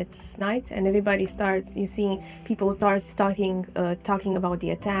until it's night, and everybody starts. You see people starting talking about the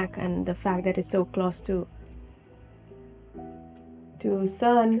attack and the fact that it's so close to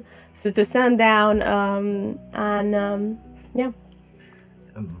sundown. Yeah.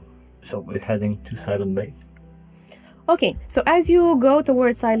 So we're heading to Silent Bay. Okay, so as you go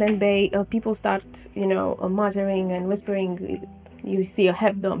towards Silent Bay, people start, muttering and whispering you see a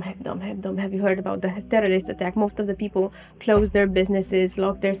hebdom. Have you heard about the terrorist attack? Most of the people close their businesses,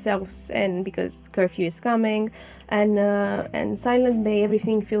 lock themselves in because curfew is coming. And Silent Bay,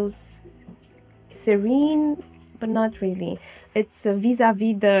 everything feels serene, but not really. It's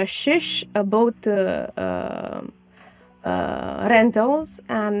vis-a-vis the shish about rentals,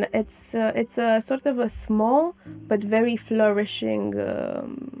 and it's a sort of a small but very flourishing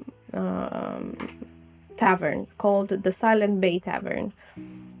tavern called the Silent Bay Tavern.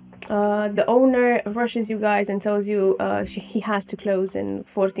 The owner rushes you guys and tells you he has to close in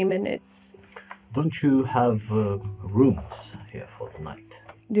 40 minutes. Don't you have rooms here for the night?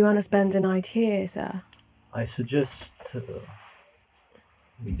 Do you want to spend the night here, sir? I suggest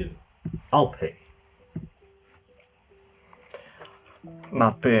we do. I'll pay.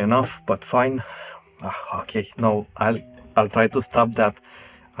 Not pay enough, but fine. Okay, no, I'll try to stop that.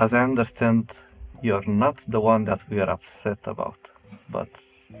 As I understand, you're not the one that we are upset about, but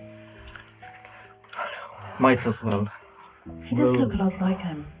might as well. He does look a lot like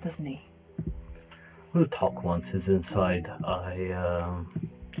him, doesn't he? We'll talk once he's inside.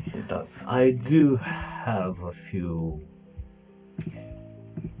 It does. I do have a few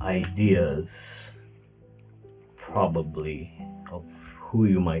ideas, probably, of who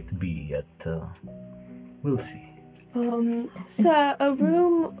you might be, yet we'll see. Sir, a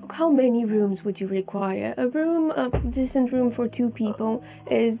room, how many rooms would you require? A room, a decent room for 2 people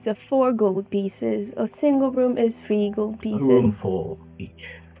is 4 gold pieces. A single room is 3 gold pieces. A room for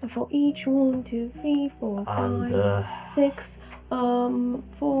each. For each, 1, 2, 3, 4, 5, 6,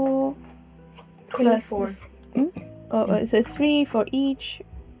 4 plus 4. So it's 3 for each.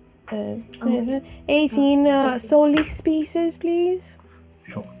 18 solis pieces, please.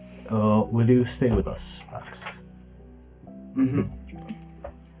 Sure. Will you stay with us, Max? Mm-hmm.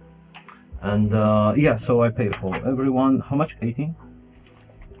 And yeah, so I pay for everyone. How much? 18?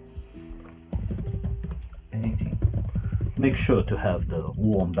 18. Make sure to have the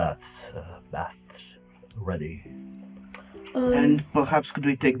warm baths ready. And perhaps could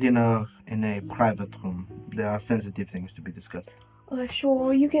we take dinner in a private room? There are sensitive things to be discussed.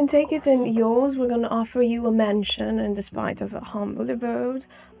 Sure, you can take it in yours. We're going to offer you a mansion, and despite of a humble abode,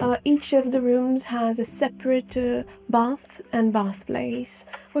 each of the rooms has a separate bath and bath place.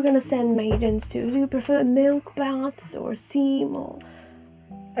 We're going to send maidens to. Do you prefer milk baths or steam or?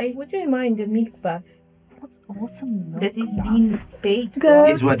 I wouldn't mind the milk bath. What's awesome? That is being paid for.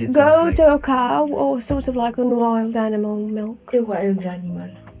 Is what it sounds Goat like. or cow, or sort of like a wild animal milk. A wild animal.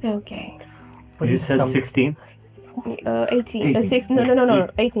 Okay. But You it's said some- 16? 18. 18. 6. No.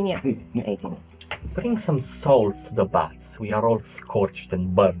 18. Yeah. 18. Bring some souls to the baths. We are all scorched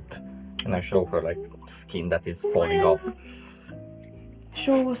and burnt. And I show her like skin that is falling off.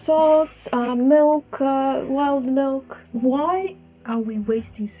 Sure, salts, milk, wild milk. Why are we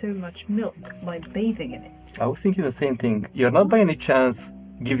wasting so much milk by bathing in it? I was thinking the same thing. You're not by any chance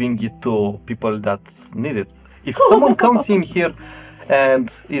giving it to people that need it. If someone comes in here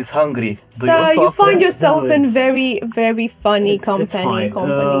and is hungry, do So also you offer find it? yourself No, in it's- very, very funny it's company.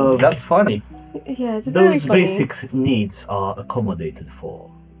 fine. That's funny. Yeah, it's very Those funny. basic needs are accommodated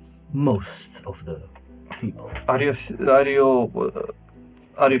for most of the people. Are you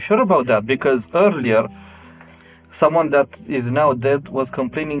sure about that? Because earlier, someone that is now dead was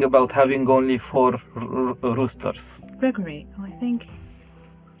complaining about having only 4 roosters. Gregory,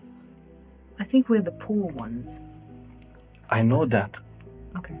 I think we're the poor ones. I know that.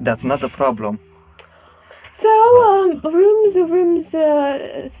 Okay. That's not a problem. So, rooms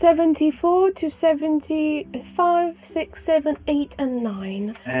 74 to 75, 6, 7, 8, and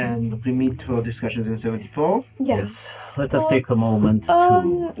 9. And we meet for discussions in 74. Yes. Let us take a moment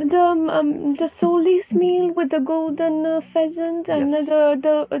to... The solis meal with the golden pheasant and Yes.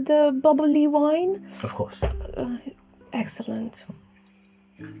 the bubbly wine. Of course. Excellent.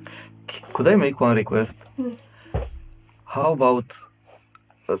 Could I make one request? How about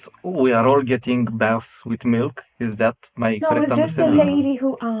we are all getting baths with milk? Is that my No, correct it's just a understanding? lady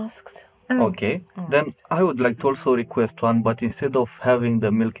who asked. Okay, then I would like to also request one, but instead of having the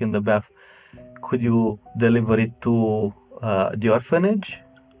milk in the bath, could you deliver it to the orphanage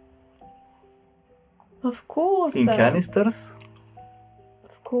Of course. in canisters?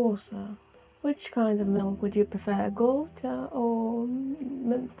 Of course. Which kind of milk would you prefer? Goat or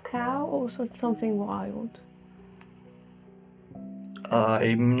cow or something wild?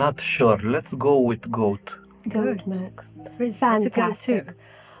 I'm not sure. Let's go with goat. Goat milk. Really, Fantastic.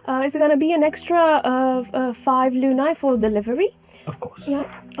 Is it going to be an extra 5 lunae for delivery? Of course. Yeah.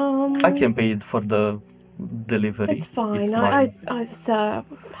 I can pay it for the delivery. It's fine. It's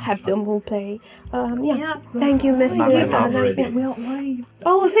Hebdom will play. Yeah. Yeah. Thank you, Mr. Nothing Anna. already. Yeah, Well, why?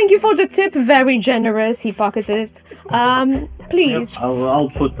 Oh, thank you for the tip. Very generous. He pockets it. Please. I'll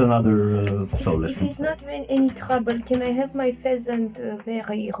put another solace If it's instead. not in any trouble, can I have my pheasant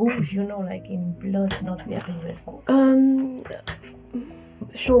very rouge, you know, like in blood, not very red?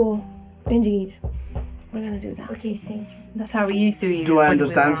 Sure. Indeed. We're gonna do that. Okay, thank you. That's how we used to eat. Do I when we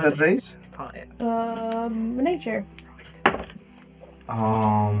understand were her on race? fire. Nature.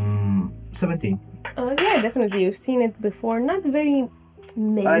 17. Yeah, definitely. You've seen it before. Not very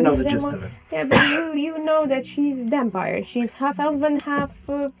many. I know the of them gist are- of it. Yeah, but you know that she's vampire. She's half elven, half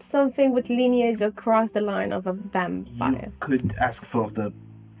something with lineage across the line of a vampire. You could ask for the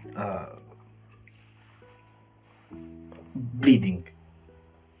bleeding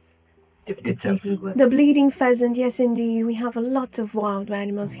itself. The bleeding pheasant, yes, indeed. We have a lot of wild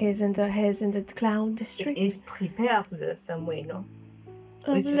animals here in the Cloud district. Is prepared some way, no?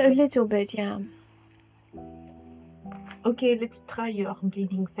 A little bit, yeah. Okay, let's try your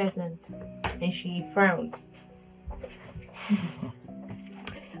bleeding pheasant. And she frowns.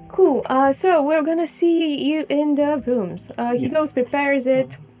 Cool. So we're gonna see you in the rooms. He goes, prepares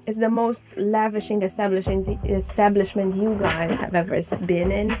it. It's the most lavishing establishment you guys have ever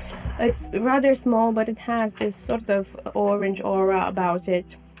been in. It's rather small, but it has this sort of orange aura about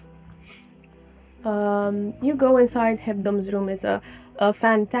it. You go inside Hebdom's room. It's a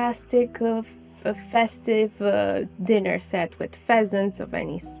fantastic, festive dinner set with pheasants of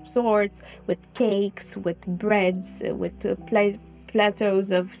any sorts, with cakes, with breads, with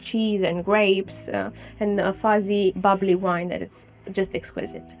plateaus of cheese and grapes, and a fuzzy, bubbly wine that it's just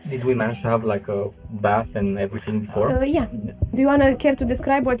exquisite. Did we manage to have like a bath and everything before? Yeah. Do you wanna care to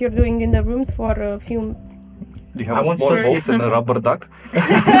describe what you're doing in the rooms for a few? Do you have I a want small to- box and a rubber duck? Like,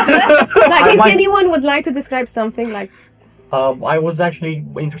 if might- anyone would like to describe something, like, I was actually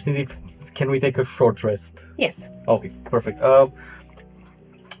interested if can we take a short rest? yes. Okay, perfect.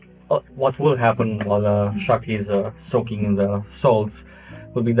 What will happen while Shak is soaking in the salts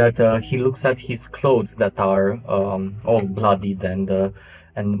will be that he looks at his clothes that are all bloodied and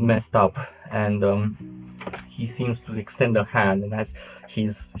messed up, and he seems to extend a hand, and as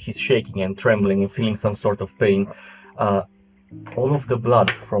he's shaking and trembling and feeling some sort of pain, all of the blood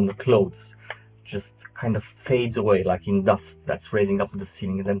from the clothes just kind of fades away like in dust that's raising up to the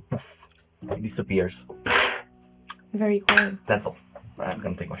ceiling, and then poof, it disappears. Very cool. That's all. I'm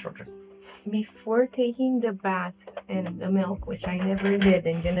gonna take my short rest. Before taking the bath and the milk, which I never did,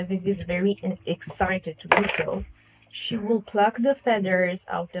 and Genevieve is very excited to do so, she will pluck the feathers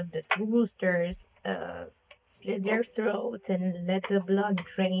out of the two roosters, slit their throats, and let the blood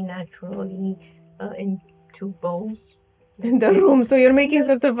drain naturally into bowls. In the room, so you're making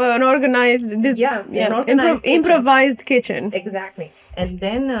sort of an organized, an organized kitchen. improvised kitchen. Exactly. And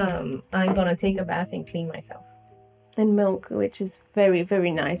then I'm gonna take a bath and clean myself. And milk, which is very, very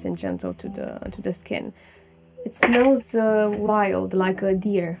nice and gentle to the skin. It smells wild, like a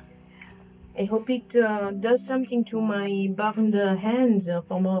deer. I hope it does something to my burned hands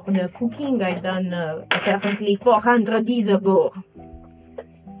from all the cooking I done apparently 400 years ago.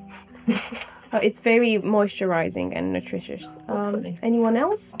 It's very moisturizing and nutritious. Hopefully. Anyone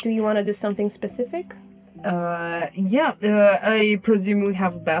else? Do you want to do something specific? I presume we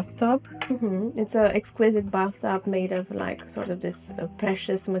have a bathtub. It's an exquisite bathtub made of like sort of this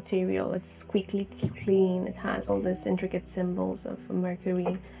precious material. It's squeaky clean. It has all these intricate symbols of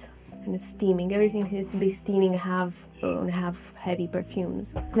mercury, and it's steaming. Everything has to be steaming, have heavy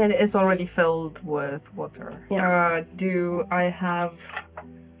perfumes. And it's already filled with water. Yeah. Do I have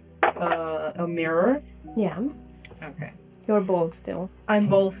a mirror? Yeah, Okay. you're bald still. I'm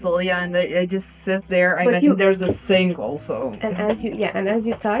both still, yeah, and I just sit there. I But imagine you- there's a sink also. And as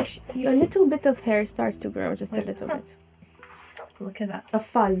you touch, a little bit of hair starts to grow, just a little bit. Look at that. A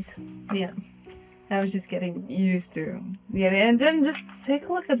fuzz. Yeah. I was just getting used to. Yeah, and then just take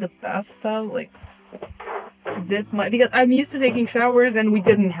a look at the bathtub, like because I'm used to taking showers and we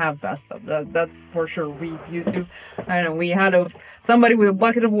didn't have bathtub. That's for sure. We used to. I don't know. We had somebody with a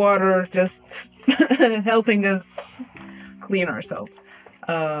bucket of water just helping us clean ourselves.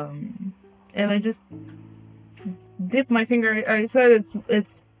 And I just dip my finger. I said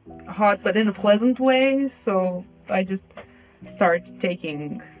it's hot, but in a pleasant way. So I just start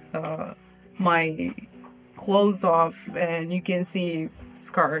taking my clothes off, and you can see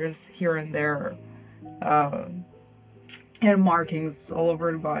scars here and there, and markings all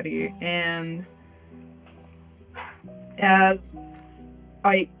over the body. And as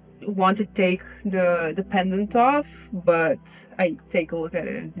I want to take the pendant off, but I take a look at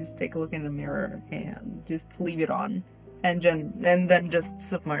it and just take a look in the mirror and just leave it on, and then just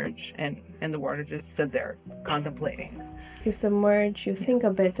submerge and in the water, just sit there contemplating. You submerge, you think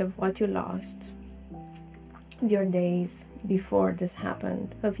a bit of what you lost, your days before this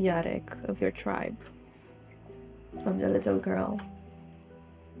happened, of Yarek, of your tribe, of the little girl.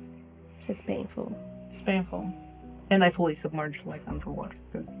 It's painful. It's painful. And I fully submerged like underwater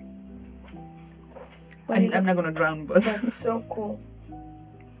because I'm not gonna drown, but That's so cool.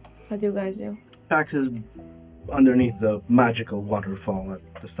 What do you guys do? Pax is underneath the magical waterfall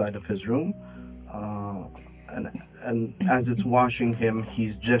at the side of his room. And as it's washing him,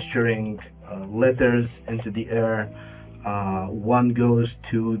 he's gesturing letters into the air. One goes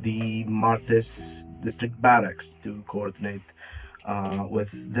to the Marthis district barracks to coordinate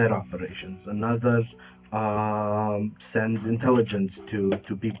with their operations. Another sends intelligence to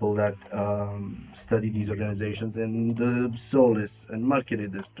people that study these organizations in the Solis and Mercury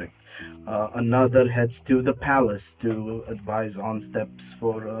district. Another heads to the palace to advise on steps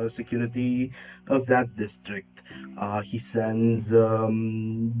for security of that district. He sends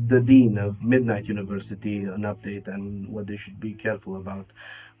the dean of Midnight University an update on what they should be careful about.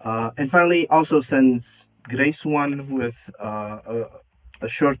 And finally also sends Grace one with a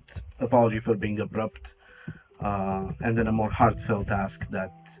short apology for being abrupt, and then a more heartfelt ask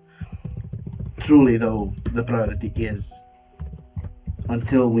that truly though the priority is,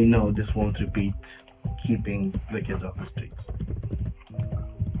 until we know this won't repeat, keeping the kids off the streets.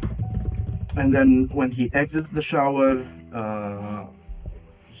 And then when he exits the shower,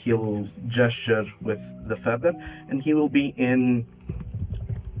 he'll gesture with the feather, and he will be in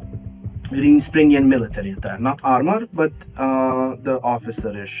Green Springian military attire, not armor, but the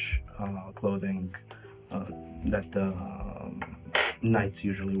officerish clothing that knights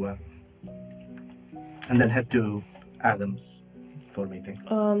usually wear. And then head to Adams for meeting.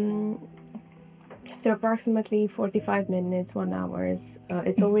 After approximately 45 minutes, 1 hour, it's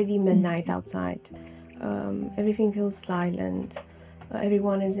already midnight outside. Everything feels silent.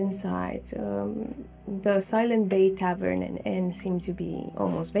 Everyone is inside. The Silent Bay Tavern and Inn seem to be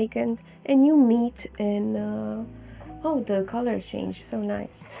almost vacant. And you meet in... oh, the colors changed. So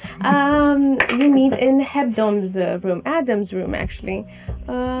nice. You meet in Hebdom's room. Adam's room, actually.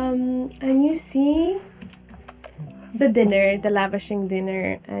 And you see the dinner, the lavishing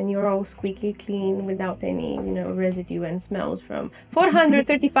dinner, and you're all squeaky clean without any, residue and smells from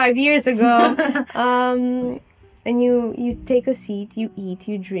 435 years ago. And you take a seat, you eat,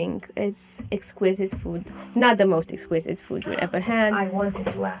 you drink. It's exquisite food. Not the most exquisite food you ever had. I wanted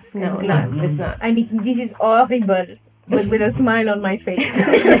to ask. No, it's not. I mean, this is horrible, but with a smile on my face.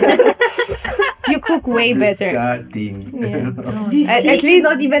 You cook way better. Disgusting. Yeah. This At cheese least- is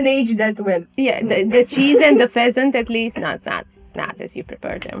not even aged that well. Yeah, the cheese and the pheasant, at least, not as you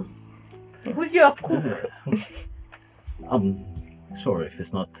prepare them. Who's your cook? Sorry if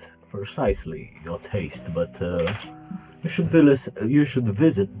it's not precisely your taste, but you should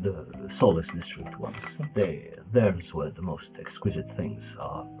visit the Solis district once. There's where the most exquisite things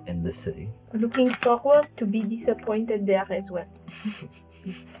are in the city. Looking forward to be disappointed there as well.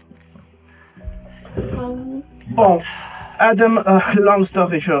 Bon, Adam, long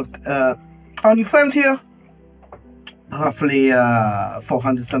story short, our new friends here, roughly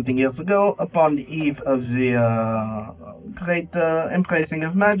 400 something years ago, upon the eve of the great embracing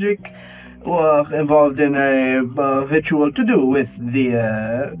of magic, were involved in a ritual to do with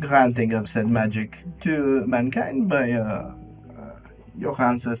the granting of said magic to mankind by your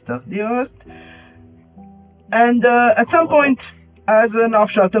ancestor, the Earth. And at some point, as an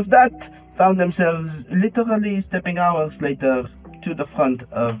offshoot of that, found themselves literally stepping hours later to the front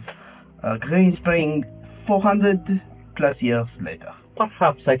of Green Spring 400 plus years later.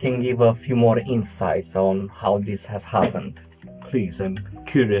 Perhaps I can give a few more insights on how this has happened. Please, I'm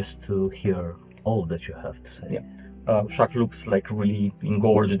curious to hear all that you have to say. Yeah. Shak looks like really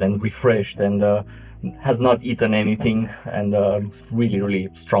engorged and refreshed and has not eaten anything and looks really, really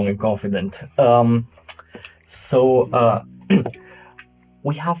strong and confident. So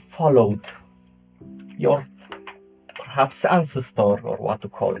we have followed your perhaps ancestor, or what to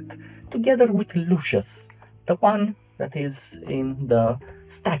call it, together with Lucius, the one that is in the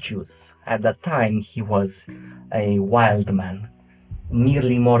statues. At that time he was a wild man,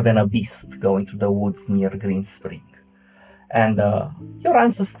 nearly more than a beast, going to the woods near Green Spring. And your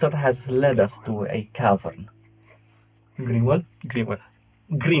ancestor has led us to a cavern. Greenwell,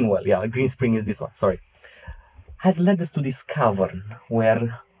 yeah, Green Spring is this one, sorry. Has led us to this cavern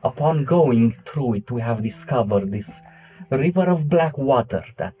where, upon going through it, we have discovered this river of black water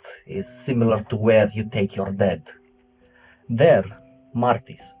that is similar to where you take your dead. There,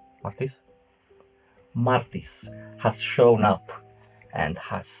 Martis has shown up and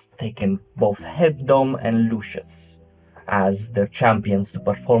has taken both Hebdom and Lucius as their champions to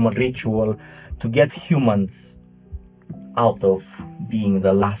perform a ritual to get humans out of being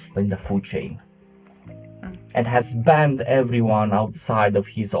the last in the food chain. And has banned everyone outside of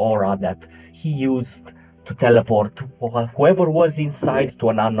his aura that he used to teleport whoever was inside to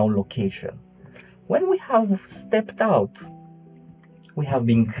an unknown location. When we have stepped out, we have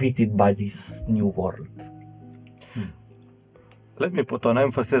been greeted by this new world. Let me put an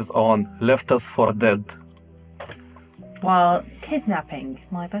emphasis on left us for dead. While kidnapping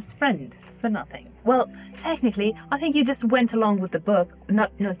my best friend for nothing. Well, technically, I think you just went along with the book.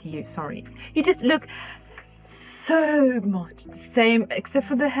 Not you, sorry. You just look so much the same, except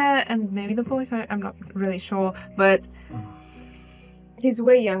for the hair and maybe the voice. I'm not really sure, but He's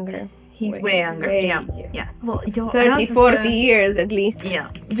way younger. he's way younger. way Yeah, younger. yeah. Well, your 30, ancestor- 40 years at least. Yeah,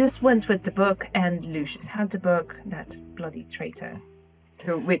 just went with the book, and Lucius had the book. That bloody traitor,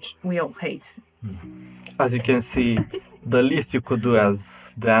 which we all hate. As you can see, the least you could do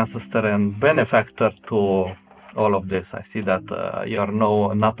as the ancestor and benefactor to all of this. I see that you're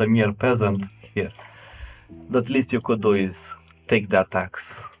not a mere peasant here. The least you could do is take that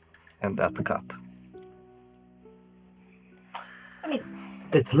axe and that cut.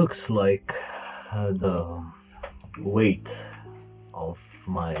 It looks like the weight of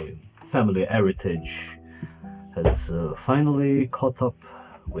my family heritage has finally caught up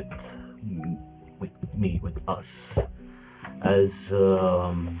with us. As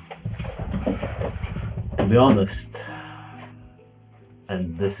to be honest,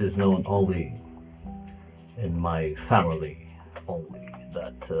 and this is known only in my family only,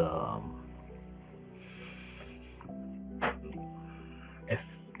 that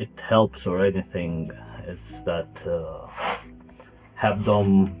if it helps or anything, it's that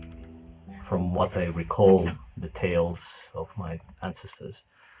Hebdom, from what I recall, the tales of my ancestors,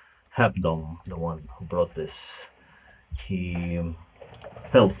 Hebdom, the one who brought this, he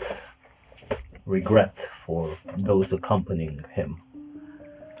felt regret for those accompanying him.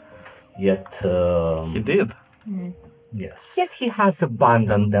 Yet, He did. yes. Yet he has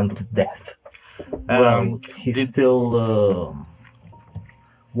abandoned them to death. Well, he still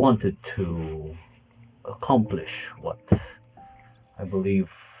wanted to accomplish what I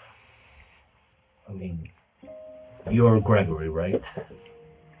believe. I mean, you're Gregory, right?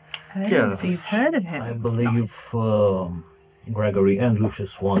 Yeah. So you've heard of him? I believe Gregory and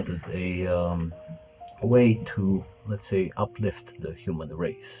Lucius wanted a way to, let's say, uplift the human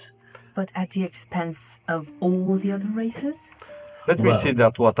race. But at the expense of all the other races? Let me Well- see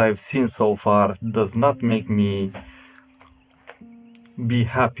that what I've seen so far does not make me be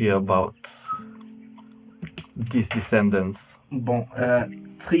happy about these descendants. Bon,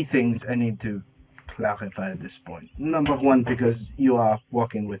 three things I need to clarify at this point. Number one, because you are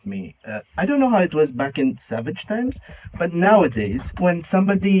walking with me, I don't know how it was back in savage times, but nowadays, when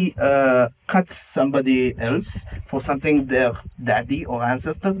somebody cuts somebody else for something their daddy or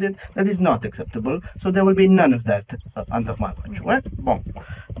ancestor did, that is not acceptable. So there will be none of that under my watch. Right? Bon.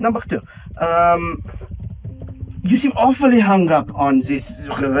 Number two, you seem awfully hung up on this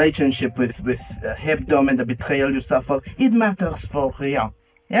relationship with Hebdom and the betrayal you suffer. It matters for you.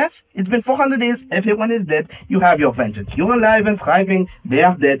 Yes? It's been 400 years, everyone is dead, you have your vengeance. You're alive and thriving, they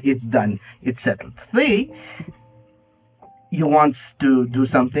are dead, it's done, it's settled. Three, you want to do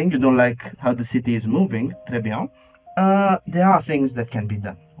something, you don't like how the city is moving, très bien. There are things that can be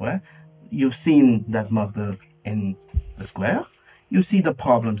done. Well, you've seen that murder in the square, you see the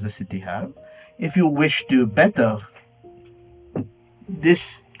problems the city have. If you wish to better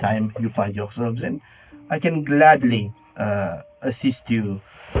this time you find yourselves in, I can gladly assist you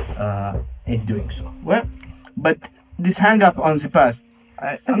in doing so. Well, but this hang up on the past,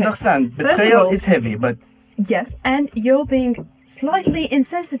 I understand. First of Betrayal all- is heavy, but Yes, and you're being slightly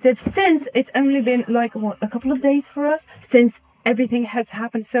insensitive since it's only been like, what, a couple of days for us since everything has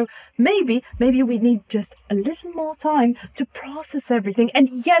happened. So maybe we need just a little more time to process everything. And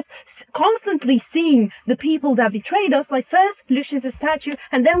yes, constantly seeing the people that betrayed us, like first Lucius' statue,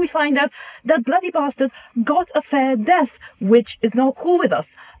 and then we find out that bloody bastard got a fair death, which is not cool with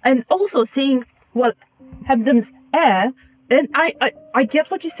us. And also seeing, well, Hebdom's heir. And I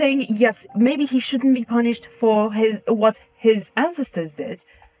get what you're saying. Yes, maybe he shouldn't be punished for what his ancestors did.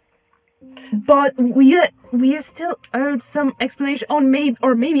 But we are still owed some explanation, or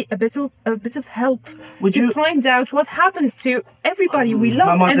maybe a bit of help Would to you- find out what happened to everybody we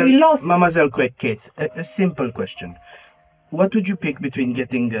loved and we lost. Mademoiselle Kate, a simple question. what would you pick between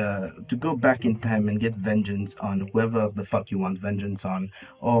getting to go back in time and get vengeance on whoever the fuck you want vengeance on,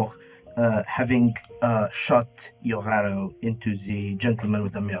 or having shot your arrow into the gentleman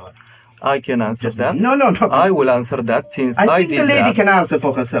with the mirror? I can answer that. No. I will answer that since I I think did the lady that. can answer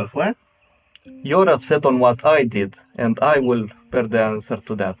for herself, what? You're upset on what I did, and I will bear the answer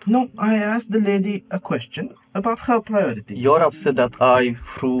to that. No, I asked the lady a question about her priority. You're upset that I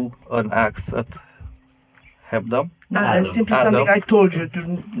threw an axe at Hebdom. No, that's simply something I told you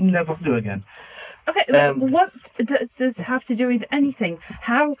to never do again. Okay, And- what does this have to do with anything?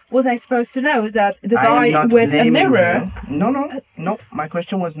 How was I supposed to know that the I am guy not with a blaming mirror? you. No. My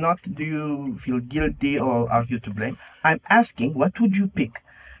question was not, do you feel guilty or are you to blame? I'm asking, what would you pick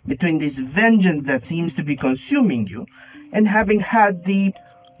between this vengeance that seems to be consuming you and having had the,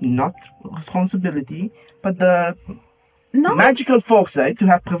 not responsibility, but the magical foresight to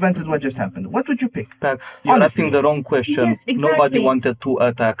have prevented what just happened? What would you pick? Pax, you're Honestly. asking the wrong question. Yes, exactly. Nobody wanted to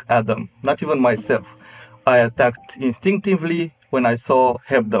attack Adam, not even myself. I attacked instinctively when I saw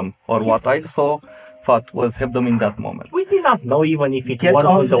Hebdom, or what I thought was Hebdom in that moment. We did not know even if it Get off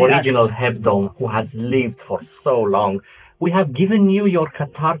wasn't the the original axe. Hebdom who has lived for so long. We have given you your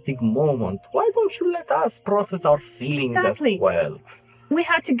cathartic moment. Why don't you let us process our feelings Exactly. as well? We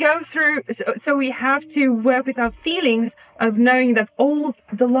had to go through, so we have to work with our feelings of knowing that all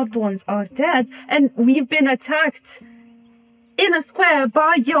the loved ones are dead, and we've been attacked in a square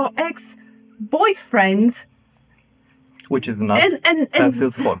by your ex-boyfriend, Which is not and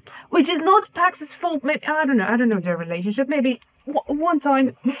Pax's fault. which is not Pax's fault. Maybe I don't know their relationship. Maybe one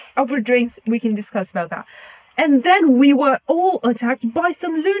time over drinks we can discuss about that. And then we were all attacked by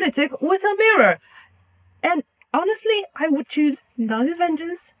some lunatic with a mirror. And honestly, I would choose neither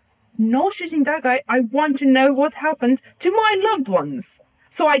vengeance nor shooting that guy. I want to know what happened to my loved ones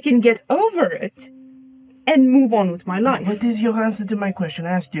so I can get over it and move on with my life. What is your answer to my question?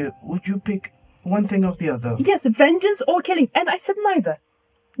 I asked you, would you pick one thing or the other? Yes, vengeance or killing. And I said neither.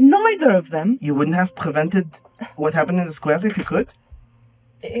 Neither of them. You wouldn't have prevented what happened in the square if you could?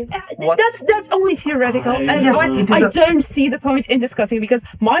 That's only theoretical, and Yes, I it is don't see the point in discussing it because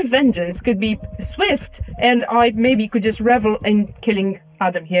my vengeance could be swift, and I maybe could just revel in killing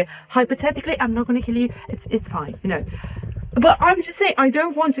Adam here. Hypothetically, I'm not going to kill you. It's fine, you know. But I'm just saying I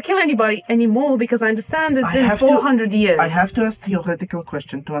don't want to kill anybody anymore because I understand it's been 400 years. I have to ask theoretical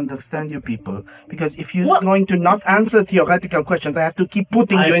question to understand you people. Because if you're going to not answer theoretical questions, I have to keep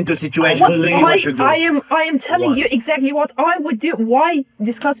putting you into situations to see what you do. I am telling you exactly what I would do. Why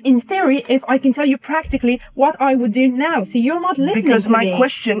discuss in theory if I can tell you practically what I would do now? See, you're not listening Because to my me.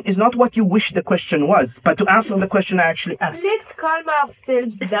 question is not what you wish the question was, but to answer the question I actually asked. Let's calm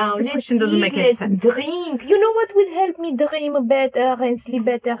ourselves down. Let's question doesn't eat, make any let's sense. drink. You know what would help me dream better and sleep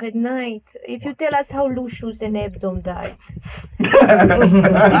better at night? If you tell us how Lucius and Hebdom died. If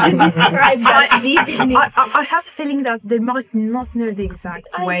you describe that vividly. I have a feeling that they might not know the exact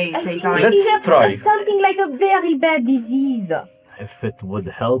way I they think died. maybe Let's have try. something like a very bad disease. If it would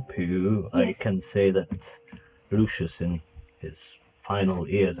help you, Yes. I can say that Lucius, in his final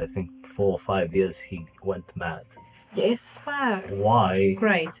years, I think 4 or 5 years, he went mad. Yes. Wow. Why?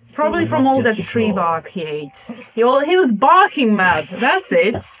 Great. Probably from all that Yes, tree sure. bark he ate. He was barking mad. That's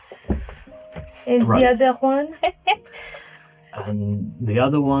it. And Right. the other one? And the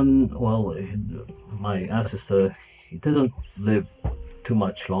other one, well, my ancestor, he didn't live too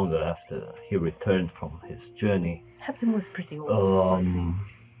much longer after he returned from his journey. Hepton was pretty old.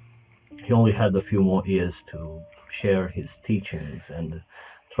 He only had a few more years to share his teachings and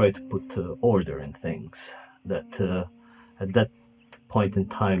try to put order in things. That at that point in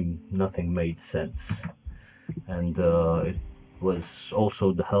time, nothing made sense. And it was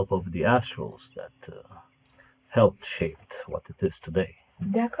also the help of the astrals that helped shape what it is today.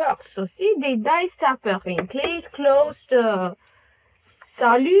 D'accord. So see, they die suffering. Case closed.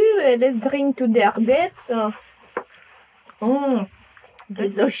 Salut, let's drink to their deaths.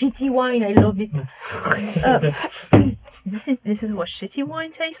 It's so shitty wine, I love it. This is what shitty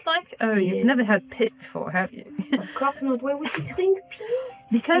wine tastes like? Oh, Yes. you've never had piss before, have you? Of course not. Why would you drink peace?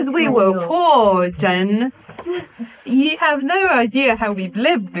 Because It's we not were your- poor, Jen. You have no idea how we've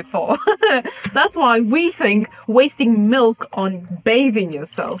lived before. That's why we think wasting milk on bathing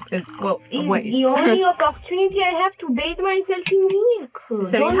yourself is, well, a It's waste. the only opportunity I have to bathe myself in milk.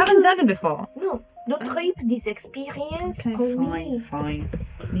 So you haven't done it before? No, don't rape this experience Okay, from fine, me. fine.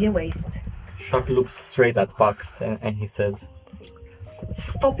 Be a waste. Shark looks straight at Pax and he says,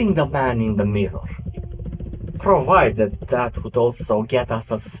 "Stopping the man in the mirror, provided that would also get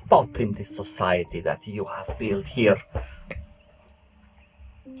us a spot in the society that you have built here."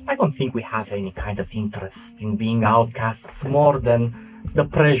 I don't think we have any kind of interest in being outcasts more than the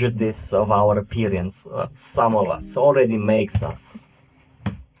prejudice of our appearance. Some of us already makes us.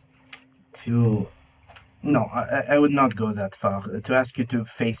 No, I would not go that far. To ask you to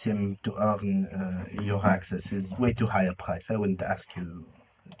face him to earn your access is way too high a price. I wouldn't ask you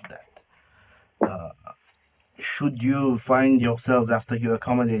that. Should you find yourselves, after you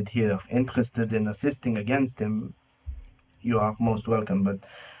accommodate here, interested in assisting against him, you are most welcome. But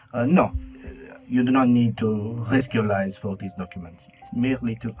no, you do not need to risk your lives for these documents. It's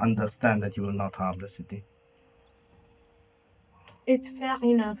merely to understand that you will not harm the city. It's fair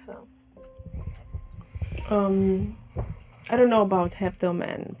enough. I don't know about Heptom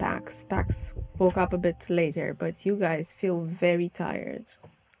and Pax. Pax woke up a bit later, but you guys feel very tired.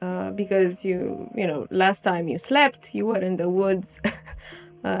 Because you know, last time you slept, you were in the woods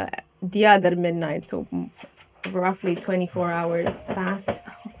the other midnight, so roughly 24 hours passed.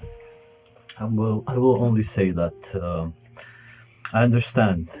 I will only say that I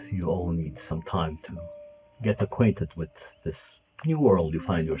understand you all need some time to get acquainted with this new world you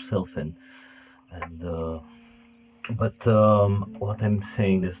find yourself in. But what I'm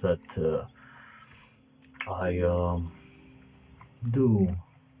saying is that I do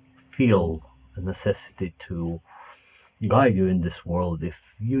feel a necessity to guide you in this world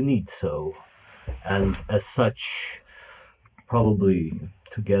if you need so. And as such, probably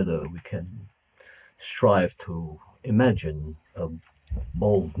together we can strive to imagine a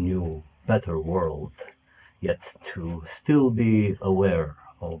bold, new, better world, yet to still be aware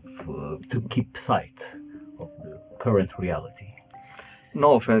of, to keep sight of the current reality.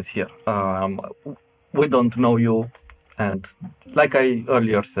 No offense here. We don't know you, and like I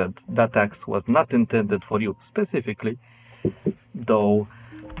earlier said, that axe was not intended for you specifically, though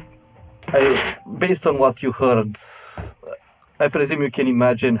based on what you heard, I presume you can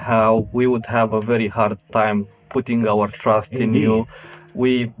imagine how we would have a very hard time putting our trust in you.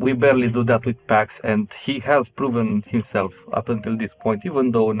 We barely do that with Pax, and he has proven himself up until this point,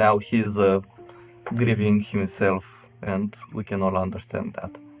 even though now he's grieving himself, and we can all understand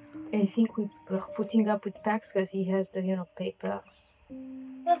that. I think we were putting up with Pax because he has the, papers.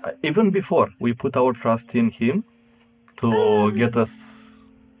 Even before, we put our trust in him to get us,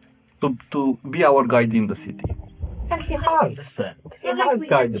 to be our guide in the city. And he has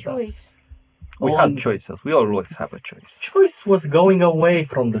guided us. We had choices. We always have a choice. Choice was going away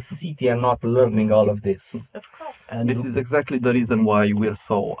from the city and not learning all of this. Of course. And this is exactly the reason why we're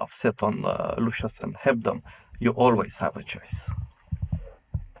so upset on Lucius and Hebdom. You always have a choice.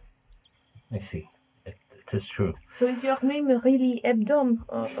 I see. It is true. So is your name really Hebdom?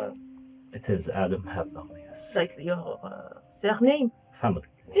 Or, It is Adam Hebdom, yes. like your surname? Family.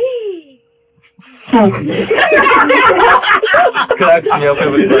 Cracks me up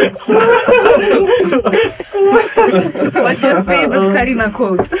every time. What's your favorite Karina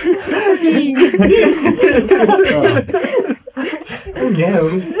quote?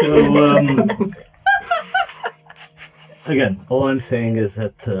 Again, all I'm saying is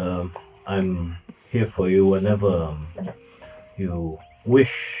that I'm here for you whenever you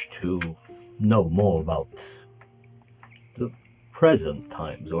wish to know more about the present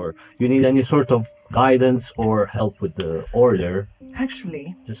times, or you need any sort of guidance or help with the order.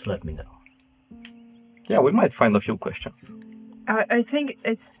 Actually, just let me know. Yeah, we might find a few questions. I think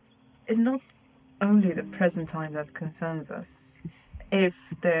it's not only the present time that concerns us. If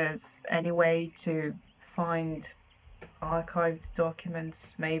there's any way to find archived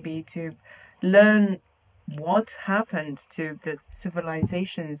documents, maybe to learn what happened to the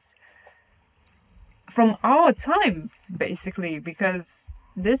civilizations from our time, basically, because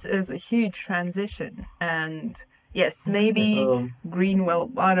this is a huge transition. And yes, maybe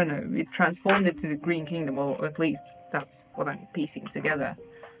Greenwell, I don't know, it transformed it to the Green Kingdom, or at least that's what I'm piecing together.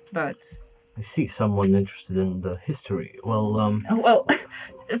 But I see someone interested in the history. Well,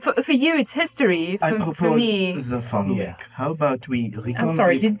 for you it's history. I propose for me, the following. Yeah. How about we reconvene? I'm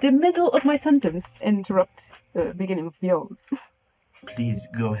sorry, did the middle of my sentence interrupt the beginning of yours? Please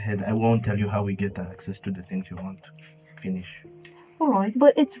go ahead. I won't tell you how we get access to the things you want. Finish. Alright,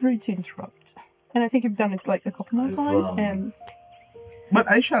 but it's rude to interrupt. And I think you've done it like a couple more times, and... But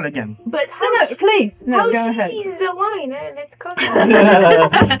I shall again. But how please, no, how go ahead. shitty is the wine? Let's come.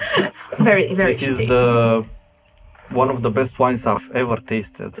 Very, very This is one of the best wines I've ever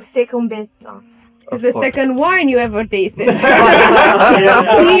tasted. The second best. It's the second wine you ever tasted.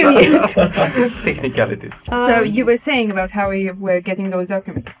 Period. Technicalities. So you were saying about how we were getting those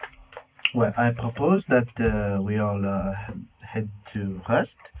documents. Well, I propose that we all head to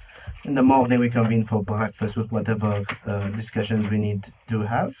rest. In the morning, we convene for breakfast with whatever discussions we need to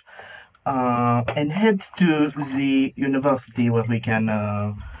have. And head to the university where we can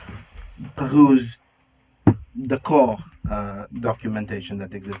peruse the core documentation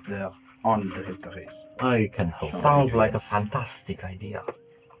that exists there on the histories. I can help. Sounds like a fantastic idea.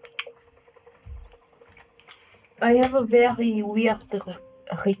 I have a very weird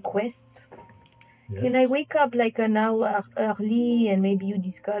request. Can I wake up like an hour early and maybe you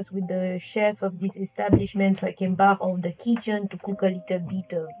discuss with the chef of this establishment so I can borrow the kitchen to cook a little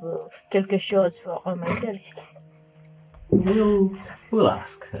bit of quelque chose for myself? We'll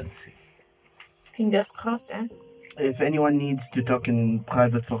ask and see. Fingers crossed, eh? If anyone needs to talk in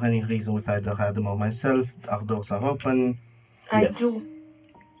private for any reason with either Adam or myself, our doors are open. I Yes. do.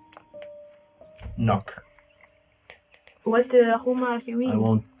 Knock. What room are you in? I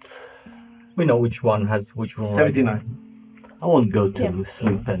won't. We know which one has which room. 79. I won't go to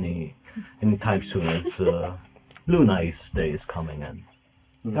sleep anytime soon. As Lunai's day is coming, and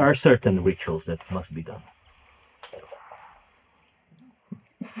there are certain rituals that must be done.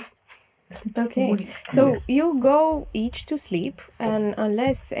 Okay, so you go each to sleep, and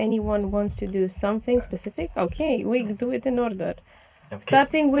unless anyone wants to do something specific, okay, we do it in order. Okay.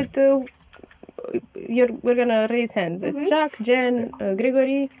 Starting with we're gonna raise hands. It's Jacques, Jen,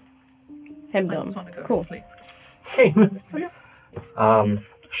 Gregory, I just want Hebdom. to go Cool. to sleep.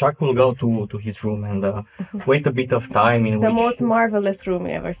 Shaq will go to his room and wait a bit of time in The which most marvelous room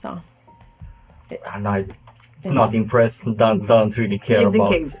you ever saw. and I'm not impressed. Don't really care Lives in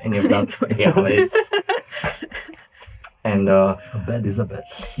about caves. any of that. Yeah, it's and A bed is a bed.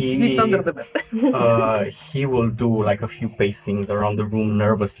 he Sleeps under the bed. he will do like a few pacings around the room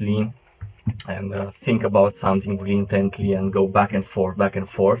nervously and think about something really intently and go back and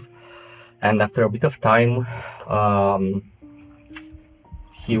forth. And after a bit of time,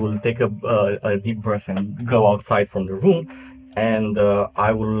 he will take a deep breath and go outside from the room. And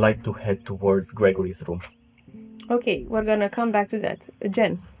I would like to head towards Gregory's room. Okay, we're gonna come back to that.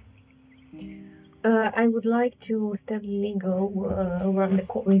 Jen. I would like to steadily go around the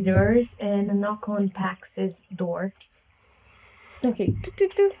corridors and knock on Pax's door. Okay.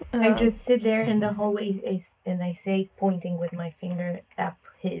 I just sit there in the hallway and I say, pointing with my finger at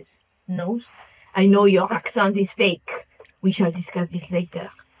his nose, I know your accent is fake. We shall discuss this later.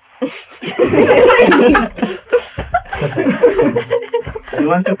 You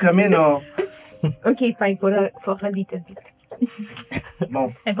want to come in or? Okay, fine, for a little bit.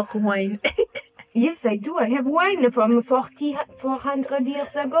 Bon. Have a wine. Yes, I do. I have wine from 400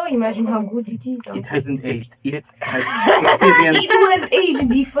 years ago. Imagine how good it is. It hasn't aged. It has experience. It was aged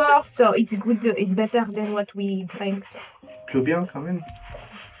before, so it's good. It's better than what we drank. So. Plus bien, come in.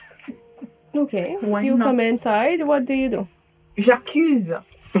 Okay, Why you not? come inside. What do you do? J'accuse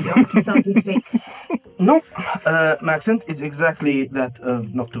your accent is fake. No, my accent is exactly that of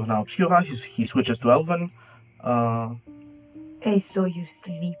Nocturna Obscura. He switches to Elven. I saw you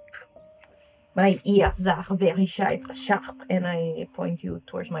sleep. My ears are very sharp, and I point you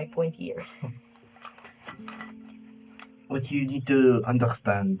towards my pointy ears. What you need to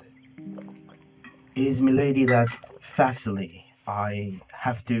understand is, milady, that facilely I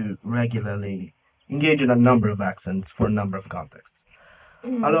have to regularly engage in a number of accents for a number of contexts.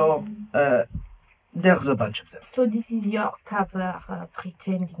 Alors, there's a bunch of them. So this is your cover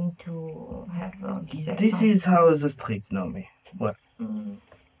pretending to have this accent. This is how the streets know me. Well,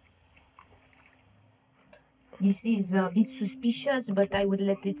 This is a bit suspicious, but I would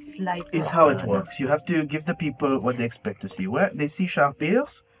let it slide. it's for how it now. works. You have to give the people what they expect to see. Where they see sharp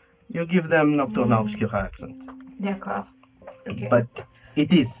ears, you give them Nocturna Obscura accent. D'accord. Okay. But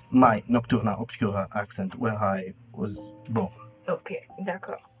it is my Nocturna Obscura accent where I was born. Okay,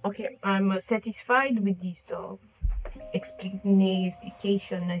 d'accord. Okay, I'm satisfied with this explanation.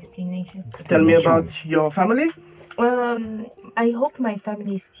 Tell me about your family. I hope my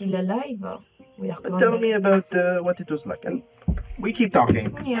family is still alive. We are Tell me about what it was like. And we keep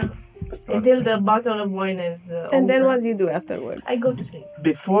talking. Yeah. Until the bottle of wine is And then over. what do you do afterwards? I go to sleep.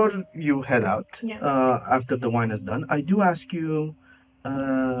 Before you head out, Yeah. after the wine is done, I do ask you,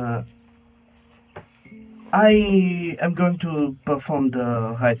 I am going to perform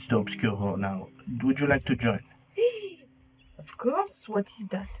the rites to Obscuro now. Would you like to join? Of course. What is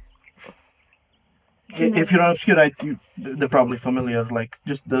that? If you're an Obscurite, they're probably familiar, like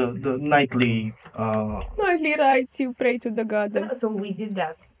just the nightly... Nightly rites, you pray to the god. So we did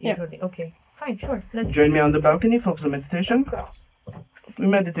that Yeah. usually. Okay. Fine. Sure. Let's Join me on the balcony for the meditation. Of course. We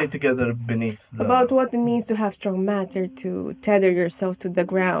meditate together beneath the... About what it means to have strong matter, to tether yourself to the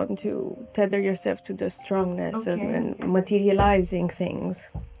ground, to tether yourself to the strongness of, and materializing things.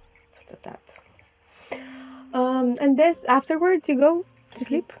 Sort of that. And this, afterwards, you go to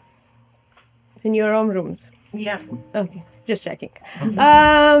sleep? In your own rooms? Yeah. Okay, just checking.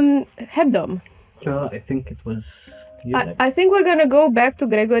 Hebdom. I think it was you I think we're gonna go back to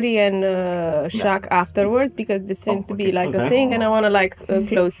Gregory and Shaq afterwards because this seems to be like a thing and I wanna like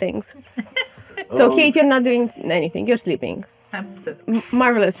close things. So Kate, you're not doing anything, you're sleeping. I'm upset.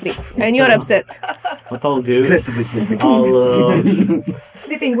 Marvelous sleep. And you're upset. What I'll do, Aggressively sleeping. I'll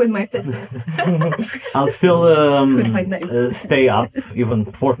Sleeping with my fist. I'll still With my nails. stay up, even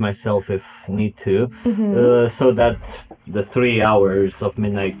force myself if need to, so that the 3 hours of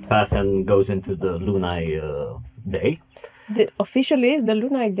midnight pass and goes into the Lunai day. Officially is the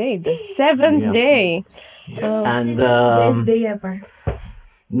Lunai day, the 7th day. And Best day ever.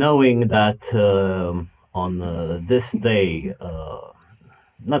 knowing that on this day,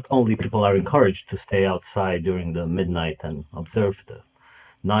 not only people are encouraged to stay outside during the midnight and observe the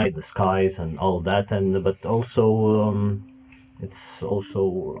night, the skies, and all that, and but also it's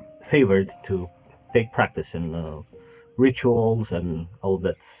also favored to take practice in rituals and all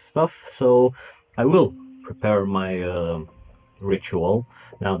that stuff. So I will prepare my ritual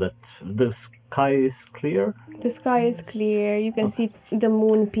now that the sky is clear. The sky is clear, you can see the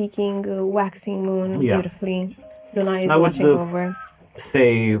moon peeking, waxing moon beautifully. Lunai is I would, watching over.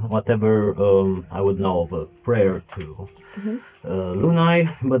 Say whatever I would know of a prayer to Lunai,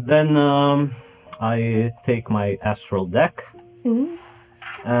 but then I take my astral deck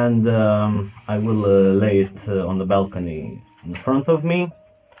and I will lay it on the balcony in front of me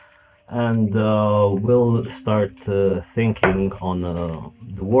and will start thinking on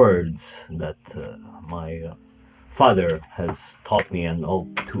the words that my father has taught me and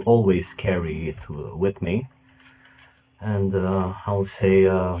to always carry it with me. And I'll say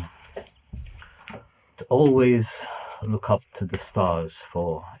to always look up to the stars,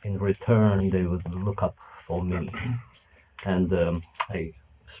 for in return they would look up for me. And I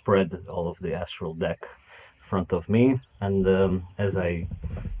spread all of the astral deck in front of me, and as I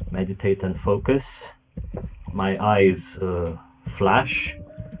meditate and focus, my eyes flash,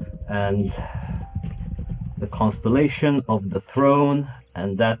 and the constellation of the throne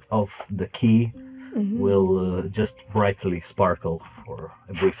and that of the key will just brightly sparkle for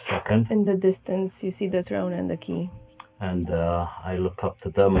a brief second. In the distance, you see the throne and the key. And I look up to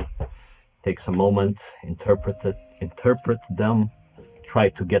them, takes a moment, interpret them, try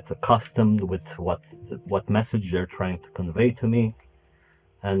to get accustomed with what message they're trying to convey to me,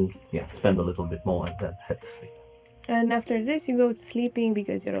 and spend a little bit more and then head to sleep. And after this, you go to sleeping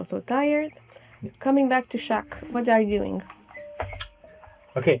because you're also tired. Coming back to Shaq, what are you doing?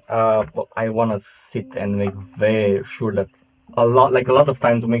 Okay, well, I wanna sit and make very sure that a lot of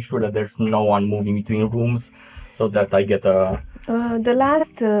time to make sure that there's no one moving between rooms, so that I get a. The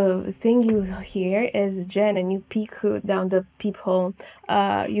last thing you hear is Jen, and you peek down the peephole.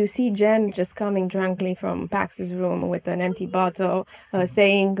 You see Jen just coming drunkly from Pax's room with an empty bottle,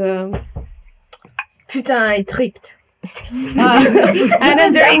 saying, Putain, I tripped. and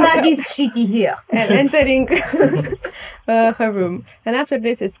entering This shitty here. and entering her room. And after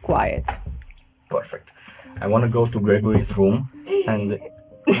this, it's quiet. Perfect. I wanna go to Gregory's room and.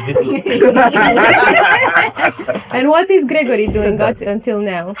 Is it... And what is Gregory doing until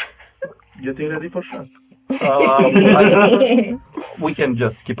now? Getting ready for shock. We can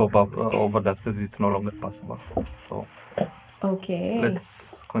just skip over that because it's no longer possible. So Okay.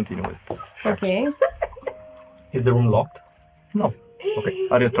 let's continue with. Okay. Is the room locked? No. Okay.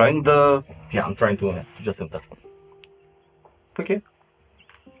 Are you trying the? Yeah, I'm trying to just enter. Okay.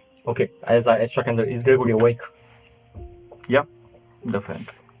 Okay, as check enter, is Gregory awake? Yeah, definitely.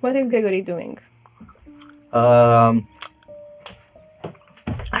 What is Gregory doing?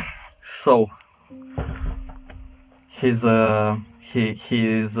 So he's he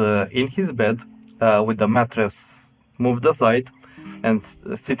is in his bed with the mattress moved aside and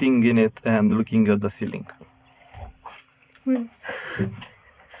sitting in it and looking at the ceiling. Okay,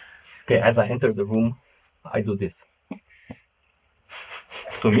 as I enter the room, I do this.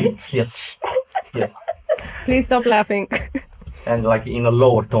 To me? Yes. Yes. Please stop laughing. And like in a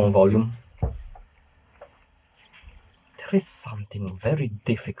lower tone volume. There is something very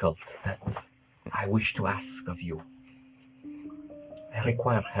difficult that I wish to ask of you. I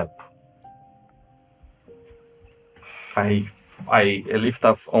require help. I lift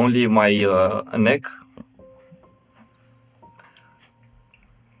up only my neck.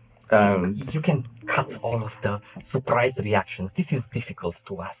 You can cut all of the surprise reactions. This is difficult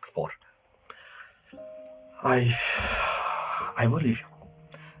to ask for. I believe you.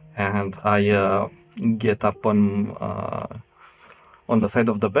 And I get up on the side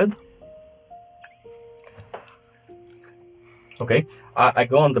of the bed. Okay, I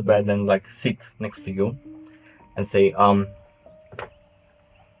go on the bed and like sit next to you and say,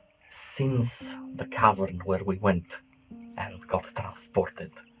 since the cavern where we went and got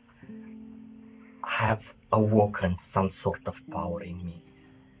transported, I have awoken some sort of power in me.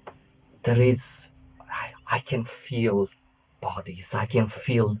 There is, I can feel bodies, I can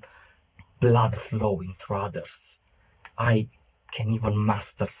feel blood flowing through others. I can even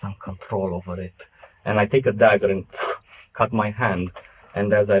master some control over it. And I take a dagger and cut my hand,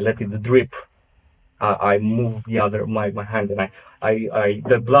 and as I let it drip, I move my hand, and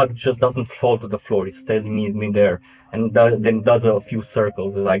the blood just doesn't fall to the floor. It stays me there, and then does a few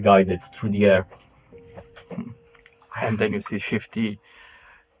circles as I guide it through the air. And then you see Shifty.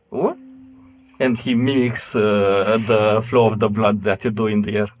 What? And he mimics the flow of the blood that you do in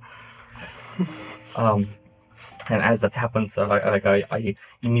the air. And as that happens, I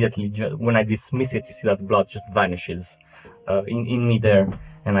immediately, when I dismiss it, you see that blood just vanishes in me there,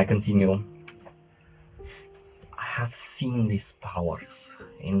 and I continue. I have seen these powers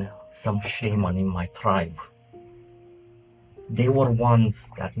in some shaman in my tribe. They were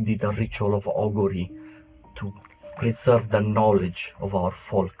ones that did a ritual of augury to preserve the knowledge of our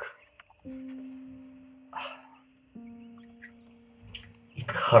folk. It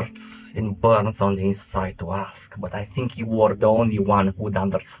hurts and burns on the inside to ask, but I think you are the only one who would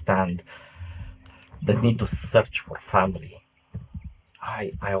understand the need to search for family.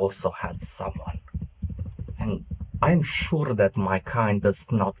 I also had someone, and I'm sure that my kind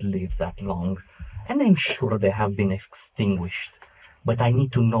does not live that long, and I'm sure they have been extinguished, but I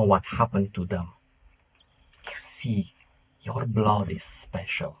need to know what happened to them. You see, your blood is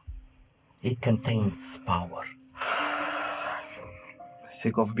special. It contains power.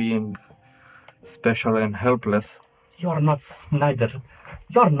 Sick of being special and helpless. You're not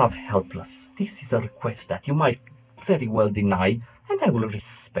helpless. This is a request that you might very well deny, and I will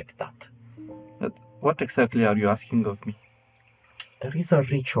respect that. But what exactly are you asking of me? There is a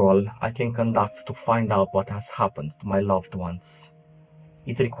ritual I can conduct to find out what has happened to my loved ones.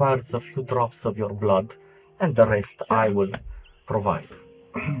 It requires a few drops of your blood, and the rest I will provide.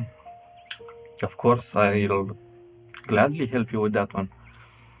 Of course, I'll gladly help you with that one.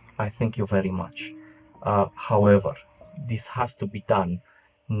 I thank you very much. However, this has to be done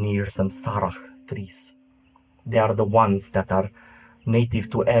near some sarach trees. They are the ones that are native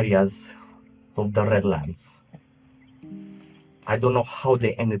to areas of the Redlands. I don't know how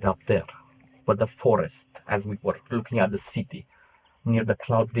they ended up there, but the forest, as we were looking at the city, near the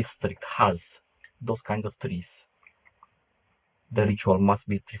Cloud District, has those kinds of trees. The ritual must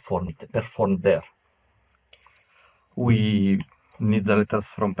be performed there. We need the letters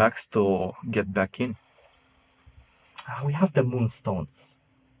from Pax to get back in. We have the moonstones.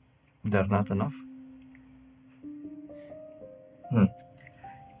 They're not enough?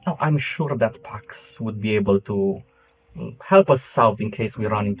 Now, I'm sure that Pax would be able to help us out in case we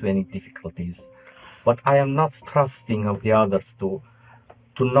run into any difficulties. But I am not trusting of the others to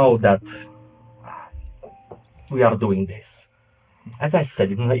know that we are doing this. As I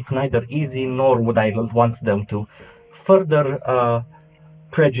said, it's neither easy nor would I want them to further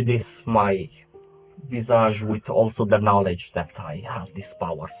prejudice my visage with also the knowledge that I have these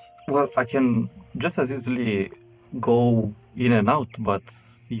powers. Well, I can just as easily go in and out, but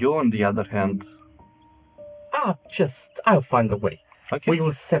you, on the other hand... I'll find a way. Okay. We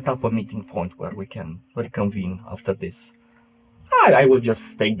will set up a meeting point where we can reconvene after this. I will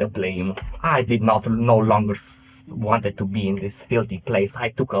just take the blame. I did not no longer wanted to be in this filthy place. I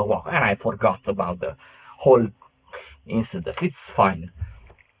took a walk and I forgot about the whole incident. It's fine.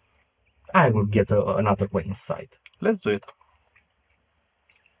 I will get another way inside. Let's do it.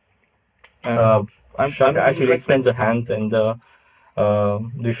 Shaka actually extends a hand and do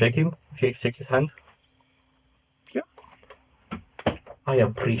you shake him? Shake his hand? Yeah. I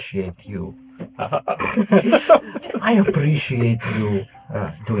appreciate you. I appreciate you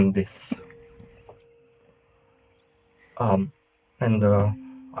doing this. And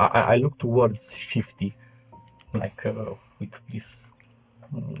I look towards Shifty, like with this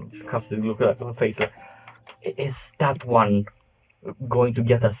disgusted look at her face. Is that one going to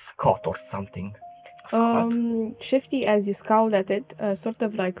get us caught or something? Shifty, as you scowl at it, sort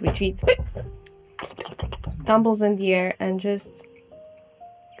of like retreats, tumbles in the air, and just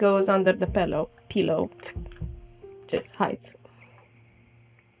goes under the pillow, just hides.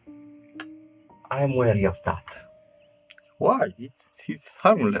 I'm wary of that. Why? He's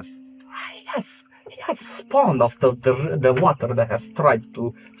harmless. He has spawned off the water that has tried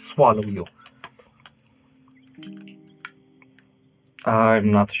to swallow you. I'm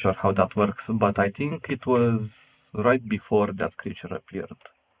not sure how that works, but I think it was right before that creature appeared.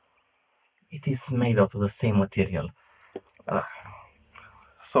 It is made out of the same material.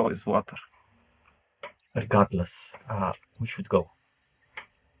 So is water. Regardless, we should go.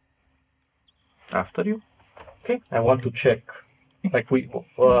 After you? Okay, I want to check. I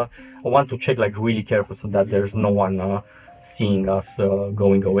want to check really careful so that there's no one seeing us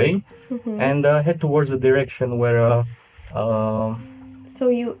going away, and head towards the direction where. So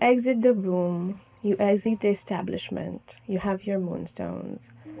you exit the room, you exit the establishment, you have your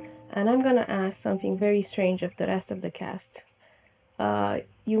moonstones, and I'm gonna ask something very strange of the rest of the cast.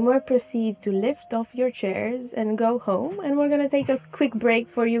 You may proceed to lift off your chairs and go home, and we're gonna take a quick break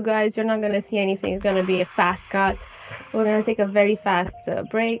for you guys. You're not gonna see anything, it's gonna be a fast cut. We're gonna take a very fast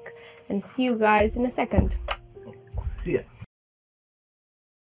break and see you guys in a second. See ya.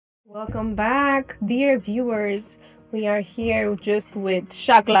 Welcome back, dear viewers. We are here just with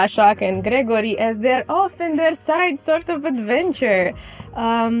Shakla, Shak, and Gregory as they're off in their side sort of adventure.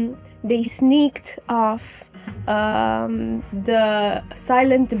 They sneaked off the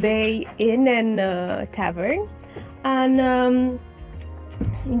Silent Bay Inn and Tavern, and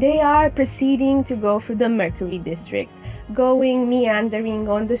they are proceeding to go through the Mercury District, meandering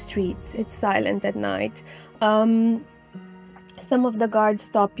on the streets. It's silent at night. Some of the guards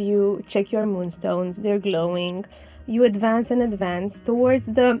stop you, check your moonstones, they're glowing. You advance and advance towards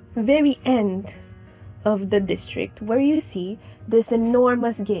the very end of the district, where you see this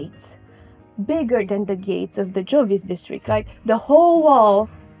enormous gate, bigger than the gates of the Jovis district. Like the whole wall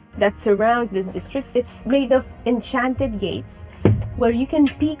that surrounds this district, it's made of enchanted gates where you can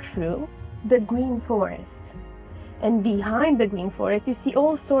peek through the green forest. And behind the green forest, you see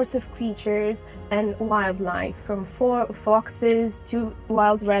all sorts of creatures and wildlife, from foxes to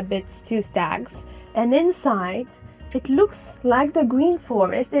wild rabbits to stags. And inside, it looks like the green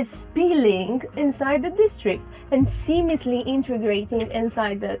forest is spilling inside the district and seamlessly integrating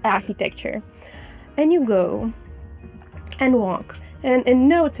inside the architecture. And you go and walk, and in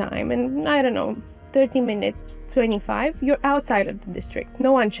no time, in I don't know, 30 minutes, 25, you're outside of the district.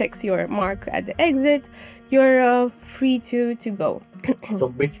 No one checks your mark at the exit. You're free to go. So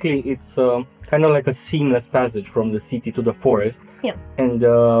basically, it's kind of like a seamless passage from the city to the forest. Yeah. And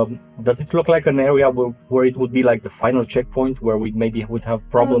does it look like an area where it would be like the final checkpoint, where we maybe would have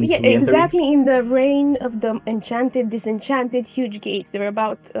problems? Yeah, exactly. In the reign of the disenchanted huge gates, there were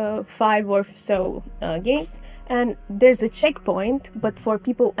about 5 or so gates, and there's a checkpoint. But for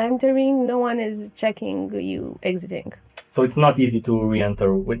people entering, no one is checking you exiting. So it's not easy to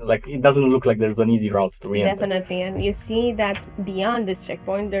re-enter. Like, it doesn't look like there's an easy route to re-enter. Definitely, and you see that beyond this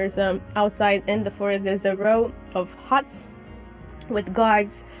checkpoint, there's outside in the forest, there's a row of huts with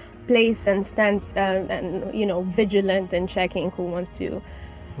guards placed and stands and vigilant and checking who wants to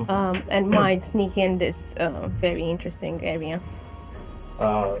and might sneak in this very interesting area.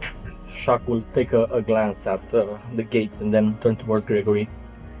 Shak will take a glance at the gates and then turn towards Gregory.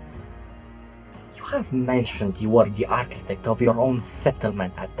 You have mentioned you were the architect of your own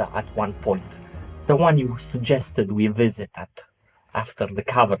settlement at one point. The one you suggested we visit at after the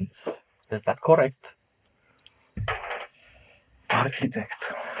caverns. Is that correct?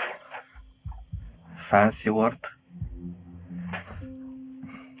 Architect. Fancy word.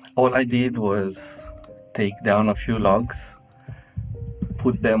 All I did was take down a few logs,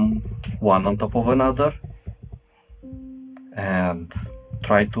 put them one on top of another, and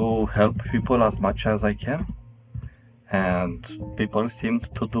try to help people as much as I can. And people seemed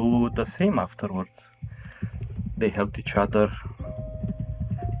to do the same afterwards. They helped each other.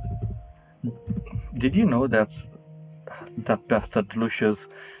 Did you know that bastard Lucius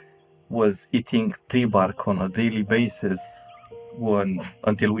was eating tree bark on a daily basis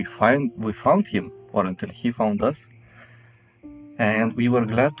until we found him, or until he found us? And we were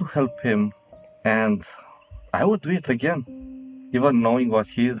glad to help him, and I would do it again, even knowing what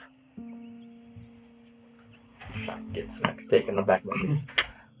he is. Shak gets taken aback by this.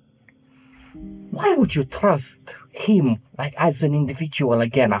 Why would you trust him as an individual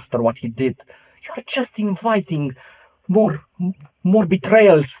again after what he did? You're just inviting more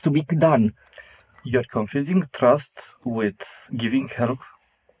betrayals to be done. You're confusing trust with giving help.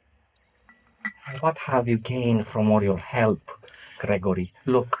 What have you gained from all your help, Gregory?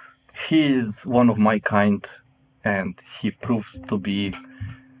 Look, he is one of my kind, and he proves to be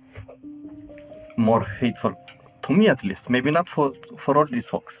more hateful, to me at least. Maybe not for all these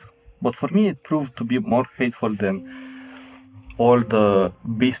folks. But for me, it proved to be more hateful than all the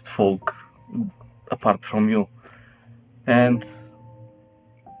beast folk apart from you. And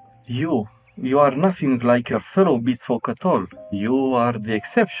you are nothing like your fellow beast folk at all. You are the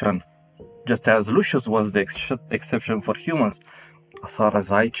exception, just as Lucius was the exception for humans, as far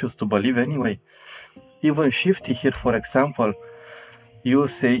as I choose to believe anyway. Even Shifty here, for example, you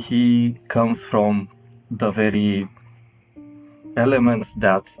say he comes from the very element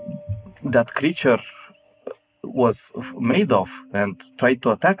that that creature was made of and tried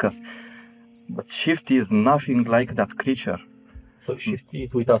to attack us. But Shifty is nothing like that creature. So Shifty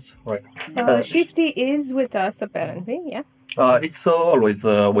is with us, right? Shifty is with us, apparently, yeah. It's always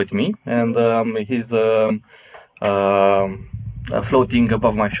with me, and he's floating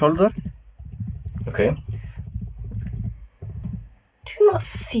above my shoulder. Okay. Do you not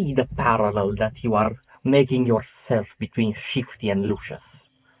see the parallel that you are making yourself between Shifty and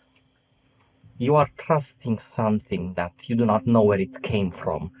Lucius? You are trusting something that you do not know where it came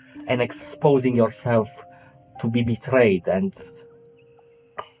from, and exposing yourself to be betrayed, and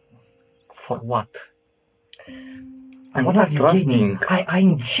for what? I'm What not are you trusting. gaining?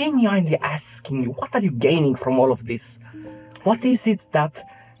 I'm genuinely asking you, what are you gaining from all of this? What is it that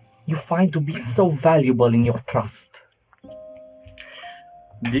you find to be so valuable in your trust?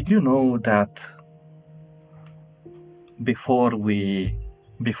 Did you know that before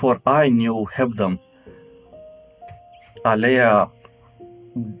I knew Hebdom, Alea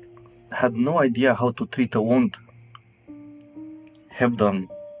had no idea how to treat a wound? Hebdom,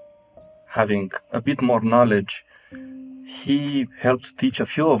 having a bit more knowledge, he helped teach a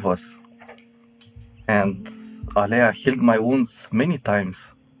few of us. And Alea healed my wounds many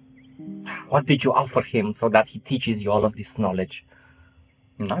times. What did you offer him so that he teaches you all of this knowledge?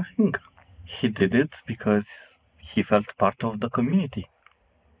 Nothing. He did it because he felt part of the community.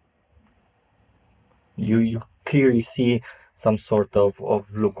 You clearly see some sort of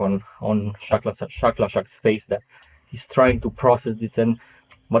look on Shaklashak's face that he's trying to process this, and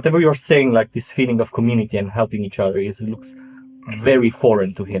whatever you're saying, like this feeling of community and helping each other, looks very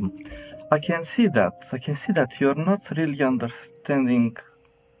foreign to him. I can see that you're not really understanding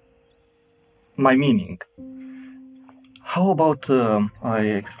my meaning. How about I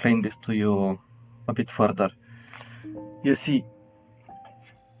explain this to you a bit further? You see,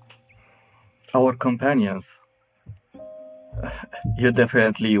 our companions, you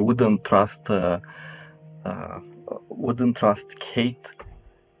definitely wouldn't trust Kate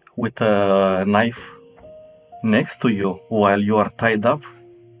with a knife next to you while you are tied up.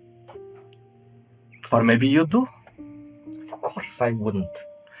 Or maybe you do. Of course I wouldn't.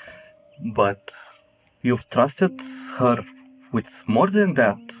 But you've trusted her with more than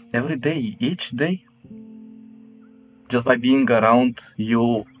that every day, each day. Just by being around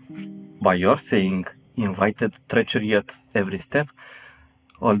you, by your saying, invited treachery at every step,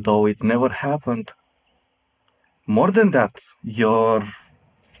 although it never happened. More than that, your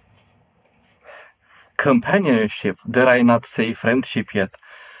companionship, dare I not say friendship yet,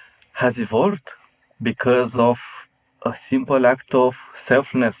 has evolved because of a simple act of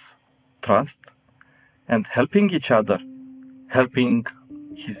selfless trust and helping each other, helping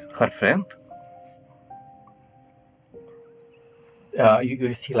her friend.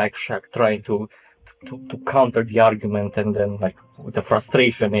 You see like Shaq trying to counter the argument, and then like with the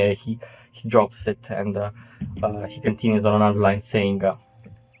frustration he drops it, and he continues on another line saying,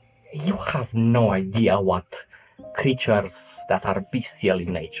 you have no idea what creatures that are bestial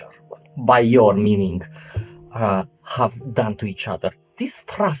in nature, by your meaning, have done to each other. This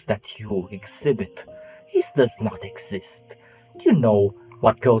trust that you exhibit, this does not exist. Do you know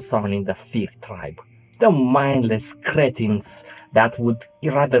what goes on in the Fear tribe? The mindless cretins that would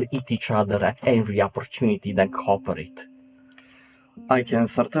rather eat each other at every opportunity than cooperate. I can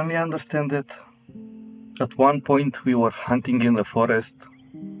certainly understand it. At one point we were hunting in the forest.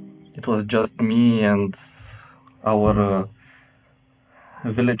 It was just me and our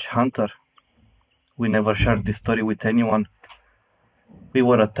village hunter. We never shared this story with anyone. We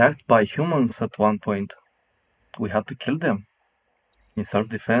were attacked by humans at one point. We had to kill them in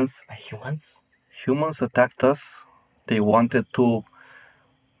self-defense. By humans? Humans attacked us. They wanted to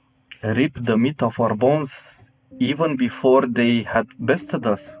rip the meat off our bones even before they had bested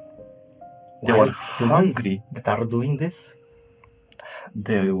us. They were hungry. That are doing this?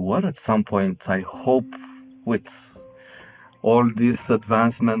 They were at some point. I hope with all this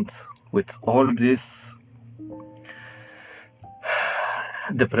advancement, with all this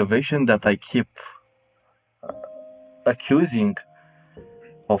deprivation that I keep accusing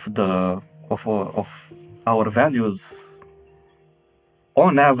of our values,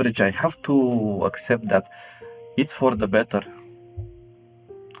 on average, I have to accept that it's for the better.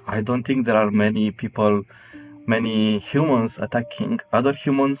 I don't think there are many people, many humans attacking other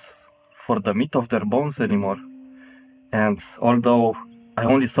humans for the meat of their bones anymore. And although I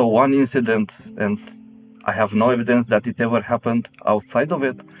only saw one incident and I have no evidence that it ever happened outside of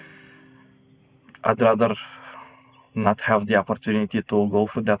it, I'd rather not have the opportunity to go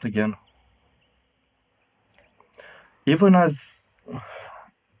through that again. Even as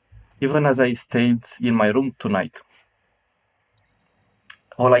I stayed in my room tonight,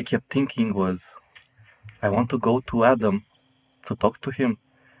 all I kept thinking was, I want to go to Adam to talk to him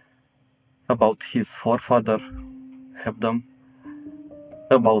about his forefather, Hebdom,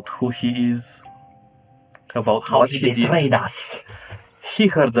 about who he is, about How what he he betrayed did. us. He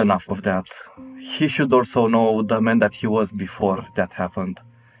heard enough of that. He should also know the man that he was before that happened.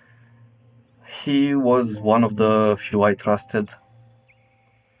 He was one of the few I trusted.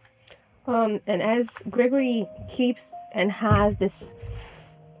 And as Gregory keeps and has this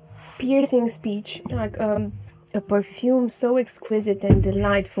piercing speech, like a perfume so exquisite and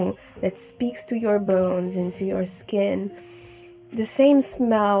delightful that speaks to your bones and to your skin. The same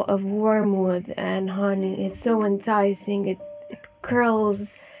smell of wormwood and honey is so enticing. It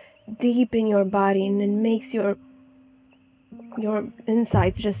curls deep in your body and it makes your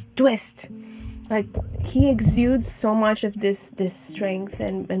insides just twist. Like, he exudes so much of this strength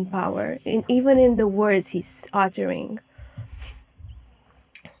and power, even in the words he's uttering.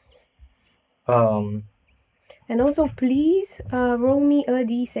 And also, please roll me a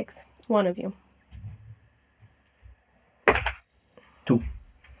d6, one of you. 2.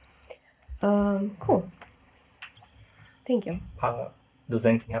 Cool. Thank you. Does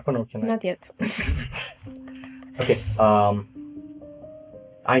anything happen or can I? Not yet. Okay.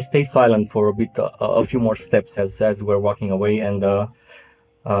 I stay silent for a bit, a few more steps as we're walking away, and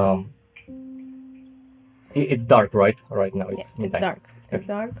it's dark, right? Right now it's Yeah, it's midnight. dark. Okay. It's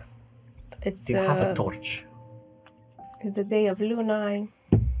dark. It's Do you have a torch? It's the day of Luna.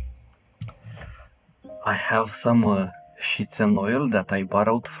 I have some sheets and oil that I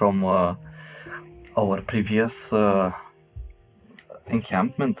borrowed from our previous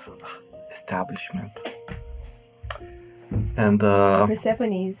establishment. And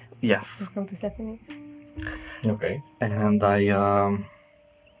Persephone's. yes, From Persephone's. Okay. and I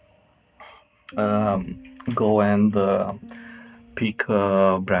go and pick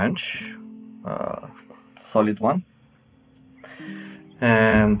a branch, solid one,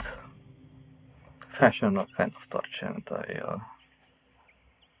 and fashion a kind of torch, and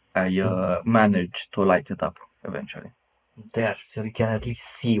I manage to light it up eventually. There, so you can at least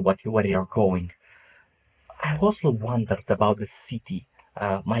see where you're going. I also wondered about the city.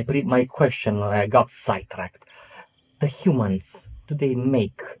 My question got sidetracked. The humans, do they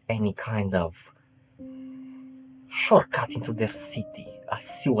make any kind of shortcut into their city, a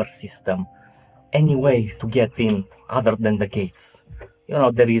sewer system, any way to get in other than the gates? You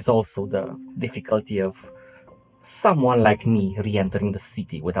know, there is also the difficulty of someone like me re-entering the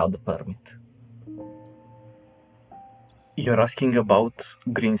city without the permit. You're asking about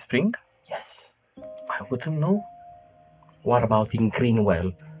Green Spring? Yes. I wouldn't know. What about in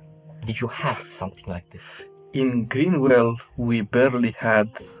Greenwell? Did you have something like this? In Greenwell, we barely had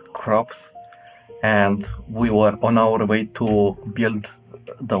crops, and we were on our way to build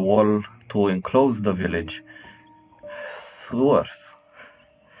the wall to enclose the village. Sewers.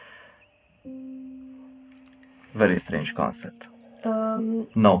 Very strange concept.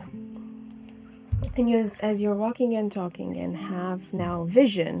 No. And as you're walking and talking and have now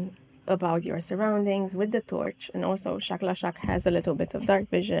vision about your surroundings with the torch, and also Shaklashak has a little bit of dark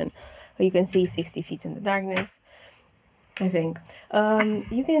vision. You can see 60 feet in the darkness, I think.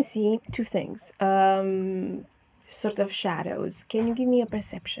 You can see two things. Sort of shadows. Can you give me a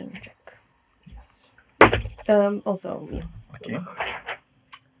perception check? Yes. Also, yeah. Okay.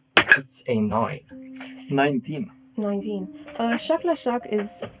 It's a 9. 19. 19. Shaklashak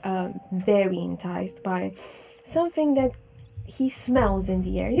is very enticed by something that he smells in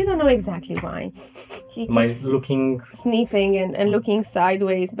the air. You don't know exactly why. He Am I keeps looking? sniffing and looking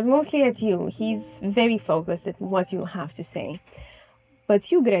sideways, but mostly at you. He's very focused at what you have to say. But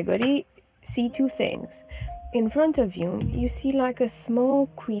you, Gregory, see two things. In front of you, you see like a small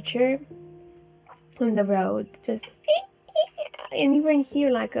creature on the road, just and you can hear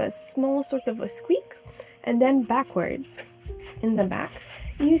like a small sort of a squeak, and then backwards in the back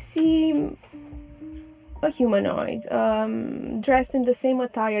you see a humanoid, dressed in the same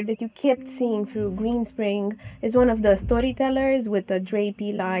attire that you kept seeing through Greenspring, is one of the storytellers with a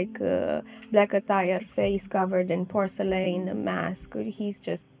drapey-like black attire, face covered in porcelain, a mask. He's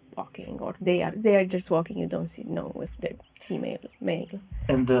just walking, or they are just walking. You don't know if they're female, male.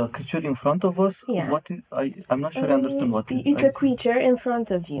 And the creature in front of us, Yeah. what is, I'm not sure I understand what it It's I a creature in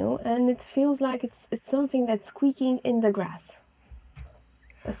front of you, and it feels like it's something that's squeaking in the grass.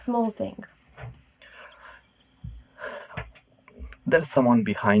 A small thing. There's someone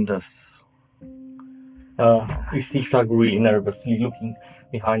behind us. You see Shag really nervously looking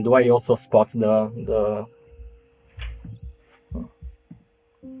behind. Do I also spot the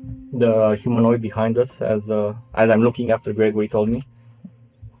humanoid behind us as I'm looking after Gregory told me?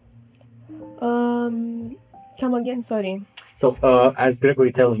 Come again, sorry. So as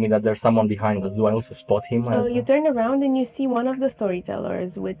Gregory tells me that there's someone behind us, do I also spot him? You turn around and you see one of the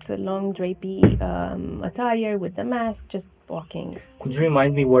storytellers with the long drapey attire, with the mask, just walking. Could you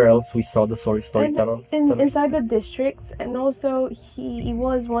remind me where else we saw the storytellers? Inside the districts, and also he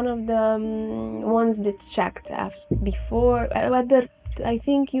was one of the ones that checked before. I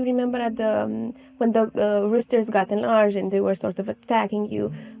think you remember at the when the roosters got enlarged and they were sort of attacking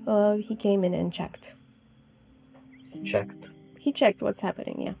you. He came in and checked. He checked what's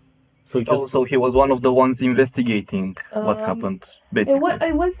happening. Yeah. So he was one of the ones investigating what happened, basically.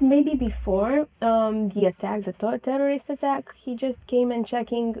 It was maybe before the attack, the terrorist attack. He just came and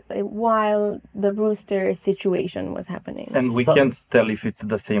checking while the rooster situation was happening. And we can't tell if it's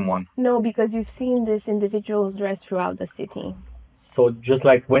the same one. No, because you've seen these individuals dressed throughout the city. So just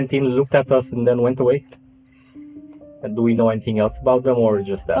like went in, looked at us, and then went away? And do we know anything else about them, or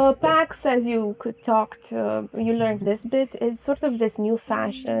just that? Pax, as you you learned this bit, is sort of this new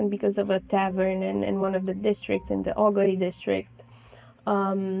fashion because of a tavern in one of the districts, in the Augury district.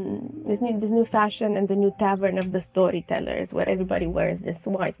 This new fashion and the new tavern of the storytellers, where everybody wears this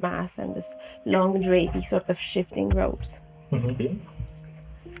white mask and this long drapey sort of shifting robes. Mm-hmm.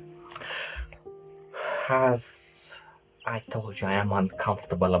 As I told you, I am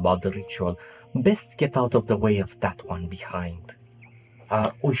uncomfortable about the ritual. Best get out of the way of that one behind.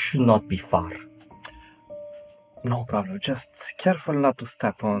 We should not be far. No problem, just careful not to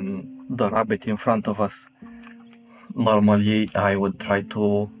step on the rabbit in front of us. Normally I would try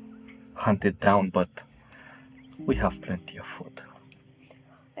to hunt it down, but we have plenty of food.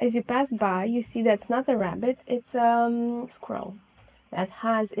 As you pass by, you see that's not a rabbit, it's a squirrel that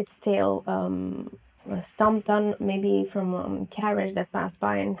has its tail stomped on, maybe from a carriage that passed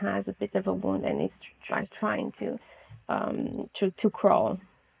by and has a bit of a wound, and it's trying to crawl.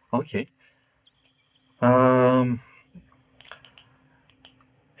 Okay.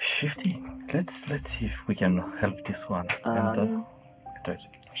 Shifty, let's see if we can help this one.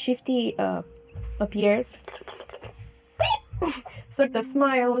 Shifty appears, sort of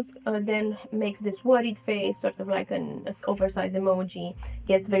smiles, then makes this worried face, sort of like an oversized emoji,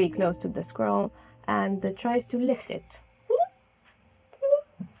 gets very close to the scroll, and tries to lift it.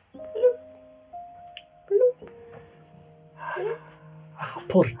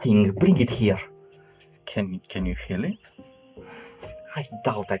 Poor thing, bring it here. Can you heal it? I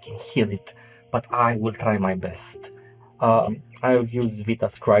doubt I can heal it, but I will try my best. I'll use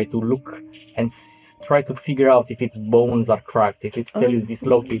Vita's Cry to look and try to figure out if its bones are cracked, if its tail is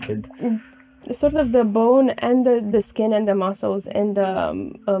dislocated. Sort of the bone and the skin and the muscles and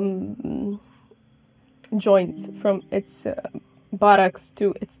the joints from its buttocks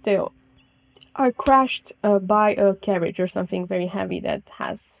to its tail are crashed by a carriage or something very heavy that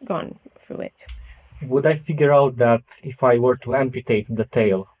has gone through it. Would I figure out that if I were to amputate the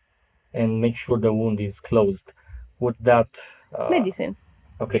tail and make sure the wound is closed, would that... Medicine.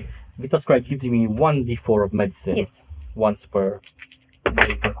 Okay. Vita's Cry gives me 1d4 of medicine. Yes. Once per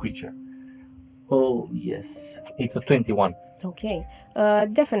creature. Oh, yes. It's a 21. Okay.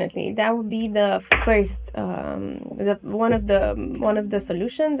 Definitely. That would be the first, one of the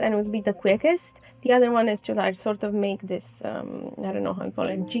solutions, and it would be the quickest. The other one is to like sort of make this, I don't know how you call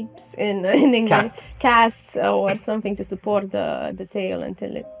it, jeeps in English, casts or something to support the tail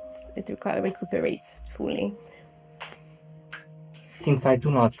until it recuperates fully. Since I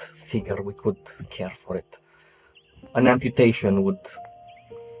do not figure we could care for it, an amputation would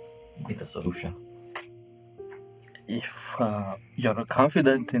be the solution. If you're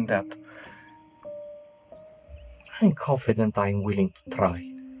confident in that. I'm confident I'm willing to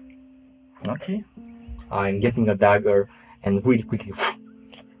try. Okay. I'm getting a dagger and really quickly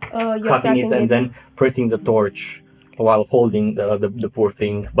cutting it and then pressing the torch while holding the poor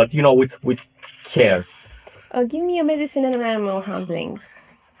thing, but with care. Give me a medicine and an animal handling.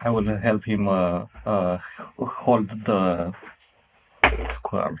 I will help him hold the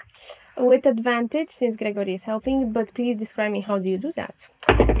squirrel. With advantage, since Gregory is helping, but please describe me how do you do that?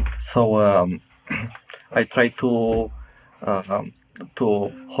 So I try to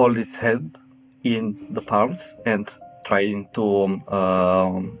hold his head in the palms and trying to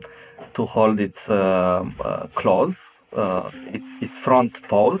hold its claws, its front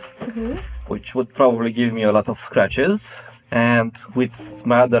paws, which would probably give me a lot of scratches. And with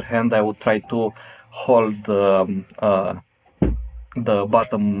my other hand, I would try to hold the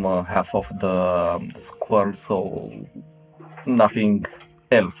bottom half of the squirrel so nothing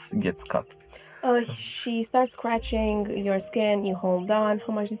else gets cut. She starts scratching your skin, you hold on.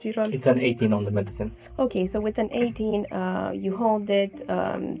 How much did you roll? It's an 18 on the medicine. Okay, so with an 18, you hold it,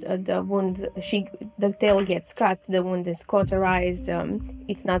 the wound, the tail gets cut, the wound is cauterized,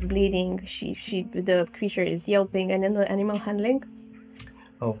 it's not bleeding, the creature is yelping, and then the animal handling?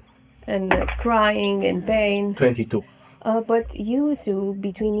 Oh. And crying in pain. 22. But you two,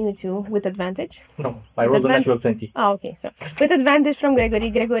 between you two, with advantage? No, I rolled a natural 20. Oh, okay, so with advantage from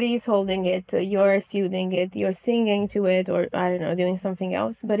Gregory is holding it, you're soothing it, you're singing to it, or I don't know, doing something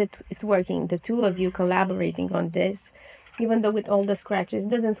else, but it's working. The two of you collaborating on this, even though with all the scratches, it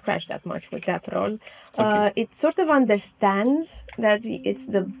doesn't scratch that much with that roll. Okay. It sort of understands that it's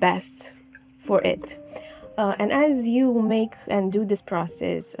the best for it. And as you make and do this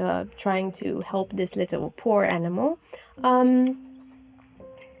process, trying to help this little poor animal,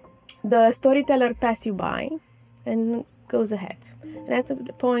 the storyteller passes you by and goes ahead. And at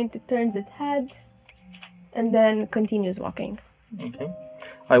the point, it turns its head and then continues walking. Okay.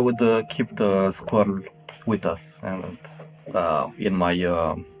 I would keep the squirrel with us and in my...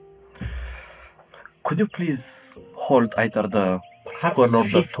 Could you please hold either the squirrel or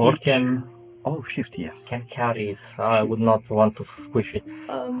the torch? Oh, Shifty, yes. Can carry it. I would not want to squish it.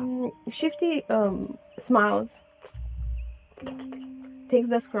 Shifty smiles, takes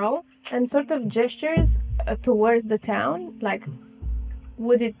the scroll, and sort of gestures towards the town. Like,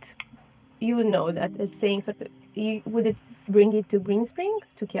 would it, you would know that it's saying sort of, would it bring it to Green Spring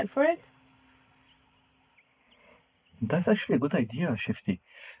to care for it? That's actually a good idea, Shifty.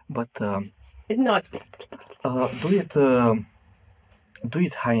 But It nods. do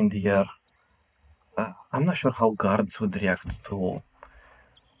it high in the air. I'm not sure how guards would react to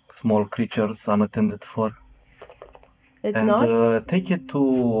small creatures unattended for. It And nods. take it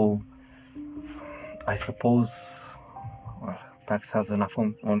to, I suppose, Pax has enough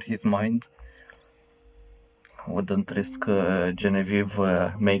on his mind. Wouldn't risk Genevieve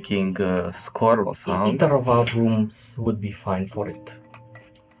making squirrel or sound. Either of our rooms would be fine for it.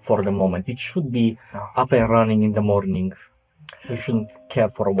 For the moment. It should be up and running in the morning. We shouldn't care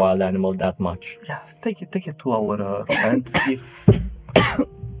for a wild animal that much. Yeah, take it to our room, and if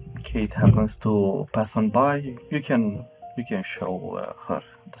Kate happens to pass on by, you can show her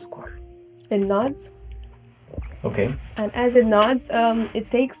the squirrel. It nods. Okay. And as it nods,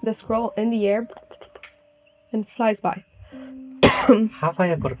 it takes the scroll in the air and flies by. Have I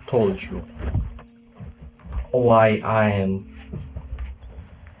ever told you why I am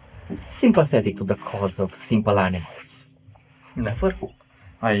sympathetic to the cause of simple animals? Never.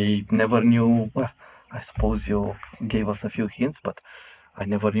 I never knew. Well, I suppose you gave us a few hints, but I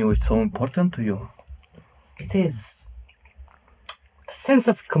never knew it's so important to you. It is. The sense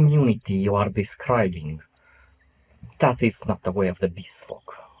of community you are describing, that is not the way of the beast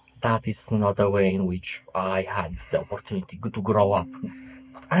folk. That is not the way in which I had the opportunity to grow up.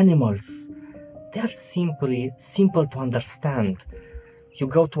 But animals, they are simple to understand. You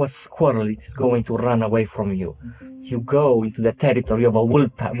go to a squirrel, it is going to run away from you. You go into the territory of a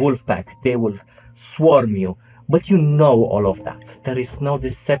wolf pack, they will swarm you. But you know all of that. There is no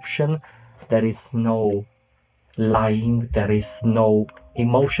deception, there is no lying, there is no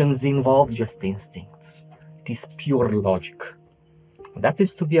emotions involved, just instincts. It is pure logic. That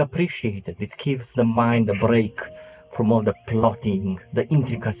is to be appreciated. It gives the mind a break from all the plotting, the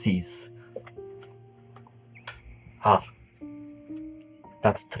intricacies.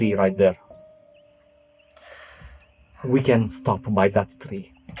 That tree right there. We can stop by that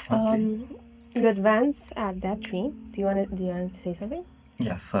tree. You advance at that tree. Do you want to say something?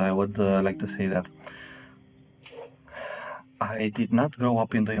 Yes, I would like to say that I did not grow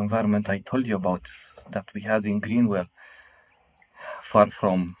up in the environment I told you about that we had in Greenwell, far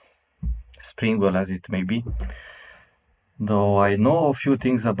from Springwell as it may be. Though I know a few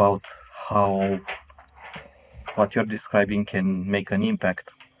things about how what you're describing can make an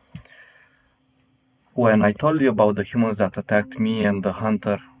impact. When I told you about the humans that attacked me and the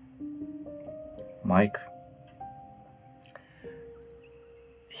hunter, Mike,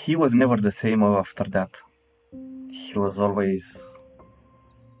 he was never the same after that. He was always...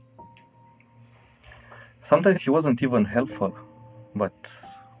 Sometimes he wasn't even helpful, but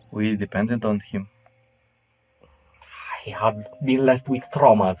we depended on him. He had been left with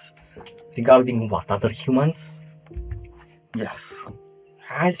traumas. Regarding what, other humans? Yes.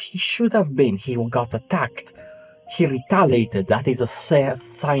 As he should have been. He got attacked. He retaliated. That is a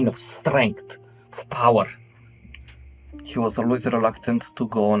sign of strength, of power. He was always reluctant to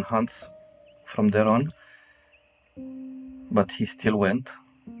go on hunts from there on, but he still went.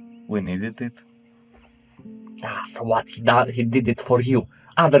 We needed it. So what he did it for you.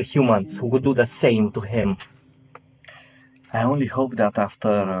 Other humans who would do the same to him. I only hope that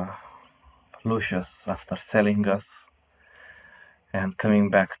after Lucius, after selling us and coming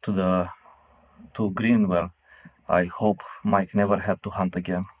back to Greenwell, I hope Mike never had to hunt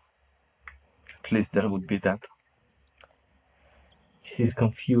again. At least there would be that. You see this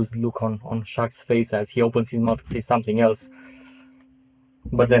confused look on Shaq's face as he opens his mouth to say something else.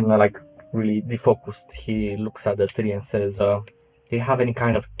 But then, really defocused, he looks at the tree and says, do you have any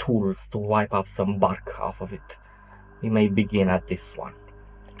kind of tools to wipe up some bark off of it? We may begin at this one.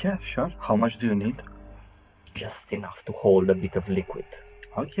 Yeah, sure. How much do you need? Just enough to hold a bit of liquid.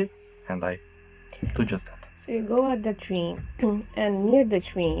 Okay. And I do just that. So you go at the tree, and near the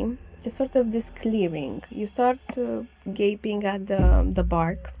tree is sort of this clearing. You start gaping at the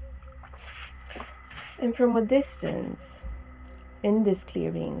bark, and from a distance, in this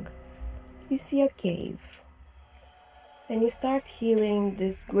clearing, you see a cave, and you start hearing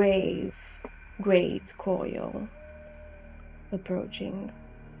this great coil approaching,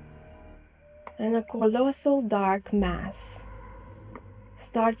 and a colossal dark mass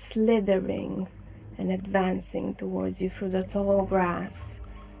starts slithering and advancing towards you through the tall grass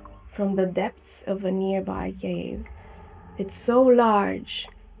from the depths of a nearby cave. It's so large,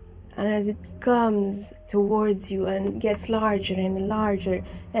 and as it comes towards you and gets larger and larger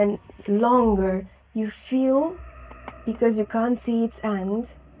and longer, you feel, because you can't see its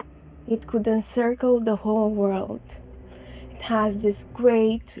end, it could encircle the whole world. It has this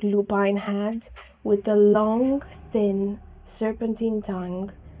great lupine head with a long, thin, serpentine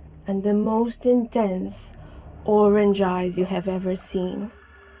tongue and the most intense orange eyes you have ever seen.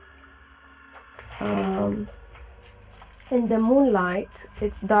 In the moonlight,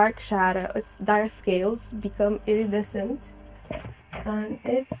 its dark scales become iridescent, and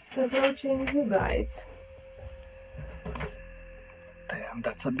it's approaching you guys. Damn,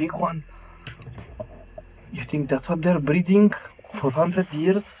 that's a big one. You think that's what they're breeding for 100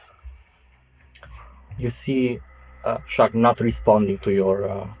 years? You see Shaq not responding to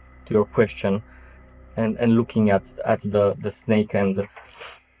your question and looking at the snake, and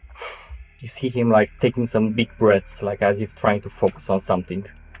you see him taking some big breaths, as if trying to focus on something.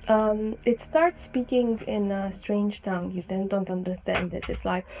 It starts speaking in a strange tongue. You then don't understand it. It's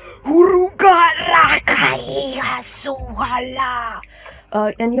like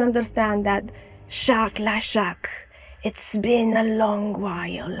and you understand that Shaq la Shaq. It's been a long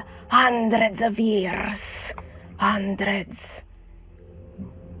while, hundreds of years, hundreds.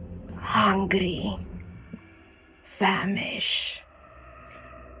 Hungry, famished.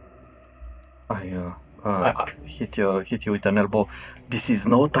 I hit you with an elbow. This is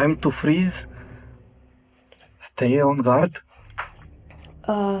no time to freeze. Stay on guard.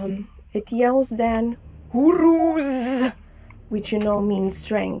 It yells then, Uruz, which means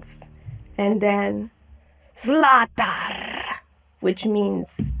strength, and then Slaughter, which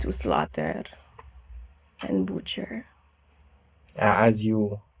means to slaughter and butcher. As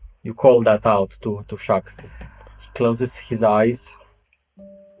you call that out to Shaq, he closes his eyes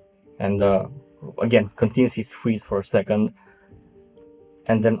and again continues his freeze for a second,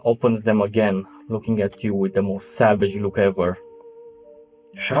 and then opens them again, looking at you with the most savage look ever.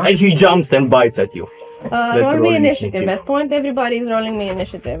 Shaq? And he jumps and bites at you. Roll me initiative. At point, everybody's rolling me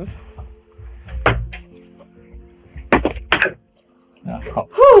initiative.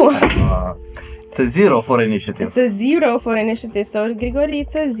 It's a 0 for initiative. It's a 0 for initiative. So Grigori,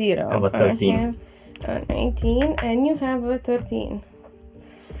 it's a 0. I have a 13. I have an 18, and you have a 13.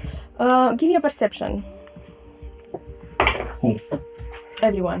 Give me a perception. Who?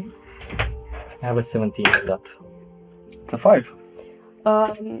 Everyone. I have a 17 of that. It's a 5.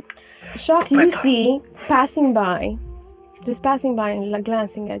 Shaq, you see, passing by and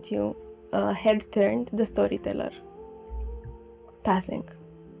glancing at you, head turned, the storyteller. Passing.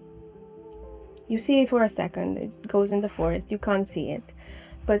 You see it for a second. It goes in the forest. You can't see it.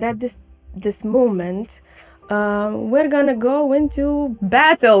 But at this moment, we're gonna go into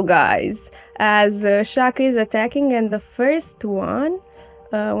battle, guys, as Shaq is attacking, and the first one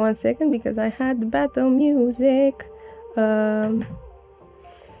 1 second, because I had the battle music.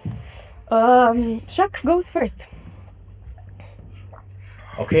 Shaq goes first.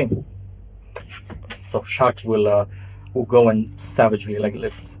 Okay. So Shaq will go and savagely, like,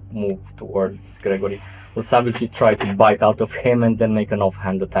 let's move towards Gregory. Will savagely try to bite out of him and then make an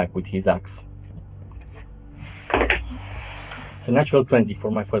offhand attack with his axe. It's a natural 20 for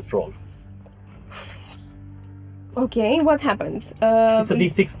my first roll. Okay, what happens? It's a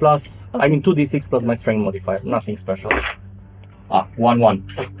d6 plus, I mean 2d6 plus my strength modifier, nothing special. 1-1.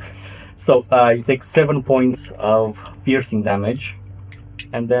 So you take 7 points of piercing damage,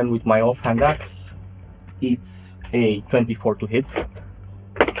 and then with my offhand axe, it's a 24 to hit,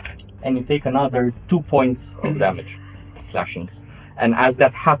 and you take another 2 points of damage, slashing. And as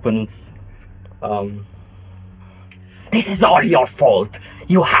that happens, this is all your fault.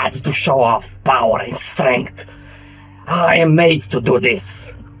 You had to show off power and strength. I am made to do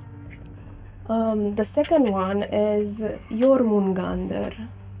this. The second one is Jormungandr,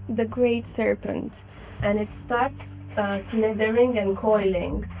 the great serpent, and it starts slithering and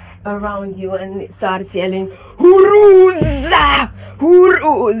coiling around you, and it starts yelling, "Huruz!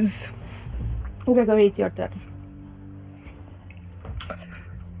 Huruz!" Gregory, it's your turn.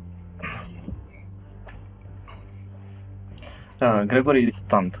 Gregory is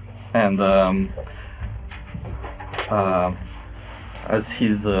stunned, and as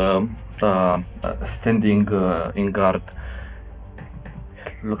he's standing in guard,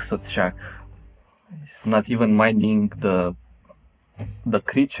 looks at Shaq. He's not even minding the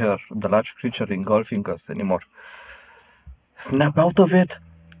creature, the large creature engulfing us anymore. Snap out of it,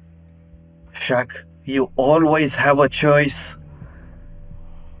 Shaq. You always have a choice.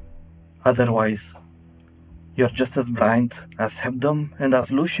 Otherwise, you're just as blind as Hebdom and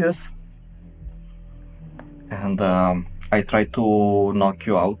as Lucius. And I try to knock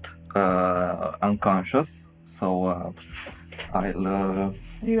you out unconscious, so I'll...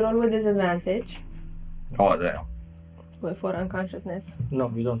 Do you roll with disadvantage? Oh, there. For unconsciousness?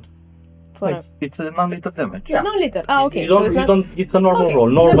 No, you don't. It's a non-lethal damage. Yeah. Non-lethal. Ah, okay. It's a normal roll.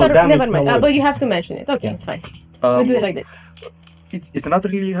 Normal damage. Never mind. But you have to mention it. Okay, it's fine. We'll do it like this. It's not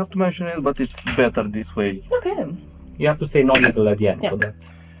really you have to mention it, but it's better this way. Okay. You have to say non-lethal at the end, so that...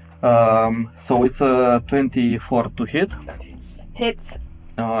 so it's a 24 to hit. Hits.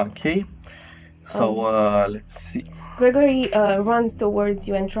 Okay. So let's see. Gregory runs towards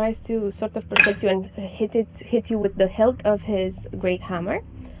you and tries to sort of protect you and hit you with the hilt of his great hammer,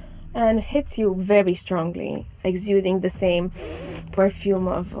 and hits you very strongly, exuding the same perfume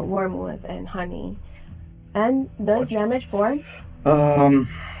of wormwood and honey, and does damage for 10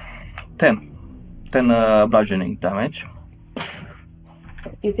 bludgeoning damage.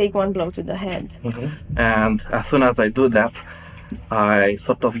 You take 1 blow to the head. And as soon as I do that, I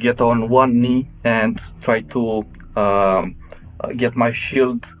sort of get on one knee and try to get my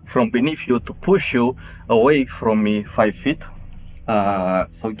shield from beneath you to push you away from me 5 feet.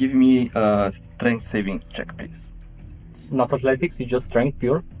 So give me a strength savings check, please. It's not athletics, it's just strength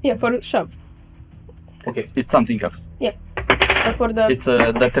pure? Yeah, for shove. Okay, it's something else. Yeah. For the... It's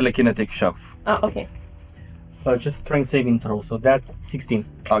the telekinetic shove. Ah, okay. Just strength saving throw, so that's 16.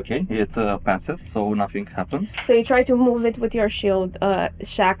 Okay, it passes, so nothing happens. So you try to move it with your shield.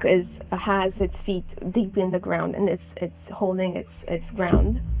 Shaq has its feet deep in the ground, and it's holding its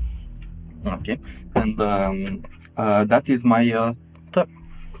ground. Okay, and that is my turn.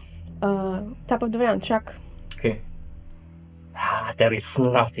 Top of the round, Shaq. Okay. There is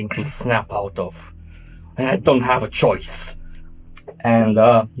nothing to snap out of. I don't have a choice. And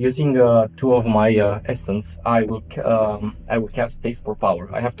using 2 of my essence, I will cast Taste for Power.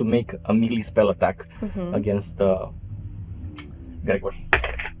 I have to make a melee spell attack against Gregory.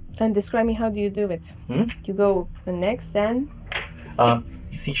 And describe me, how do you do it? You go next, and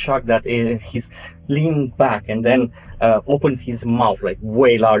you see Shark that he's leaning back and then opens his mouth like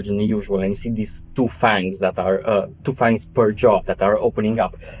way larger than usual, and you see these 2 fangs that are 2 fangs per jaw that are opening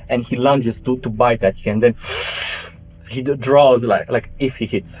up, and he lunges to bite at you, and then he draws like if he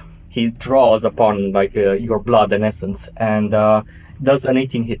hits, he draws upon like your blood and essence, and does an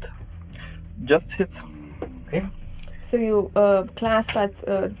 18 hit. Just hits. Okay. So you clasp at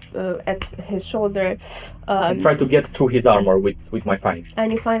his shoulder. And try to get through his armor with my fangs.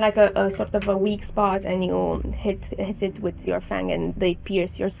 And you find like a sort of a weak spot, and you hit it with your fang, and they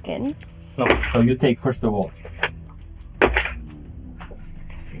pierce your skin. No, so you take, first of all,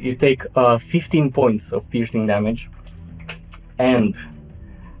 you take 15 points of piercing damage. And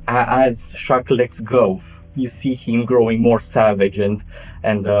as Shark lets go, you see him growing more savage and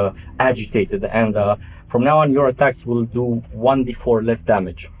agitated. And From now on, your attacks will do 1d4 less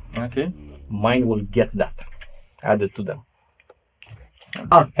damage. Okay. Mine will get that added to them.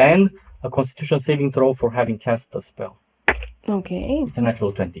 And a Constitution saving throw for having cast a spell. Okay. It's a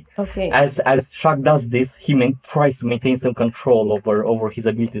natural 20. Okay. As Shaq does this, he tries to maintain some control over his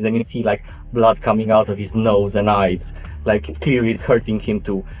abilities, and you see like blood coming out of his nose and eyes. Like it clearly is hurting him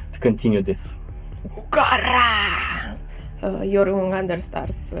to continue this. Ukara! Jormungandr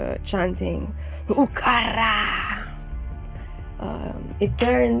starts chanting, Ukara! It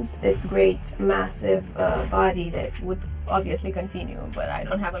turns its great, massive body that would obviously continue, but I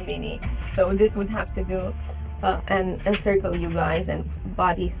don't have a mini, so this would have to do and encircle you guys, and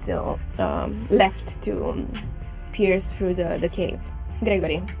body still left to pierce through the cave.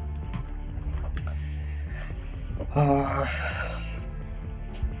 Gregory.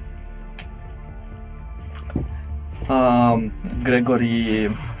 Gregory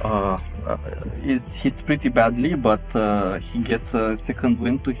is hit pretty badly, but he gets a second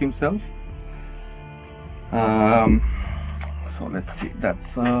wind to himself. So let's see,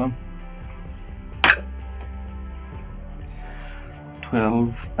 that's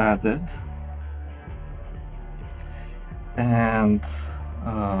 12 added, and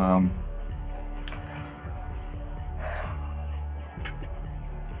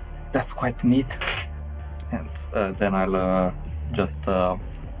that's quite neat. And then I'll just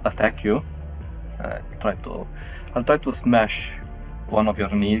attack you. I'll try to smash one of your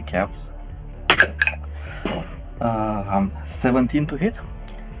kneecaps. 17 to hit.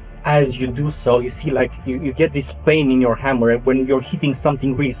 As you do so, you see like you get this pain in your hammer, and when you're hitting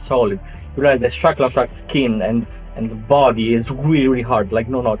something really solid, you realize that Shak's skin and the body is really hard, like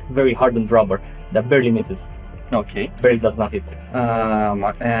not very hardened rubber that barely misses. Okay. Barely does not hit.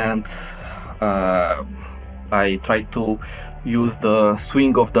 And I try to use the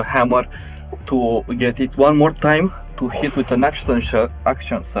swing of the hammer to get it one more time to hit with an action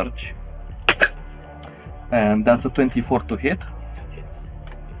surge. And that's a 24 to hit.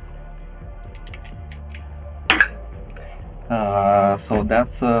 So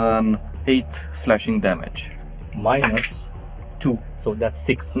that's an 8 slashing damage. Minus 2, so that's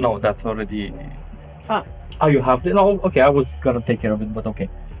 6. No, that's already... Oh, you have the... No, okay, I was gonna take care of it, but okay.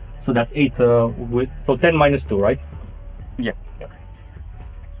 So that's 8 so 10 minus 2, right? Yeah. Okay.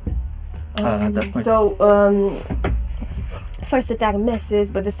 That's my... So, first attack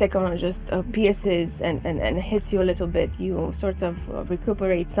misses, but the second one just pierces and hits you a little bit. You sort of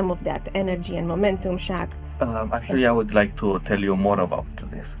recuperate some of that energy and momentum, Shaq. Actually, I would like to tell you more about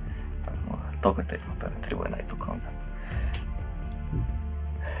this. Talkative, apparently, when I took combat.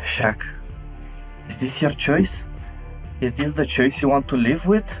 Shaq, is this your choice? Is this the choice you want to live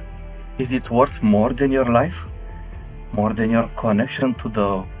with? Is it worth more than your life? More than your connection to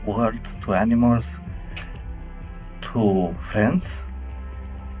the world, to animals, to friends?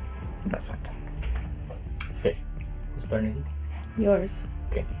 That's it. Okay. Who's turn is it? Yours.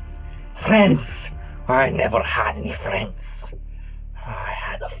 Okay. Friends! I never had any friends. I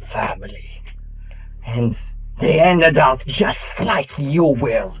had a family. And they ended out just like you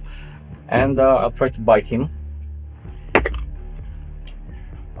will. And I'll try to bite him.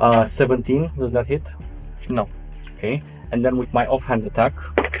 17, does that hit? No. Okay. And then with my offhand attack,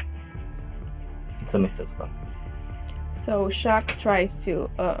 it's a miss as well. So Shaq tries to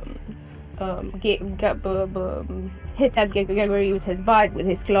hit at Gregory with his bite, with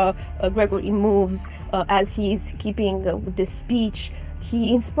his claw. Gregory moves as he's keeping this speech.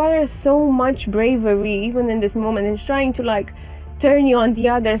 He inspires so much bravery, even in this moment, and he's trying to like turn you on the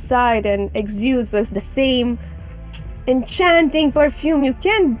other side and exudes the same enchanting perfume. You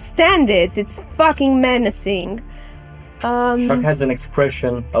can't stand it. It's fucking menacing. Shaq has an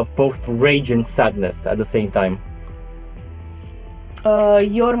expression of both rage and sadness at the same time.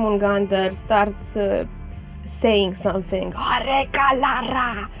 Jormungandr starts saying something.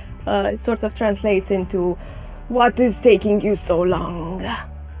 Sort of translates into, what is taking you so long?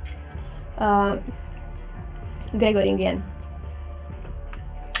 Gregory again.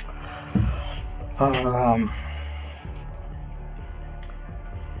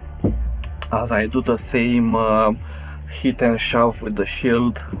 As I do the same hit and shove with the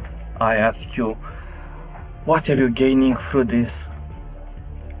shield, I ask you, what are you gaining through this?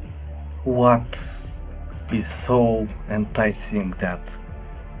 What is so enticing that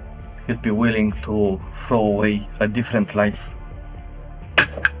you'd be willing to throw away a different life?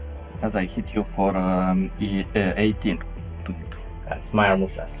 As I hit you for 18 to hit. That's my armor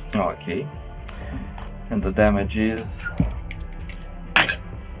class. Okay. And the damage is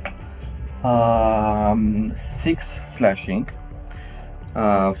 6 slashing.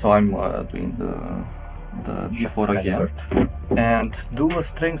 So I'm doing the the d4 again. And do a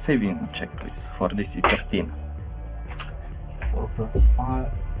strength saving check, please, for DC 13. 4 plus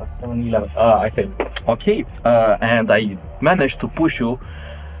 5 plus 7, 11. I failed. Okay, and I managed to push you.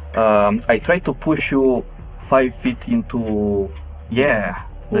 I tried to push you 5 feet into. Yeah.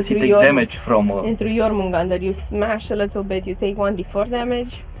 Does he Into take your- damage from. Into Jormungandr, you smash a little bit, you take 1d4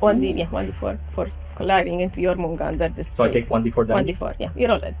 damage. 1d4 for colliding into Jormungandr. So I take 1d4 damage. 1d4, yeah. You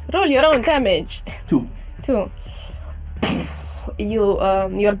roll it. Roll your own damage. 2. 2. You,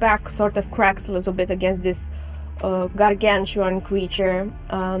 your back sort of cracks a little bit against this gargantuan creature.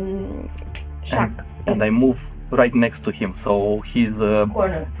 Shaq. And I move right next to him, so he's.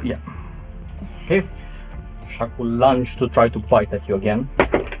 Corner. Yeah. Okay. Shaq will lunge to try to fight at you again.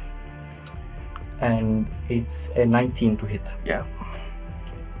 And it's a 19 to hit. Yeah.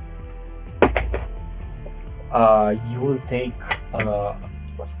 You will take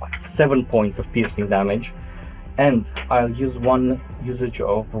 7 points of piercing damage, and I'll use one usage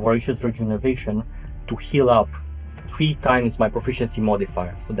of Voracious Regeneration to heal up 3 times my proficiency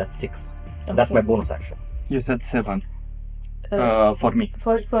modifier, so that's 6. That's my bonus action. You said 7. For me.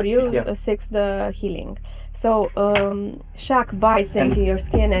 For you, Yeah. 6 the healing. So Shaq bites And into your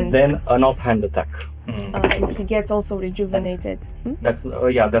skin and Then an offhand attack. he gets also rejuvenated. That's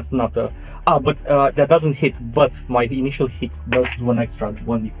yeah, that's not but that doesn't hit, but my initial hit does do an extra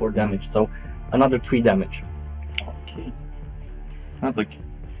 1d4 damage, so another 3 damage. Okay. Not okay.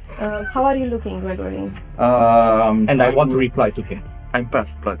 How are you looking, Gregory? And I want to reply to him. I'm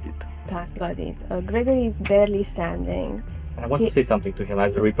past blooded. Past bloodied. Gregory is barely standing. And I want to say something to him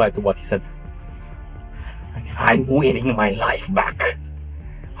as a reply to what he said. I'm winning my life back.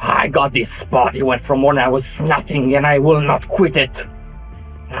 I got this body from when I was nothing, and I will not quit it.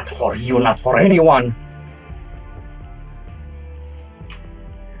 Not for you, not for anyone.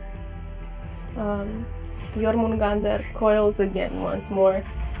 Jormungandr coils again once more.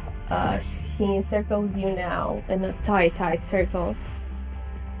 He encircles you now in a tight circle.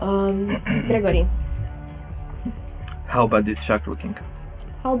 Gregory, How bad is Shaq looking?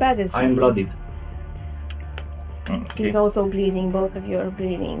 how bad is I am Shaq? bloodied. Okay. He's also bleeding, both of you are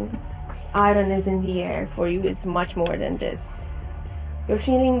bleeding. Iron is in the air, for you it's much more than this. You're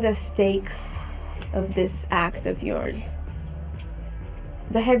feeling the stakes of this act of yours.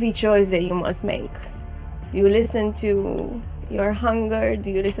 The heavy choice that you must make. Do you listen to your hunger?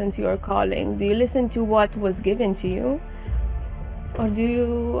 Do you listen to your calling? Do you listen to what was given to you? Or do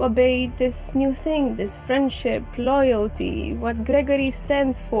you obey this new thing, this friendship, loyalty, what Gregory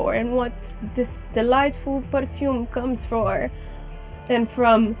stands for, and what this delightful perfume comes for and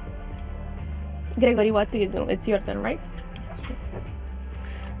from? Gregory, what do you do? It's your turn, right?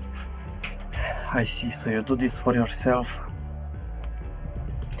 I see, so you do this for yourself.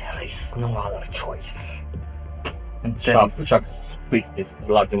 There is no other choice. And There Chuck spits this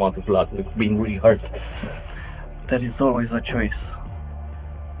large amount of blood, like being really hurt. There is always a choice.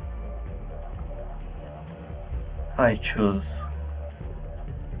 I choose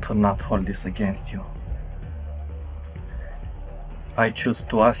to not hold this against you. I choose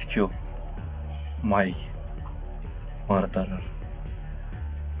to ask you, my murderer.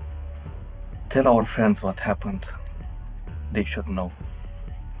 Tell our friends what happened. They should know.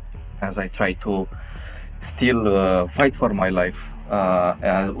 As I try to still fight for my life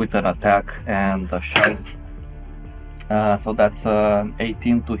with an attack and a shot. So that's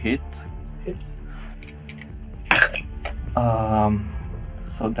 18 to hit. It's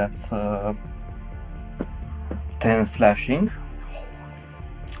So that's 10 slashing.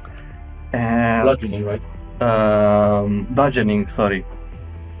 And bludgeoning, right? bludgeoning, sorry.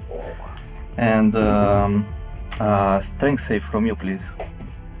 And strength save from you, please.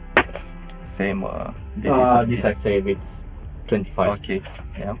 Same This I save, it's 25. Okay,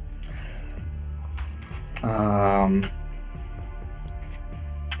 yeah.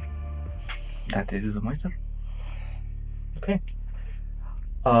 That is my turn. Okay.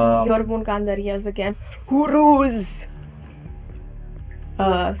 Jormungandr yells again, Huruz!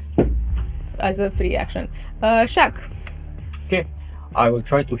 As a free action. Shaq. Okay. I will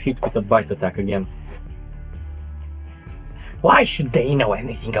try to hit with a bite attack again. Why should they know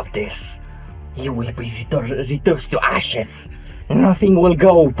anything of this? You will be reduced to ashes. Nothing will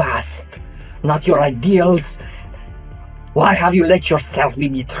go past. Not your ideals. Why have you let yourself be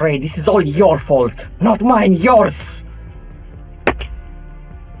betrayed? This is all your fault. Not mine, yours.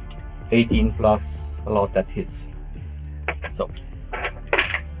 18 plus a lot that hits. So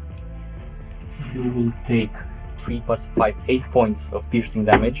you will take 3 plus 5, 8 points of piercing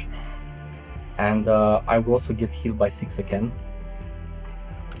damage. And I will also get healed by 6 again.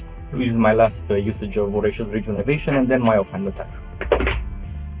 which is my last usage of Rareș's regeneration, and then my offhand attack.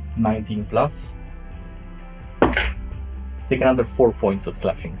 19 plus. Take another 4 points of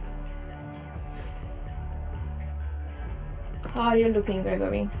slashing. How are you looking,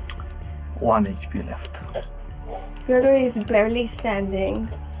 Gregory? 1 HP left. Gregory is barely standing.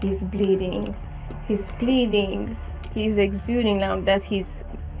 He's bleeding. He's bleeding. He's exuding now that his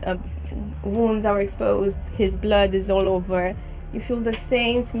wounds are exposed. His blood is all over. You feel the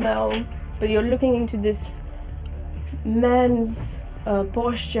same smell, but you're looking into this man's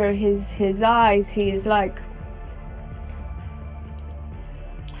posture, his eyes. He's like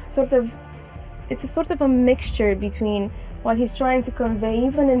it's a sort of a mixture between what he's trying to convey,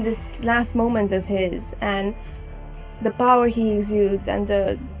 even in this last moment of his, and the power he exudes and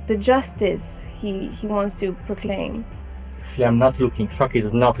the justice he wants to proclaim. Actually, I'm not looking. Shaka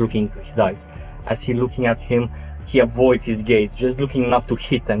is not looking into his eyes. As he looking at him, he avoids his gaze, just looking enough to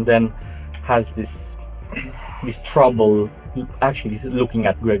hit, and then has this trouble actually looking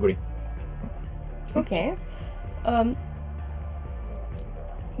at Gregory. Okay.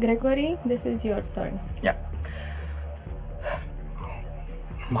 Gregory, this is your turn. Yeah.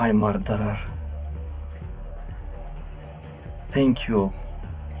 My murderer. Thank you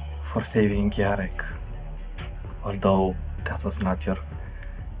for saving Yarek. Although that was not your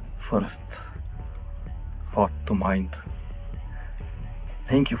first thought to mind.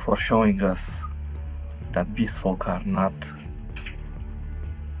 Thank you for showing us that beast folk are not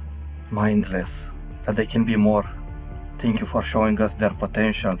mindless, that they can be more. Thank you for showing us their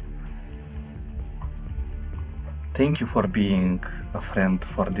potential. Thank you for being a friend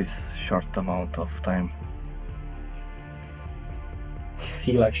for this short amount of time. You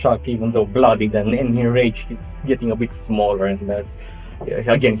see, like Shaka, even though bloodied and enraged, he's getting a bit smaller, and as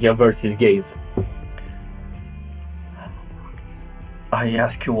again he averts his gaze. I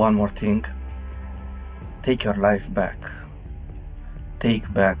ask you one more thing. Take your life back.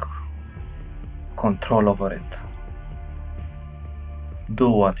 Take back control over it. Do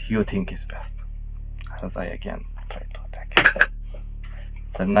what you think is best. As I again try to attack you.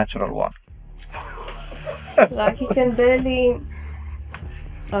 It's a natural one. Like he can barely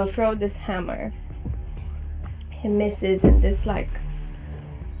throw this hammer. He misses in this like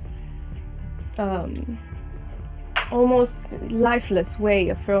almost lifeless way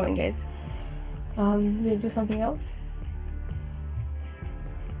of throwing it. Do you do something else?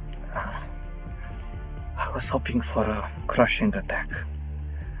 I was hoping for a crushing attack.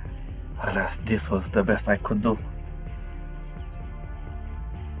 Alas, this was the best I could do.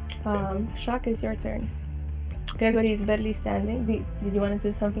 Shock is your turn. Gregory is barely standing. Did you want to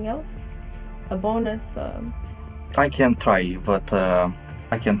do something else? A bonus? I can try, but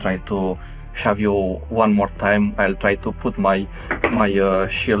I can try to shove you one more time. I'll try to put my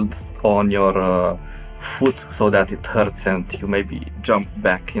shield on your foot so that it hurts and you maybe jump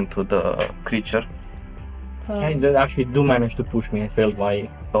back into the creature. You actually do manage to push me. I failed my...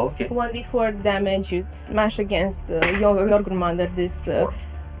 Oh, okay. 1d4 damage. You smash against your commander, this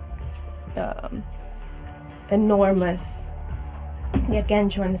enormous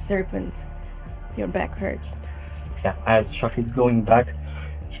gargantuan serpent. Your back hurts. Yeah, as Shaka is going back,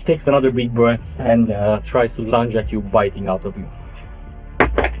 he takes another big breath and tries to lunge at you, biting out of you.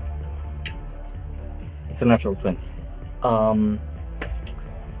 It's a natural 20.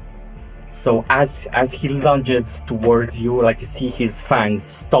 So as he lunges towards you, like you see his fangs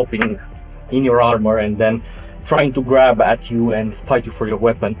stopping in your armor and then trying to grab at you and fight you for your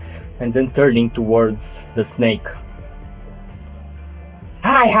weapon, and then turning towards the snake.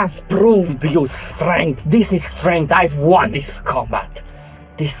 I have proved you strength. This is strength. I've won this combat.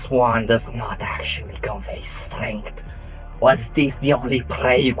 This one does not actually convey strength. Was this the only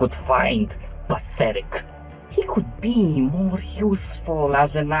prey you could find? Pathetic. He could be more useful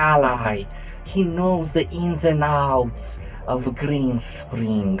as an ally. He knows the ins and outs of Green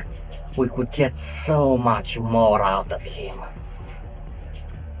Spring. We could get so much more out of him.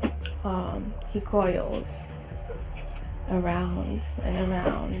 He coils around and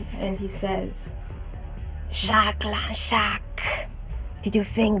around, and he says, Jacqueline Jacques, did you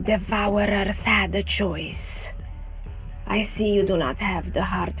think devourers had a choice? I see you do not have the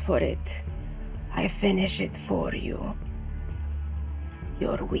heart for it. I finish it for you.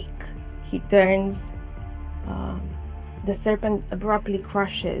 You're weak. he turns. The serpent abruptly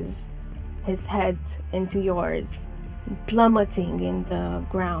crushes his head into yours, plummeting in the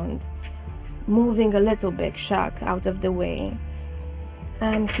ground, moving a little bit shock out of the way.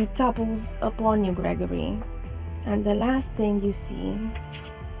 And he topples upon you, Gregory. And the last thing you see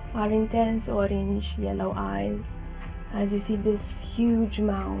are intense orange yellow eyes as you see this huge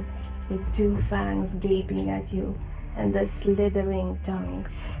mouth with two fangs gaping at you and the slithering tongue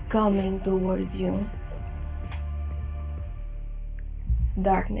coming towards you.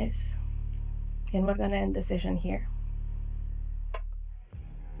 Darkness. And we're gonna end the session here.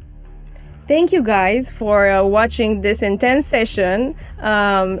 Thank you guys for watching this intense session.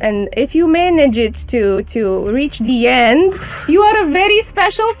 And if you manage it to reach the end, you are a very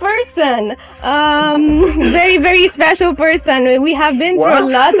special person. Very, very special person. We have been through a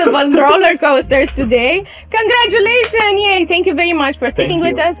lot of roller coasters today. Congratulations! Yay! Thank you very much for sticking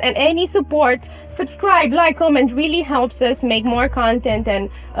with us. And any support, subscribe, like, comment really helps us make more content and,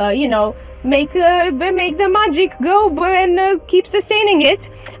 you know, make the magic go and keep sustaining it.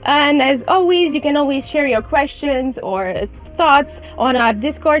 And as always, you can always share your questions or thoughts on our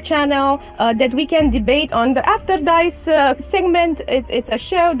Discord channel that we can debate on the After Dice segment. It's a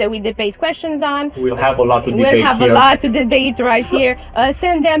show that we debate questions on. We'll have a lot to debate We'll have here. a lot to debate right here.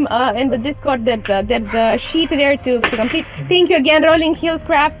 Send them in the Discord. There's a sheet there to complete. Thank you again, Rolling Hills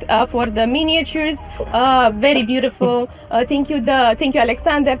Craft, for the miniatures. Very beautiful. Thank you,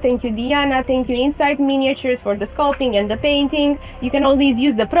 Alexander. Thank you, Diana. Thank you, Insight Miniatures, for the sculpting and the painting. You can always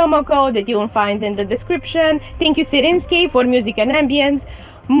use the promo code that you will find in the description. Thank you, Sirenscape, for music and ambience.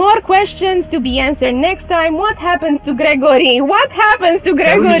 More questions to be answered next time. What happens to Gregory? What happens to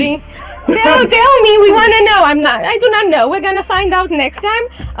Gregory? Tell me, we want to know. I do not know. We're gonna find out next time.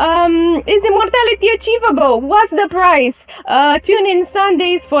 Is immortality achievable? What's the price? Tune in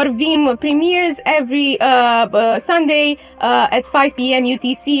Sundays for VIM premieres every Sunday at 5 p.m.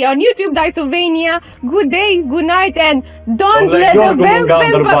 UTC on YouTube, Dicesylvania. Good day, good night, and don't let the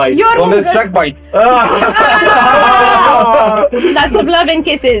vampire bite. Don't let Jack bite. Lots of love and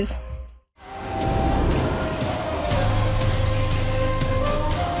kisses.